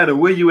 No matter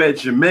where you at,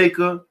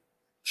 Jamaica,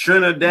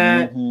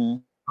 Trinidad,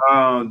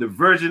 the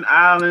Virgin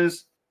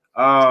Islands,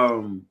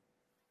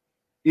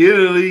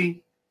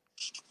 Italy,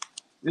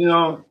 you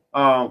know,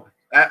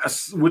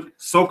 with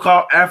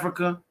so-called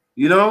Africa,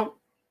 you know,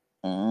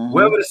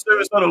 wherever the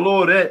service of the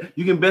Lord at,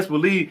 you can best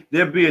believe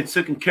they're being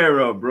taken care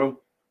of, bro.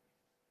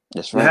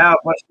 That's right. How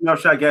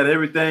much I got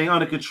everything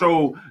under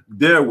control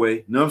their way.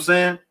 You know what I'm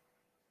saying?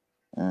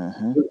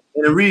 And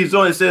it reads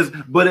on, it says,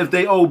 but if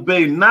they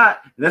obey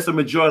not, that's the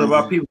majority of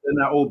our people, they're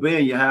not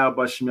obeying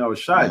Yahweh Shemel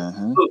Shai.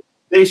 Look,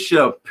 they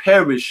shall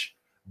perish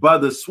by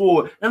the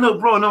sword. And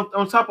look, bro,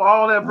 on top of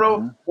all that,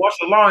 bro,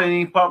 martial law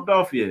ain't popped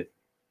off yet.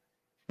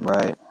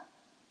 Right.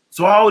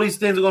 So all these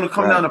things are going to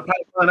come down the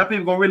pipeline. That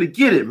people going to really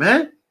get it,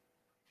 man.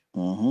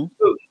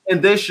 Look,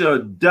 and they shall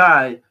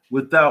die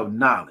without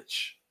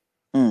knowledge.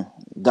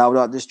 Die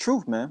without this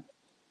truth, man.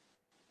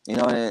 You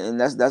know, and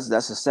that's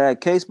a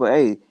sad case, but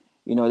hey,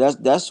 you know,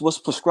 that's what's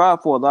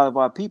prescribed for a lot of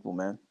our people,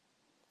 man.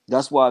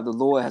 That's why the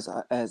Lord has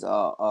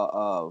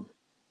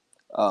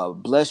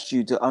blessed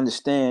you to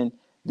understand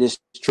this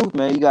truth,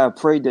 man. You gotta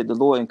pray that the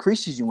Lord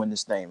increases you in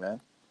this thing,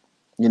 man.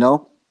 You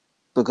know,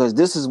 because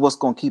this is what's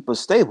gonna keep us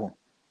stable.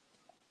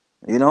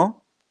 You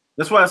know?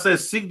 That's why I said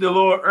seek the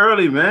Lord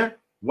early, man.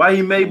 Why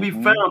he may be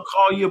found,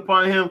 call ye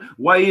upon him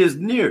while he is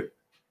near.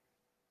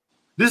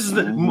 This is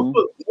the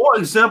more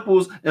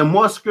examples and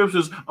more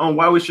scriptures on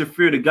why we should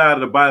fear the God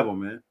of the Bible,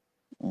 man.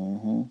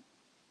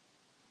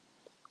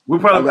 We'll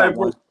probably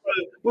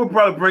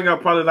bring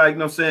up like, you know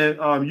what I'm saying,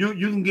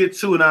 you can get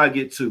two and I'll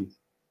get two.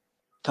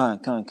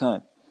 Kind.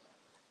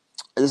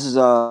 This is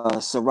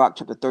Sirach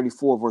chapter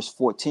 34, verse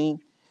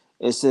 14.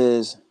 It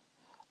says,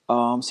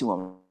 let's see what I'm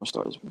gonna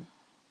start this with.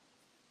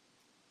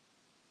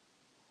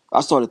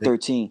 I started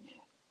 13.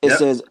 It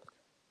says,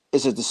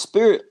 the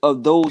spirit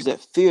of those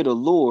that fear the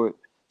Lord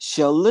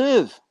shall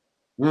live.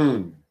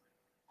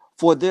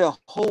 For their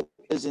hope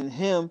is in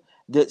him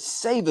that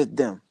saveth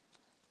them.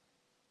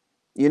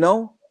 You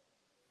know?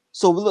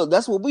 So look,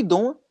 that's what we're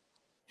doing.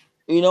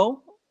 You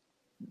know?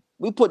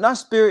 We putting our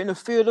spirit in the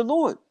fear of the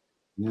Lord.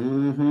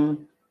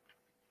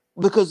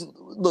 Because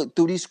look,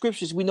 through these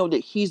scriptures, we know that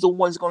he's the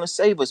one that's going to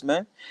save us,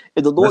 man.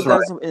 If the Lord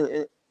got us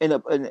in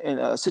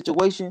a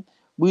situation,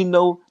 we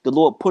know the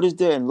Lord put us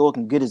there and the Lord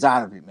can get us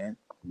out of it, man.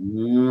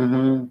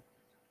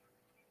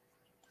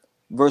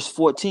 Verse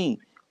 14,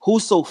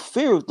 whoso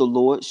feareth the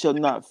Lord shall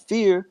not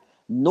fear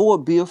nor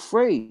be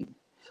afraid,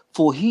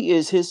 for he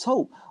is his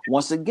hope.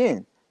 Once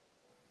again,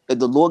 if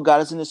the Lord got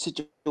us in a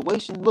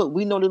situation, look,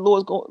 we know the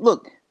Lord's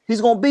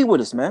he's going to be with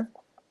us, man.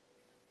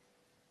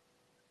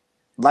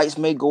 Lights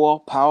may go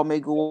off, power may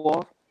go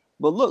off,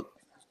 but look,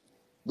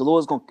 the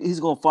Lord's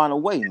he's going to find a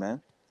way,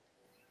 man.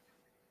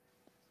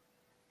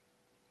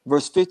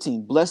 Verse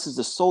 15, blessed is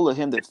the soul of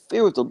him that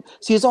feareth the Lord.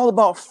 See, it's all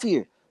about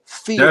fear.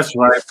 That's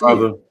right,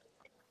 brother.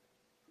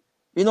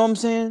 You know what I'm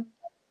saying?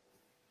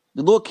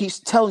 The Lord keeps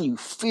telling you,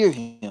 fear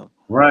him.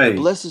 Right.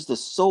 Blessed is the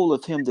soul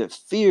of him that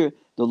fear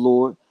the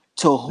Lord,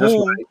 to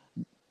whom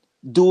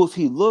doeth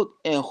he look,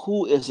 and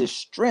who is his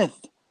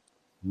strength.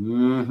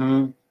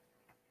 And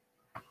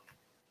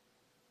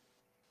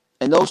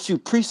those two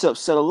precepts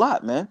said a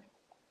lot, man.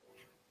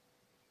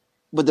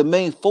 But the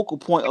main focal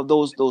point of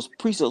those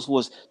precepts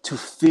was to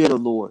fear the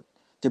Lord,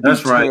 to be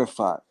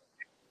terrified.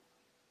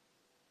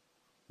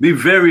 Be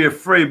very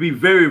afraid. Be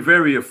very,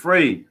 very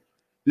afraid.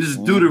 This is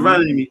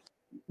Deuteronomy.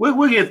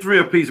 We'll get three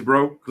apiece,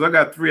 bro, because I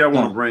got three I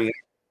want to bring in.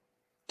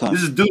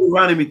 This is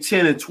Deuteronomy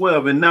 10 and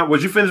 12. And now,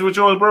 was you finished with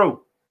yours,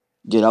 bro?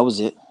 Yeah, that was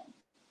it.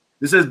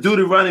 It says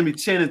Deuteronomy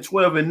 10 and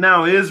 12. And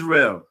now,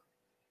 Israel,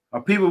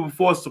 a people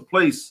before us to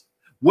place.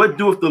 What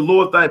doeth the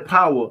Lord thy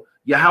power,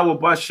 Yahweh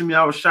Bashem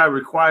Yahushai,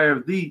 require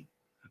of thee,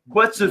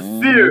 but to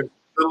fear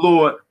the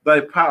Lord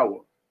thy power,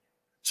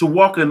 to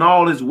walk in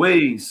all his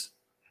ways,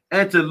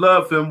 and to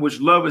love him,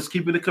 which love is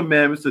keeping the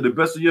commandments to the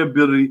best of your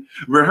ability.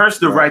 Rehearse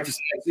the righteous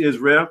acts,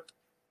 Israel.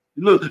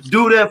 Look,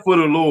 do that for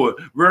the Lord.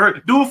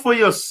 Do it for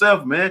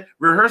yourself, man.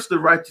 Rehearse the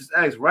righteous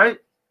acts, right?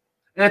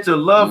 And to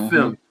love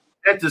him,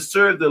 and to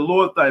serve the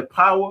Lord thy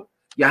power,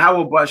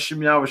 Yahweh Bashem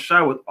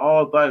Yahushai, with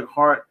all thy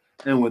heart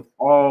and with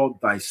all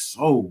thy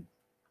soul.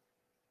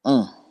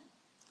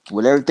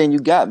 With everything you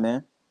got,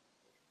 man.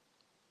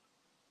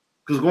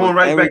 Because going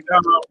back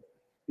down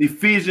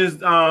Ephesians,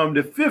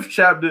 the 5th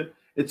chapter,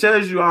 it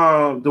tells you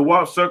to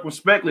walk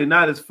circumspectly,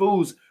 not as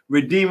fools,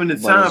 redeeming the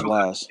time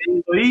or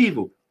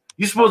evil.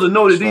 You're supposed to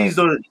know that these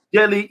are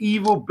deadly,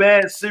 evil,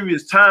 bad,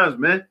 serious times,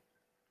 man.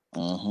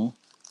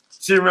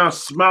 Sitting around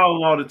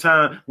smiling all the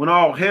time when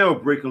all hell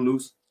breaking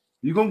loose.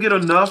 You're going to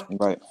get enough.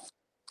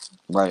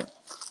 Right.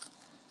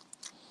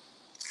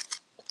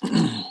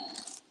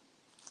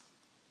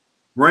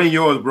 Bring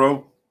yours,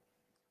 bro.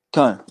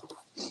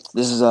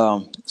 This is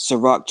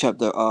Sirach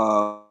chapter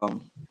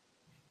 1,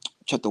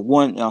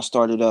 and I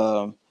started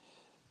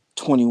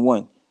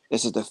 21. It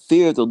says, the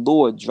fear of the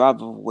Lord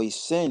driveth away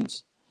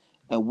sins,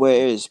 and where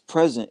it is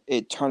present,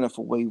 it turneth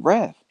away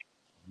wrath.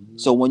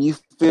 So when you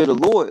fear the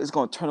Lord, it's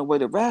going to turn away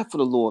the wrath of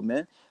the Lord,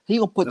 man. He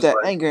gonna put that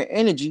anger and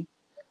energy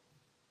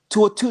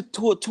to a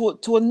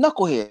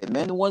knucklehead,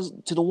 man. The ones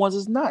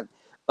that's not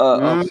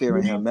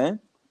fearing him, man.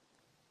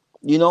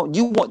 You know,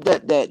 you want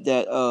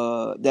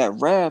that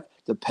wrath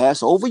to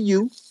pass over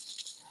you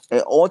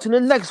and on to the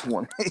next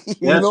one.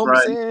 You know what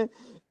I'm saying?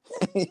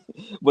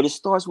 But it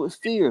starts with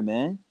fear,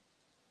 man.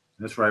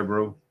 That's right,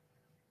 bro.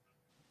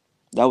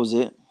 That was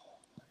it.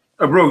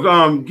 Bro,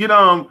 get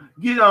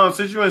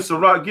since you're in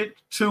Sirach, get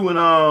 2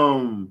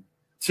 and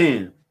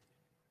 10.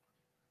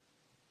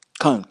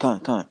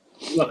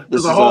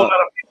 There's a whole lot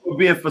of people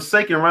being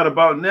forsaken right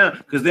about now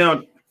because they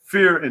don't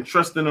fear and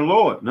trust in the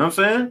Lord. You know what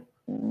I'm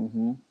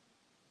saying?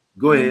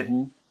 Go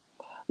ahead.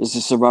 This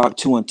is Sirach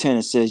 2 and 10.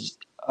 It says,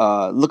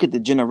 look at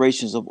the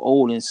generations of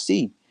old and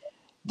see,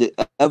 did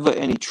ever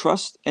any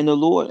trust in the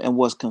Lord and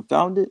was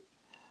confounded?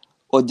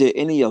 Or did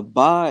any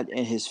abide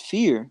in his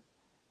fear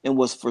and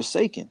was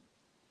forsaken?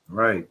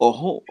 Right.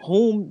 Or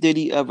whom did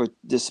he ever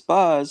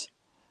despise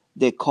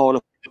that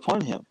called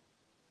upon him?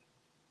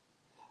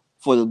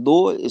 For the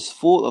Lord is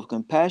full of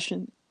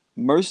compassion,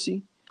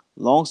 mercy,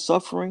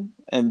 long-suffering,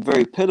 and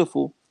very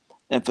pitiful,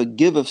 and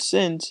forgiveth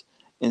sins,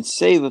 and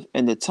saveth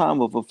in the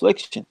time of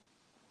affliction.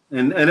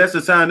 And that's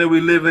the time that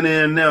we're living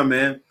in now,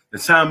 man. The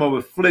time of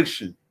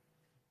affliction.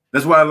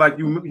 That's why, like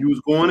you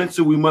was going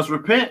into, we must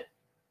repent.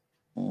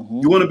 Mm-hmm.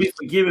 You want to be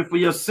forgiven for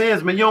your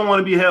sins, man. You don't want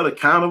to be held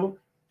accountable.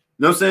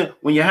 You know what I'm saying?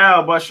 When you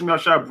have Bashim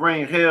shall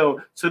bring hell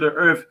to the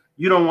earth,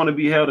 you don't want to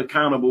be held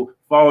accountable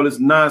for all this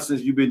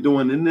nonsense you've been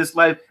doing in this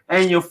life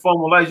and your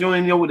former life. You don't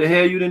even know what the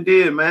hell you done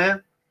did,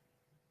 man.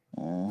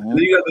 Mm-hmm.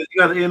 You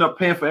got to end up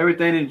paying for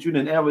everything that you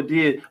done ever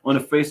did on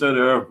the face of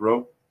the earth,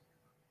 bro.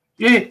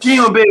 You ain't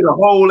gonna be able to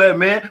hold that,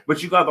 man,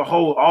 but you got to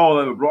hold all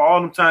of it, bro.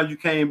 All them times you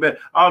came back,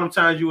 all them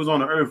times you was on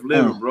the earth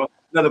living, bro. You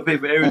got to pay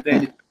for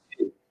everything that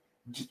you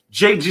did.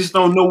 Jake just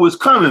don't know what's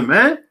coming,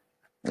 man.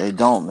 They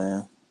don't,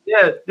 man.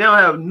 Yeah, they don't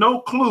have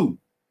no clue.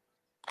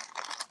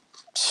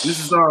 This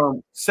is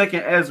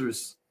 2nd Ezra,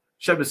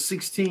 chapter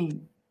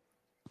 16,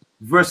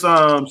 verse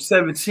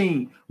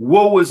 17.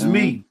 Woe is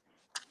me.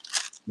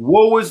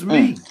 Woe is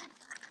me.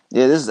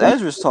 Yeah, this is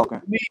Ezra's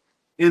talking.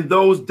 In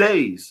those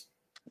days.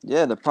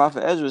 Yeah, the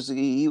prophet Ezra,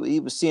 he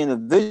was seeing the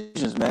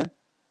visions, man.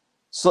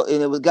 So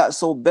and it got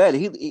so bad.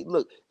 He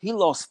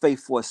lost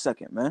faith for a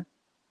second, man,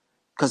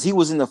 because he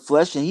was in the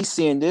flesh and he's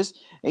seeing this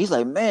and he's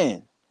like,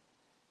 man.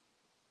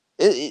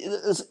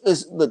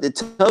 It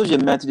tells you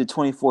in Matthew the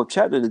 24th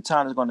chapter the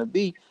time is going to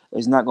be.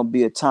 It's not going to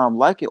be a time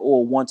like it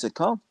or one to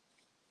come.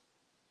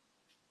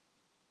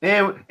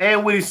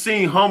 And when he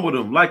seen humbled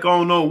him, like I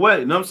don't know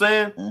what, you know what I'm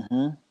saying?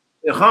 Mm-hmm.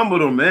 It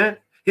humbled him, man.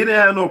 He didn't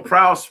have no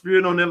proud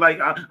spirit on there. Like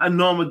I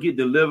know I'm gonna get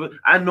delivered.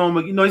 I know I'm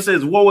gonna, he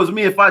says, woe is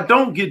me if I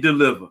don't get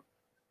delivered.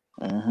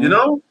 Mm-hmm. You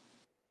know?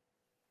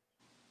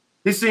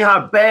 He seen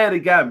how bad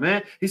it got,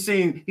 man. He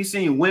seen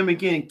women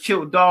getting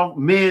killed off,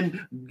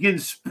 men getting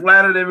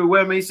splattered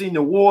everywhere, man. He seen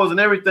the wars and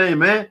everything,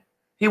 man.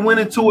 He went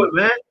into it,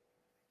 man.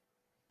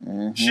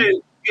 Mm-hmm. Shit,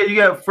 yeah, you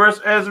got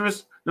 1st Ezra, you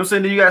know what I'm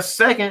saying? Then you got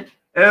 2nd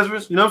Ezra,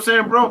 you know what I'm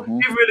saying, bro? Mm-hmm.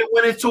 He really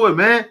went into it,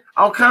 man.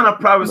 All kind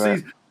of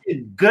prophecies,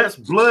 right. Guts,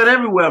 blood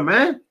everywhere,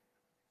 man.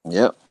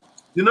 Yep.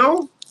 You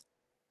know?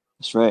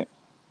 That's right.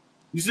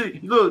 You see,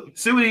 look,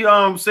 see what he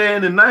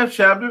said in the 9th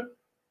chapter.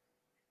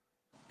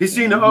 He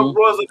seen the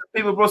uproars of the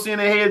people, bro, seeing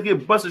their heads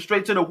get busted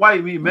straight to the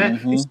white meat, man.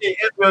 He seen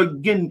Israel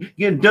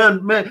getting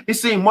done, man. He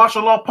seen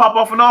martial law pop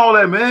off and all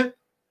that, man.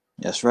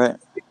 That's right.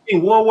 He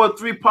seen World War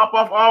III pop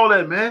off, all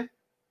that, man.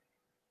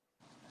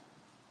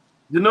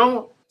 You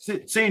know,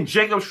 seeing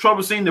Jacob's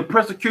trouble, seeing the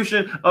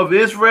persecution of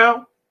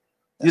Israel.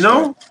 You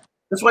know, right.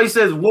 That's why he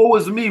says, woe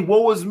is me,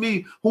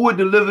 who would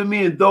deliver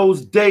me in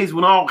those days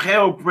when all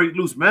hell break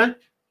loose, man.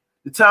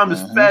 The time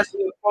is fast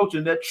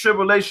approaching, that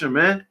tribulation,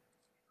 man.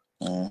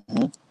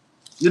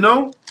 You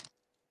know,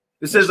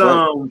 it says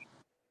right.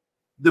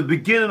 The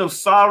beginning of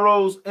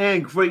sorrows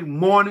and great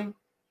mourning.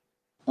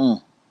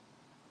 The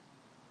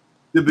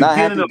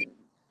beginning of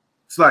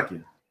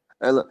slacking.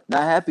 Hey, look,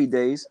 not happy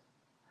days,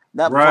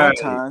 not fun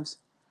times.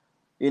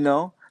 You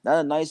know, not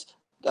a nice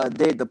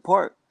day at the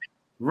park.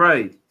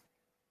 Right.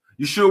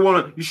 You sure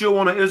want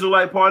an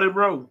Israelite party,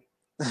 bro?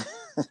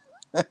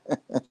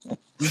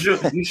 you sure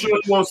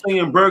you want to sing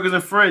in burgers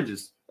and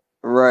fringes?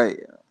 Right.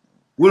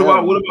 What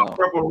about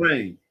Purple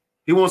Rain?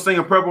 He won't sing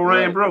in Purple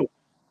Rain, bro.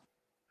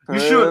 You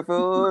sure?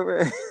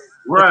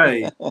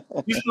 Right.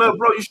 You sure,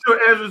 bro? You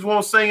sure Ezra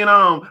won't sing in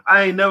I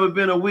ain't never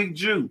been a weak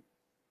Jew.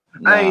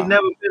 Nah. I ain't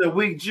never been a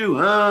weak Jew.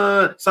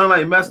 Sound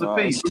like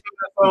Masterpiece. Remember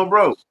that song,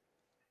 bro?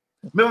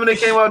 Remember when they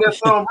came out with that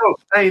song, bro?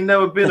 I ain't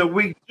never been a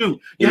weak Jew.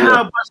 It's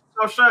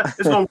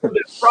gonna put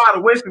that pride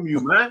away from you,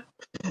 man.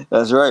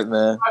 That's right,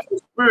 man.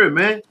 Spirit,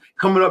 man.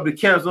 Coming up to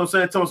camps, you know what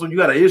I'm saying? Tell me, you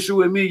got an issue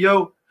with me,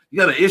 yo. You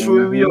got an issue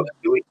with me, yo.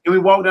 Can we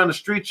walk down the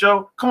street,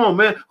 yo? Come on,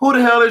 man. Who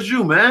the hell is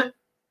you, man?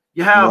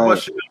 You have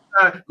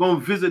gonna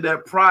visit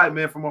that pride,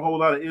 man, from a whole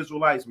lot of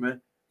Israelites, man.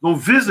 Gonna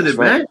visit it,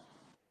 man.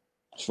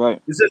 That's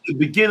right. It's at the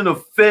beginning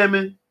of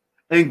famine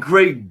and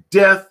great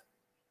death,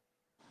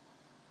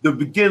 the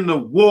beginning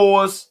of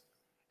wars,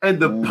 and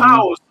the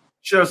powers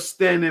shall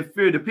stand in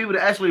fear. The people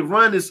that actually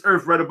run this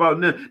earth right about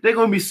now, they're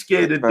gonna be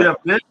scared to death,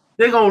 man.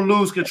 They're gonna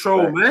lose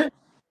control, man.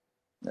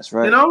 That's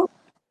right. You know?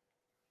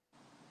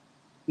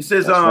 It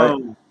says,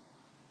 the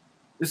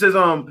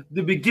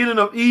beginning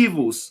of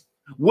evils.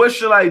 What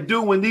shall I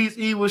do when these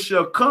evils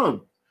shall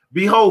come?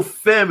 Behold,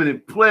 famine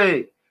and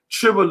plague,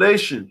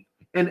 tribulation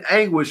and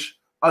anguish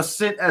are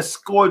sent as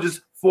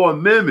scourges for a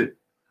moment.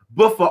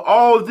 But for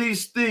all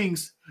these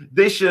things,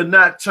 they shall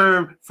not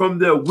turn from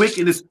their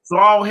wickedness. So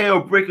all hell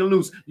breaking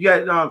loose. You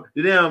got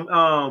the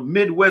damn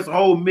Midwest,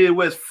 whole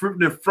Midwest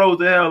fruit and froze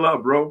the hell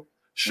up, bro.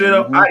 Straight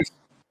up ice.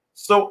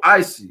 So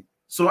icy.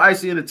 So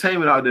icy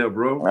entertainment out there,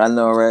 bro. I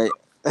know, right?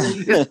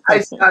 It's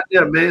icy out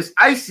there, man. It's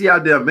icy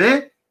out there,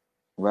 man.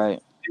 Right.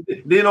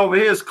 Then over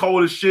here it's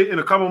cold as shit. In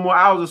a couple more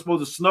hours it's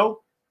supposed to snow.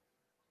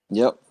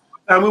 Yep. By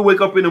the time we wake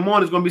up in the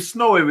morning, it's gonna be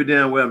snow every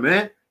damn well,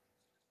 man.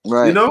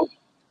 Right. You know?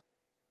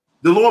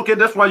 The Lord can.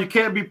 That's why you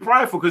can't be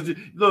prideful. Because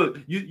look,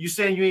 you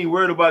saying you ain't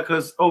worried about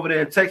because over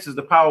there in Texas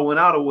the power went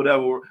out or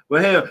whatever.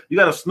 But hell, you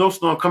got a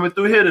snowstorm coming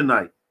through here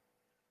tonight.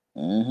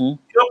 Your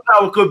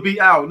power could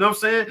be out. You know what I'm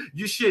saying?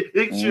 You shit,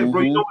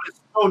 bro. You know what it's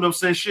snow, you know what I'm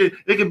saying? Shit,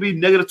 it could be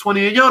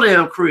 -20 in your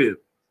damn crib.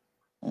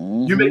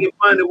 You making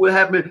fun of what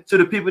happened to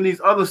the people in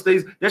these other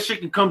states. That shit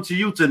can come to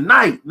you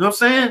tonight. You know what I'm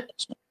saying?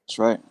 That's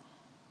right.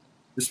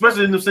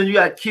 Especially in the sense you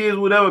got kids,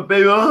 whatever,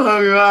 baby. You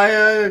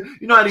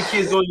know how these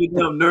kids go on your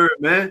damn nerve,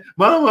 man.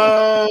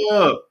 Mama,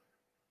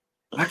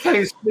 I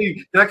can't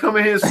sleep. Can I come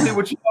in here and sleep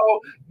with you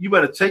all? You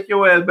better take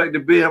your ass back to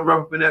bed and wrap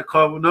up in that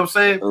cover. You know what I'm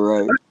saying?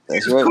 Right.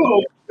 That's it's right.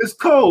 cold. It's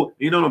cold.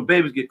 You know, them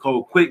babies get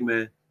cold quick,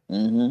 man.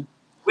 Mm-hmm.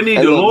 We need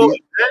Hey, the look, Lord,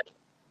 man.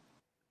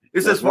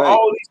 It says, for right.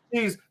 all these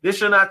things, they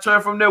shall not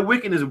turn from their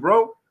wickedness,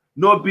 bro.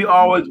 Nor be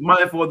always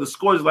mindful of the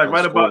scourges. Like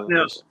right about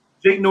now,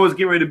 Jake Noah's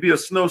getting ready to be a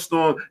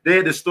snowstorm. They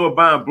had to store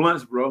buying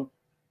blunts, bro.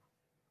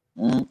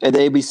 At the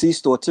ABC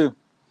store, too.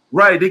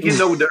 Right. They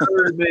getting up with the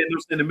herb, man. You know what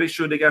I'm saying, to make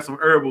sure they got some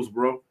herbals,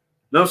 bro. You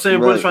know what I'm saying?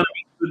 Right. Brothers trying to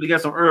make sure they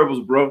got some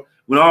herbals, bro.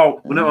 When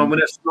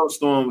that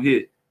snowstorm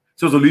hit.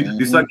 So at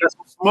least I got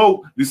some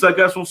smoke. At least I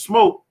got some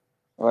smoke.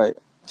 Right.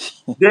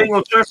 They ain't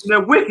gonna turn from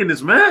their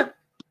wickedness, man.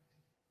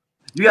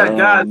 You got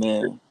guys,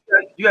 man.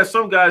 You got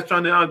some guys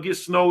trying to get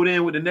snowed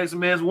in with the next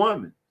man's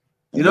woman.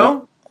 You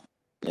know?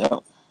 Yeah.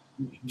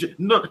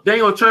 No, they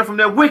ain't gonna turn from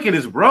their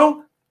wickedness,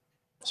 bro.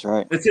 That's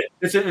right.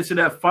 Until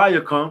that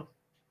fire come.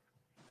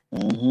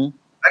 Mm-hmm.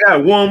 I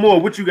got one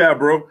more. What you got,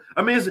 bro?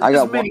 I mean,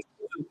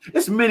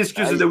 it's many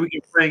excuses that we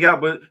can bring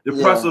out, but the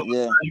process of time,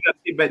 you got to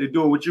get back to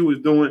doing what you was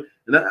doing,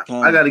 and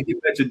I got to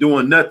get back to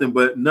doing nothing.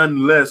 But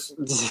nonetheless,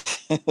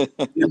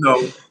 you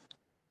know,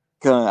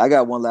 I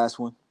got one last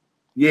one.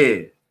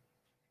 Yeah.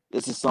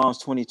 This is Psalms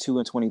 22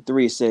 and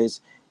 23. It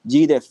says,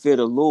 "Ye that fear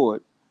the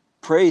Lord,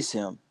 praise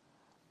him.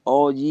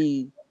 All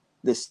ye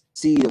the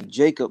seed of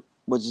Jacob,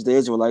 which is the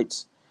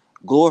Israelites,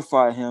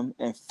 glorify him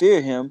and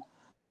fear him,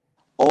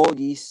 all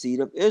ye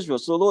seed of Israel."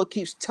 So the Lord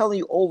keeps telling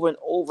you over and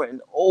over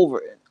and over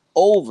and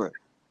over.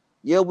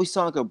 Yeah, we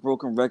sound like a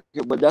broken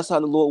record, but that's how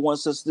the Lord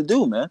wants us to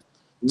do, man.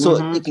 So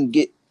it can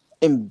get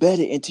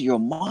embedded into your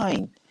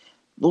mind.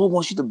 The Lord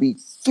wants you to be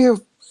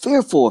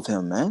fearful of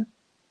him, man.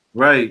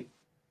 Right.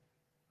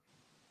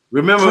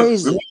 Remember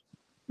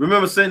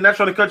saying, not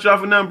trying to cut you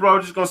off of nothing, bro.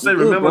 I'm just gonna say,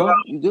 remember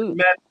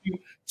Matthew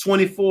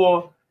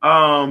 24,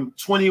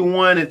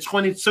 21 and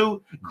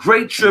 22.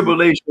 Great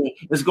tribulation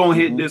is gonna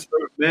hit this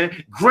earth,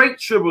 man. Great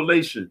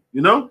tribulation,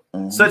 you know,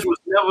 such was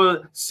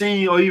never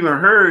seen or even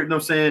heard, you know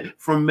what I'm saying,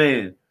 from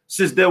man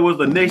since there was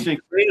a nation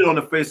created on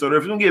the face of the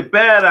earth. It's gonna get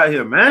bad out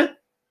here, man.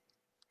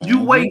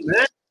 You wait,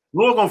 man.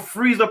 Lord gonna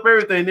freeze up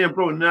everything then,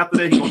 bro. And after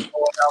that, he gonna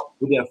fall out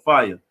with that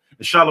fire.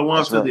 And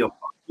Shalom to the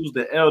apostles,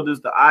 the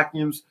elders, the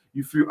Akims,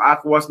 you feel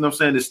Aquas, you know what I'm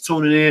saying, that's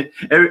tuning in.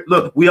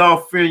 Look, we all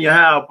fearing your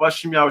house.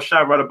 Bashim Yahweh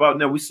Shai right about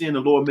now. We seeing the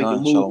Lord make a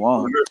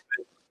move.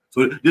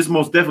 So this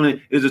most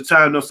definitely is a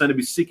time, you know what I'm saying, to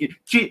be seeking.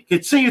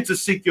 Continue to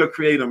seek your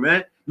creator,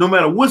 man. No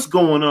matter what's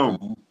going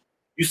on.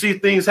 You see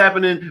things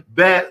happening,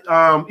 bad,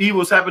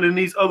 evils happening in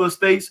these other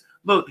states.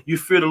 Look, you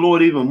fear the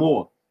Lord even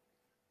more.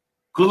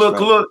 Look,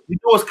 you know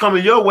what's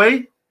coming your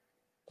way.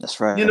 That's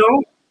right. You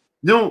know,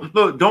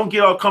 don't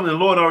get all coming. The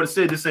Lord already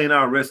said this ain't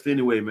our rest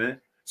anyway, man.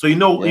 So you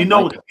know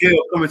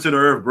hell coming to the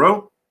earth,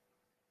 bro.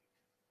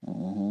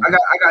 I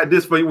got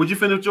this for you. Would you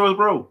finish yours,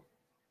 bro?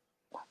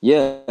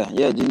 Yeah.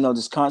 You know,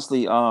 just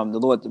constantly, the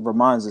Lord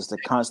reminds us to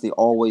constantly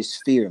always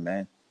fear,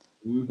 man.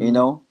 You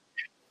know,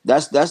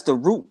 that's the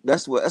root.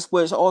 That's where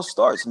it all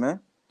starts, man.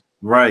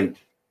 Right.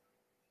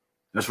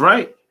 That's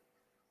right.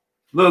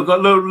 Look,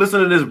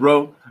 listen to this,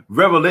 bro.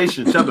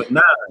 Revelation chapter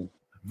 9,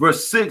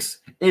 verse 6.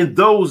 In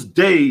those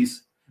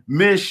days,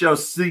 men shall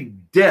seek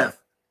death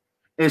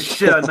and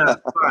shall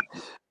not find.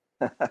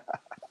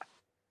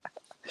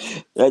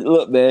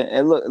 Look, man,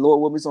 and look,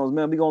 Lord, what we saw,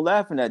 man, we gonna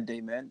laugh in that day,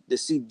 man, to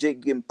see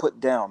Jake getting put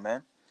down,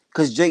 man,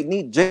 because Jake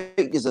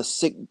is a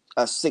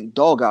sick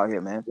dog out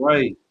here, man.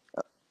 Right.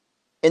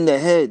 In the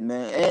head,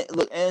 man,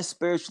 and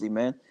spiritually,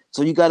 man.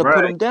 So you got to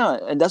put him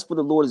down, and that's what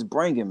the Lord is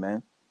bringing,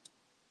 man.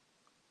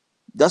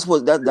 That's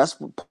what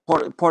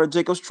part of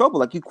Jacob's trouble.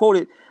 Like you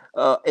quoted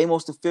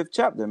Amos the 5th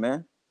chapter,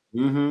 man.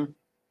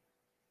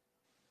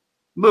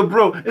 Look,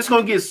 bro, it's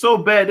gonna get so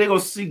bad they're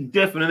gonna seek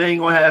death and it ain't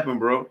gonna happen,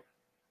 bro.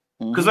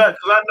 Cause I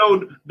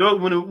know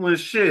when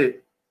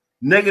shit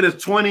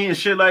 -20 and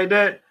shit like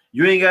that,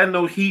 you ain't got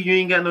no heat, you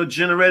ain't got no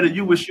generator.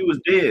 You wish you was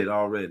dead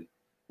already.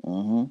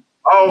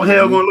 All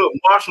hell gonna look,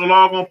 martial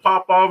law gonna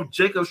pop off,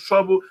 Jacob's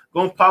trouble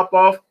gonna pop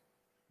off.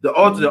 The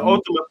ultimate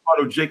part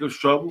of Jacob's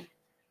trouble.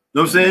 You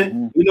know what I'm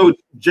saying? You know,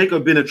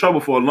 Jacob been in trouble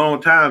for a long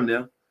time now. You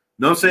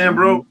know what I'm saying,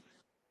 bro?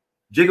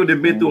 Jacob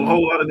done been through a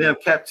whole lot of damn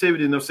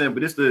captivity, you know what I'm saying?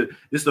 But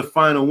this the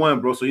final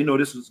one, bro. So you know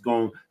this is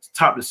gonna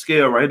top the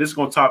scale right here. This is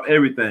gonna top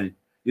everything,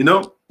 you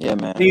know? Yeah,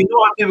 man. And you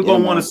know how people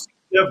gonna want to see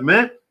death,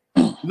 man.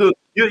 Look,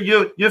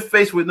 you're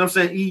faced with, you know what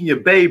I'm saying, eating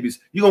your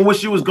babies. You're gonna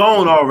wish you was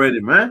gone already,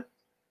 man.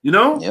 You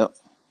know? Yep.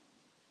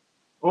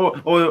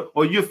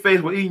 Or you're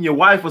faced with eating your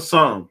wife or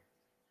something.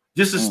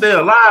 Just to stay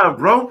alive,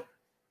 bro.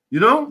 You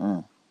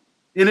know?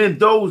 And in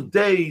those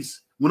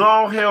days, when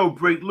all hell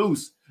break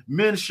loose,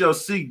 men shall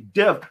seek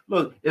death.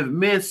 Look, if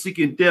men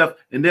seeking death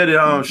and they're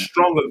the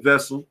stronger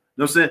vessel, you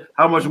know what I'm saying?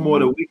 How much more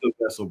the weaker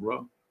vessel,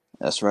 bro?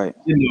 That's right.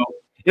 You know,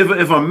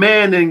 if a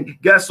man then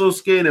got so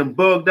scared and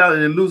bugged out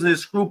and then losing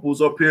his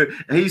scruples up here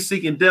and he's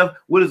seeking death,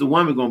 what is the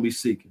woman gonna be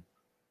seeking?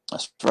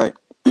 That's right.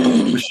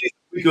 But she's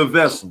a weaker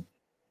vessel.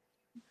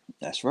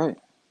 That's right.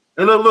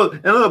 And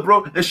look,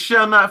 bro, and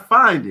shall not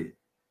find it.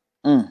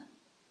 Mm.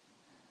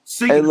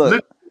 Seek, Hey, look.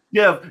 look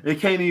death and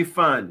can't even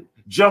find it.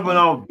 Jumping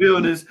off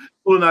buildings,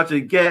 pulling out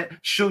your gat,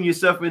 shooting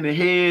yourself in the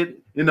head,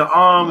 in the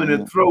arm, in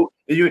the throat,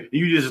 and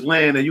you just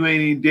land and you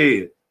ain't even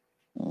dead.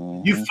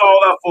 You fall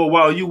out for a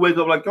while, you wake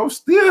up like, I'm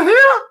still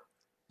here.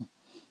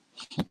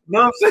 You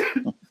know what I'm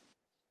saying?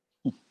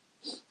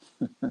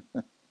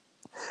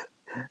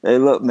 Hey,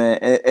 look, man,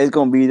 it's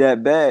gonna be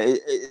that bad.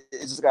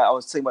 It's just got. I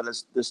was saying about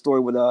the story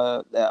with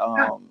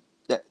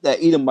that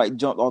Edomite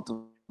jumped off the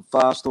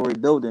 5-story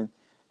building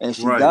and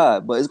she Right.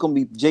 died. But it's gonna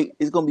be Jake.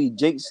 It's gonna be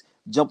Jake's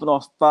jumping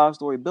off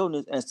 5-story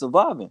buildings and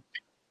surviving.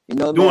 You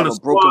know, they Doing have the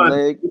a broken swan,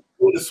 leg.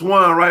 doing the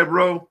swan, right,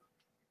 bro?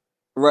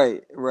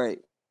 Right.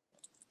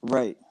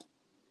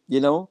 You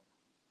know,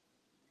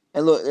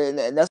 and look,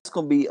 and that's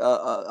gonna be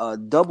a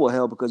double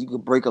hell because you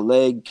could break a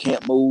leg,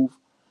 can't move.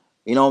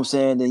 You know what I'm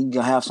saying? Then you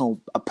can have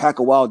a pack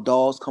of wild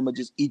dogs come and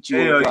just eat you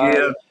Hell alive.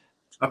 yeah.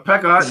 A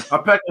pack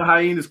of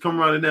hyenas come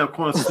around the damn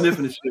corner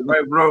sniffing and shit,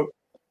 right, bro?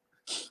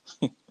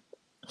 You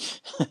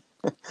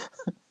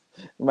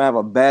might have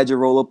a badger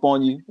roll up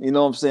on you. You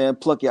know what I'm saying?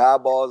 Pluck your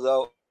eyeballs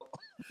out.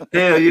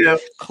 Hell yeah.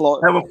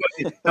 Claw. Have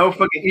a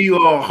fucking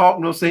eagle or a hawk,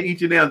 you know what I'm saying?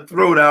 Eat your damn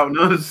throat out, you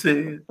know what I'm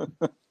saying?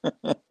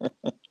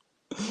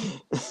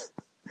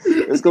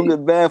 It's gonna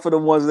get bad for the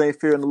ones that ain't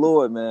fearing the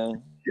Lord,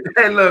 man.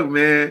 Hey, look,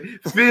 man.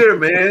 Fear,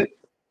 man.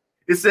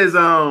 It says,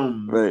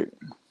 Right.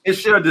 it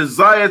shall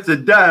desire to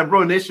die,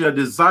 bro, and they shall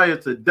desire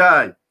to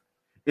die.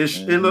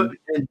 And look,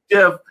 and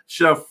death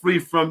shall free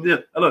from them.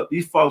 And look,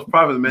 these false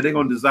prophets, man, they're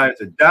gonna desire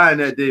to die in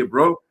that day,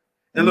 bro.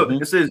 And look,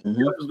 it says death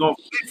is gonna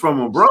flee from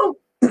them, bro.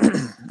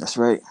 That's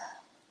right.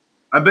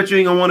 I bet you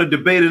ain't gonna want to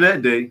debate in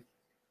that day.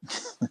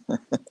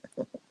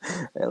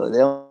 They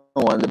don't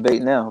want to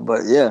debate now,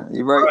 but yeah,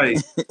 you're right.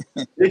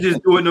 They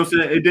just do it, you know what I'm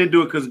saying? They didn't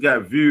do it because it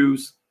got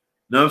views.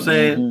 You know what I'm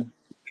saying?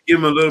 Give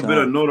them a little bit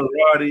of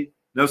notoriety. You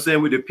know what I'm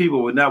saying? With the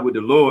people, but not with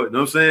the Lord. You know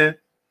what I'm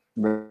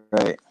saying?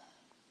 Right.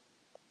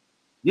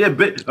 Yeah,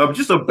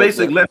 just a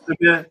basic lesson,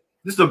 man.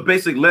 Just a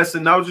basic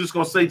lesson. I was just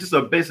gonna say, just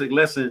a basic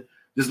lesson.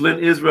 Just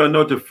letting Israel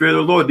know to fear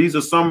the Lord. These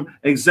are some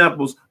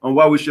examples on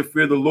why we should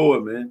fear the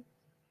Lord, man.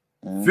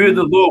 Fear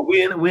the Lord.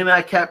 We're in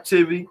our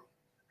captivity,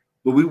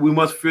 but we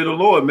must fear the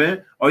Lord,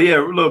 man. Oh yeah,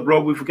 look,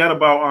 bro, we forgot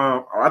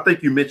about. I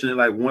think you mentioned it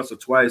like once or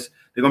twice.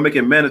 They're gonna make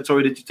it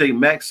mandatory that you take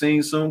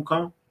vaccine soon.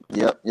 Come.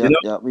 Yep.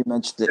 We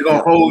mentioned it. They're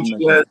gonna hold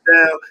you ass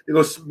down. They're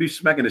gonna be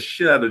smacking the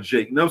shit out of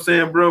Jake. You know what I'm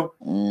saying, bro?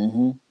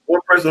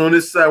 One person on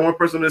this side, one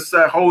person on this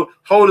side. Hold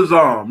his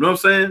arm. You know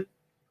what I'm saying?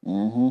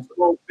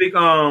 Big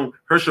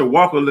Herschel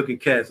Walker looking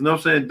cats. You know what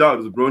I'm saying?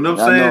 Doctors, bro. You know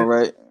what I'm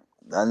saying?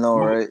 I know,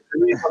 right?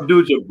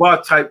 Dude, your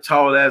bar type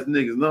tall ass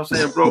niggas. You know what I'm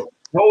saying, bro?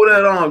 Hold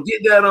that arm.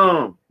 Get that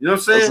arm. You know what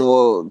I'm saying?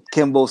 So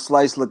Kimbo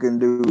Slice looking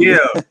dude. Yeah.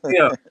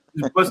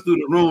 Just bust through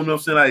the room. You know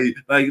what I'm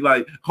saying?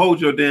 Like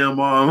hold your damn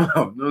arm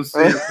out. You know what I'm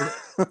saying?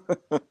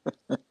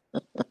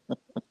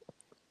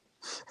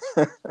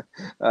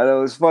 I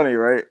know it's funny,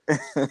 right?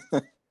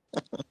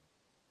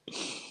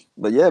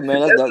 But yeah,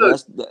 man,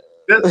 that's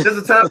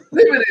the time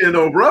we living in,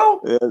 though,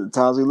 bro. Yeah, the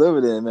times we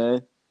living in,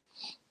 man.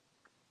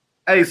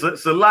 Hey, so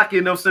Lucky,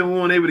 you know what I'm saying? We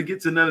weren't able to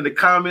get to none of the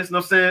comments. You know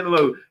what I'm saying?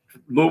 Look,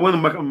 Lord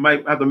William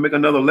might have to make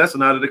another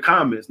lesson out of the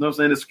comments. You know what I'm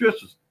saying? The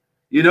scriptures.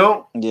 You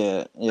know?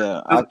 Yeah.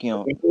 I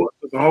can't.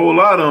 There's a whole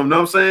lot of them. You know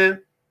what I'm saying?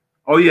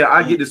 Oh yeah,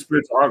 I get the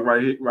spiritual arc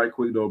right here, right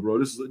quick though, bro.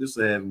 This is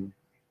having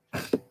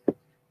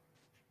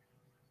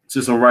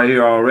just on right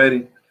here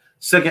already.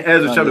 Second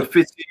Ezra chapter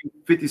 15,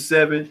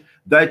 57.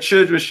 Thy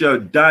children shall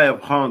die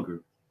of hunger,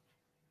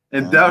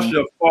 and thou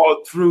shalt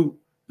fall through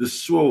the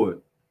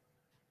sword.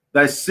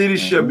 Thy city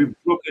shall be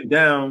broken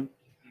down,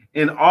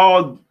 and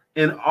all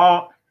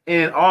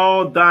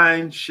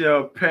thine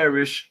shall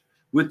perish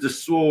with the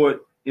sword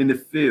in the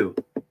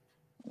field.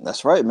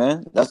 That's right,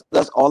 man.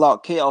 That's all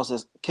out chaos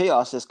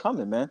is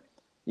coming, man.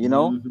 You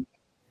know,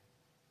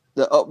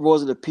 the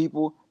uproars of the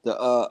people,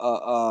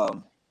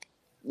 the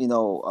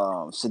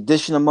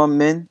sedition among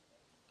men.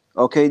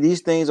 Okay,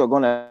 these things are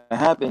going to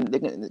happen. They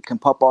can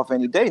pop off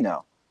any day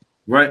now.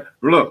 Right.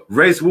 Look,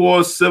 race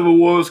wars, civil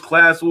wars,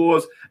 class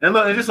wars. And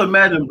look, and just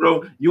imagine,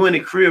 bro, you in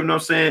the crib, you know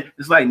what I'm saying?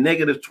 It's like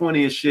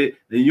 -20 and shit,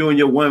 and you and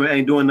your woman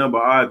ain't doing nothing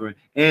but arguing,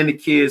 and the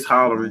kids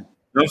hollering. You know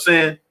what I'm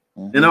saying?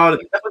 And all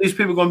that's what these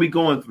people gonna be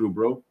going through,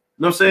 bro. You know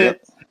what I'm saying?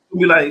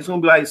 It's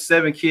gonna be like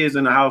 7 kids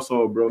in the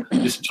household, bro.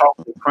 Just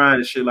talking, crying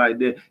and shit like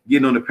that,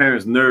 getting on the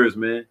parents' nerves,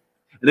 man.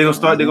 And they're gonna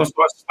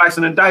start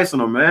slicing and dicing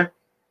them, man.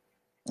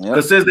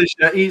 Because says they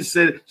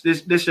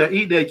shall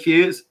eat their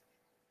kids.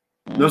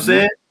 You know what I'm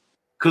saying?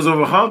 Because of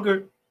a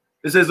hunger.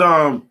 It says,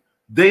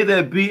 they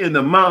that be in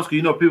the mountains, because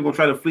you know people gonna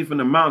try to flee from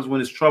the mountains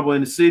when it's trouble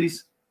in the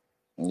cities.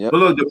 But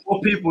look, the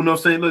poor people, you know what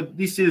I'm saying? Look,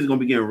 these cities are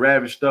gonna be getting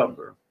ravished up,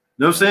 bro. You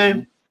know what I'm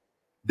saying?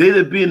 They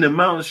that be in the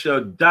mountains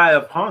shall die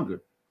of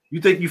hunger.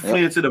 You think you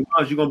flee into the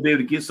mountains, you're gonna be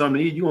able to get something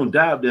to eat, you're gonna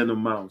die up there in the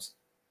mountains.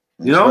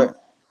 You know? Right.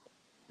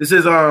 It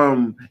says,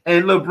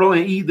 and look, bro,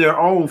 and eat their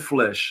own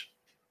flesh.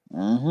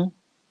 They're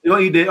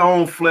gonna eat their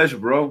own flesh,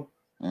 bro,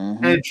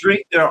 and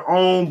drink their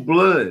own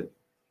blood.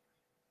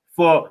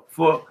 For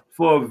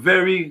for a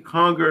very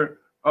hunger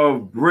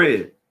of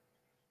bread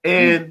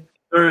and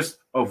thirst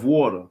of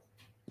water.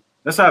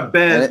 That's how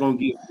bad it's gonna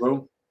get,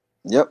 bro.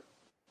 Yep.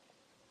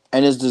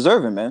 And it's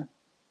deserving, man.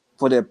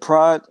 For their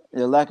pride,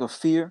 their lack of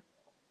fear,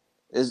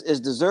 is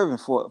deserving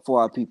for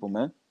our people,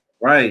 man.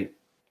 Right.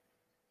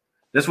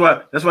 That's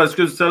why the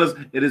scriptures tell us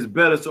it is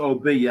better to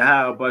obey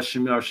Yahweh by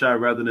Shemel Shai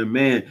rather than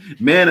man.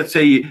 Man will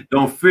tell you,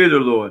 don't fear the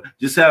Lord.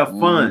 Just have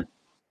fun.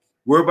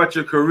 Worry about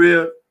your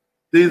career,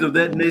 things of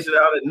that nature,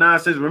 all that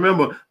nonsense.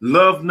 Remember,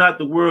 love not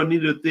the world,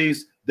 neither the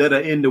things that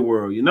are in the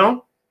world, you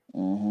know?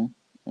 You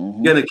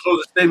got any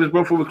closing statements,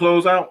 bro, before we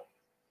close out?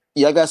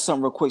 Yeah, I got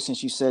something real quick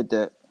since you said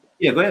that.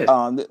 Yeah, go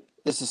ahead.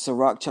 This is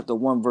Sirach chapter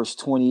 1, verse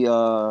 20. It's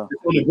on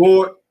the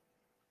board?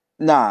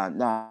 Nah.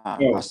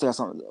 Oh. I still got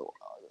something.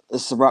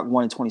 It's Sirach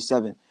 1 and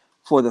 27.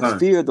 For the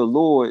fear of the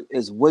Lord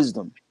is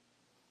wisdom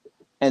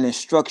and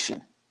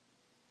instruction,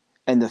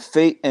 and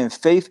faith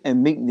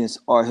and meekness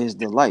are his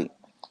delight.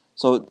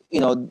 So, you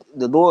know,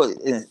 the Lord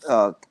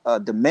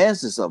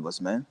demands this of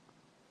us, man.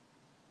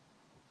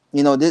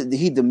 You know,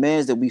 he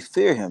demands that we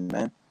fear him,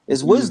 man.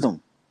 It's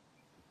wisdom.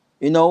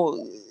 You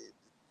know,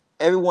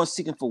 everyone's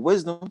seeking for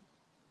wisdom,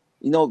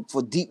 you know,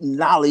 for deep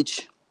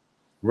knowledge.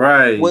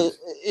 Right. Well,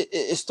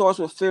 it starts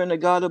with fearing the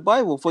God of the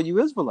Bible for you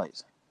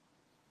Israelites.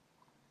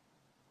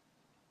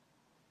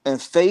 And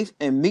faith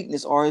and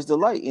meekness are his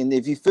delight. And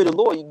if you fear the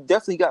Lord, you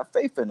definitely got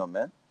faith in him,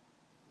 man.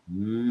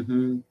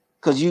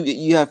 Because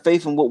you have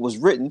faith in what was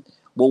written.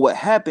 But what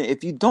happened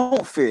if you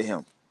don't fear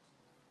him?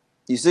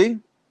 You see?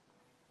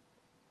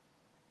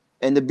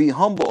 And to be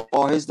humble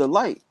are his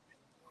delight.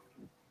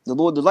 The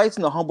Lord delights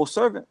in a humble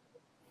servant.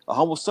 A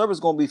humble servant is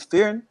going to be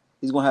fearing.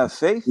 He's going to have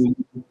faith.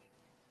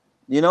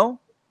 You know?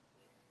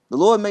 The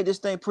Lord made this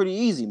thing pretty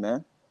easy,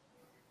 man.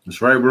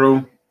 That's right,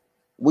 bro.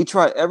 We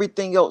try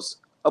everything else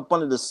up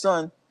under the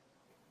sun.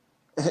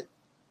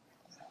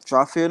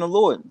 Try fearing the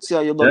Lord. See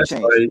how your luck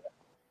change. Right.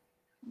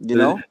 You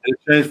know? It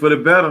changed for the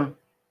better.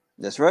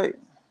 That's right.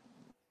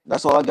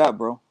 That's all I got,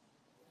 bro.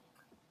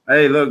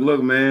 Hey,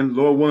 look, man.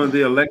 Lord willing,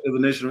 the elect of the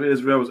nation of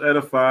Israel was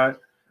edified.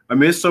 I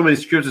mean, it's so many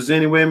scriptures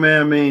anyway,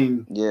 man. I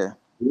mean, yeah.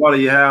 What do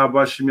you have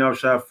about Shemel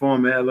Shai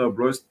form, man? Look,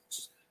 bro.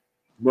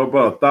 Bro,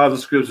 1,000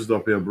 scriptures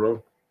up here,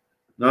 bro.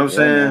 Know what I'm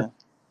saying? Man.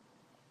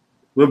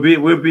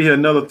 We'll be here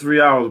another 3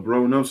 hours,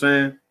 bro. You know what I'm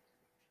saying?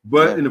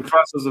 But in the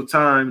process of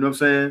time, you know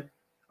what I'm saying?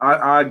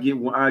 I get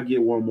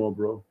one more,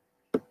 bro.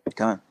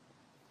 Okay.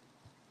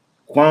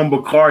 Quam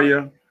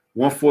Bakaria,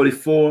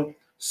 144,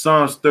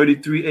 Psalms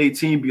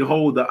 33:18.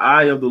 Behold, the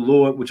eye of the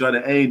Lord, which are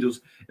the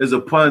angels, is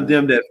upon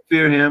them that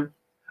fear him,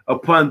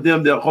 upon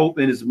them that hope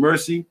in his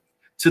mercy,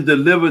 to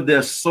deliver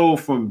their soul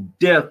from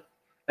death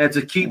and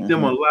to keep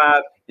them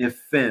alive in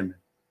famine.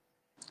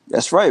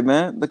 That's right,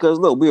 man. Because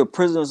look, we are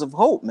prisoners of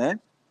hope, man.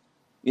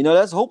 You know,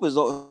 that's hope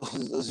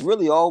is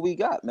really all we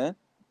got, man.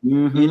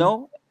 You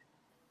know,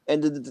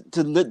 and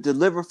to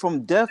deliver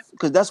from death,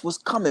 because that's what's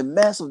coming.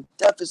 Massive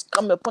death is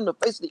coming upon the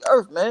face of the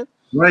earth, man.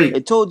 Right.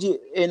 It told you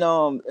in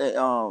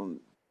 2nd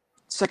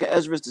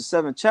Ezra, the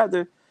 7th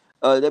chapter,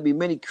 there'll be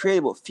many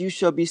created, but few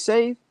shall be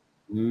saved.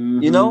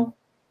 You know,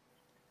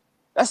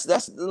 that's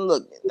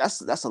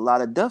a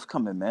lot of death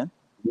coming, man.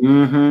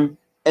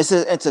 It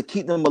says, and to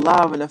keep them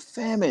alive in a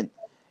famine.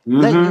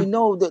 Letting you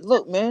know that,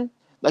 look, man,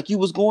 like you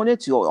was going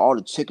into all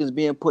the chickens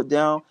being put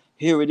down.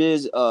 Here it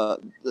is.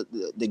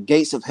 The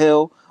gates of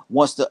hell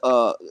wants to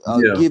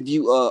give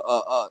you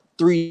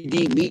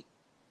 3D meat.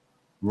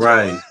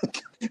 Right.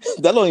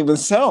 That don't even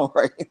sound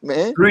right,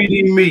 man.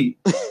 3D meat.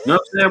 You know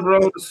what I'm saying,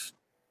 bro?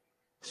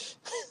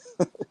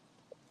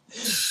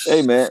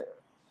 Hey, man.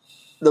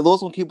 The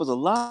Lord's gonna keep us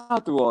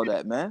alive through all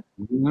that, man.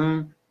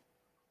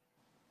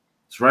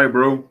 That's right,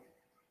 bro.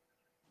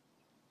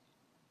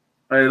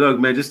 Hey, look,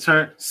 man, just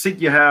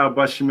seek your how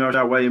by Shemel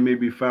Shai while you may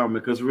be found,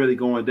 because it's really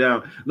going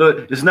down.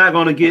 Look, it's not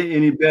going to get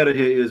any better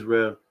here,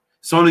 Israel.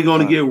 It's only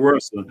going to get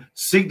worse.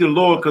 Seek the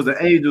Lord, because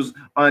the angels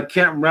are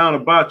encamped round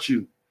about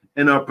you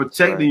and are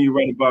protecting you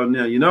right about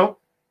now, you know?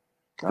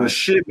 Because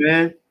shit,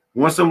 man,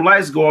 once some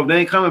lights go off,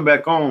 they ain't coming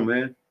back on,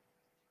 man.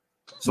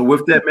 So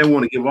with that, man, we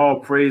want to give all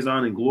praise,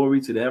 honor, and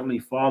glory to the Heavenly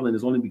Father and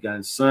his only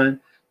begotten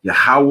Son,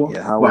 Yahweh.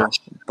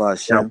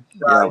 Bashem,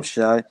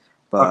 Yahushai.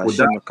 Honor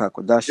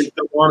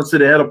to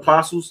the head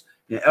apostles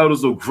and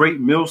elders of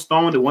Great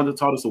Millstone, the one that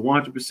taught us the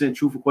 100%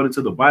 truth according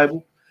to the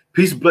Bible.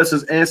 Peace,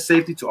 blessings, and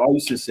safety to all you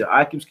sincere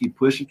icons. Keep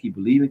pushing, keep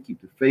believing, keep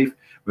the faith,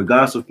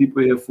 regardless of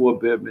people here for a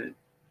bit, man.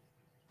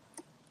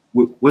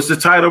 What's the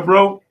title,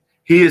 bro?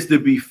 He is to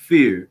be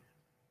feared.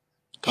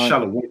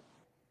 Shalom.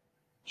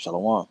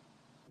 Shalom.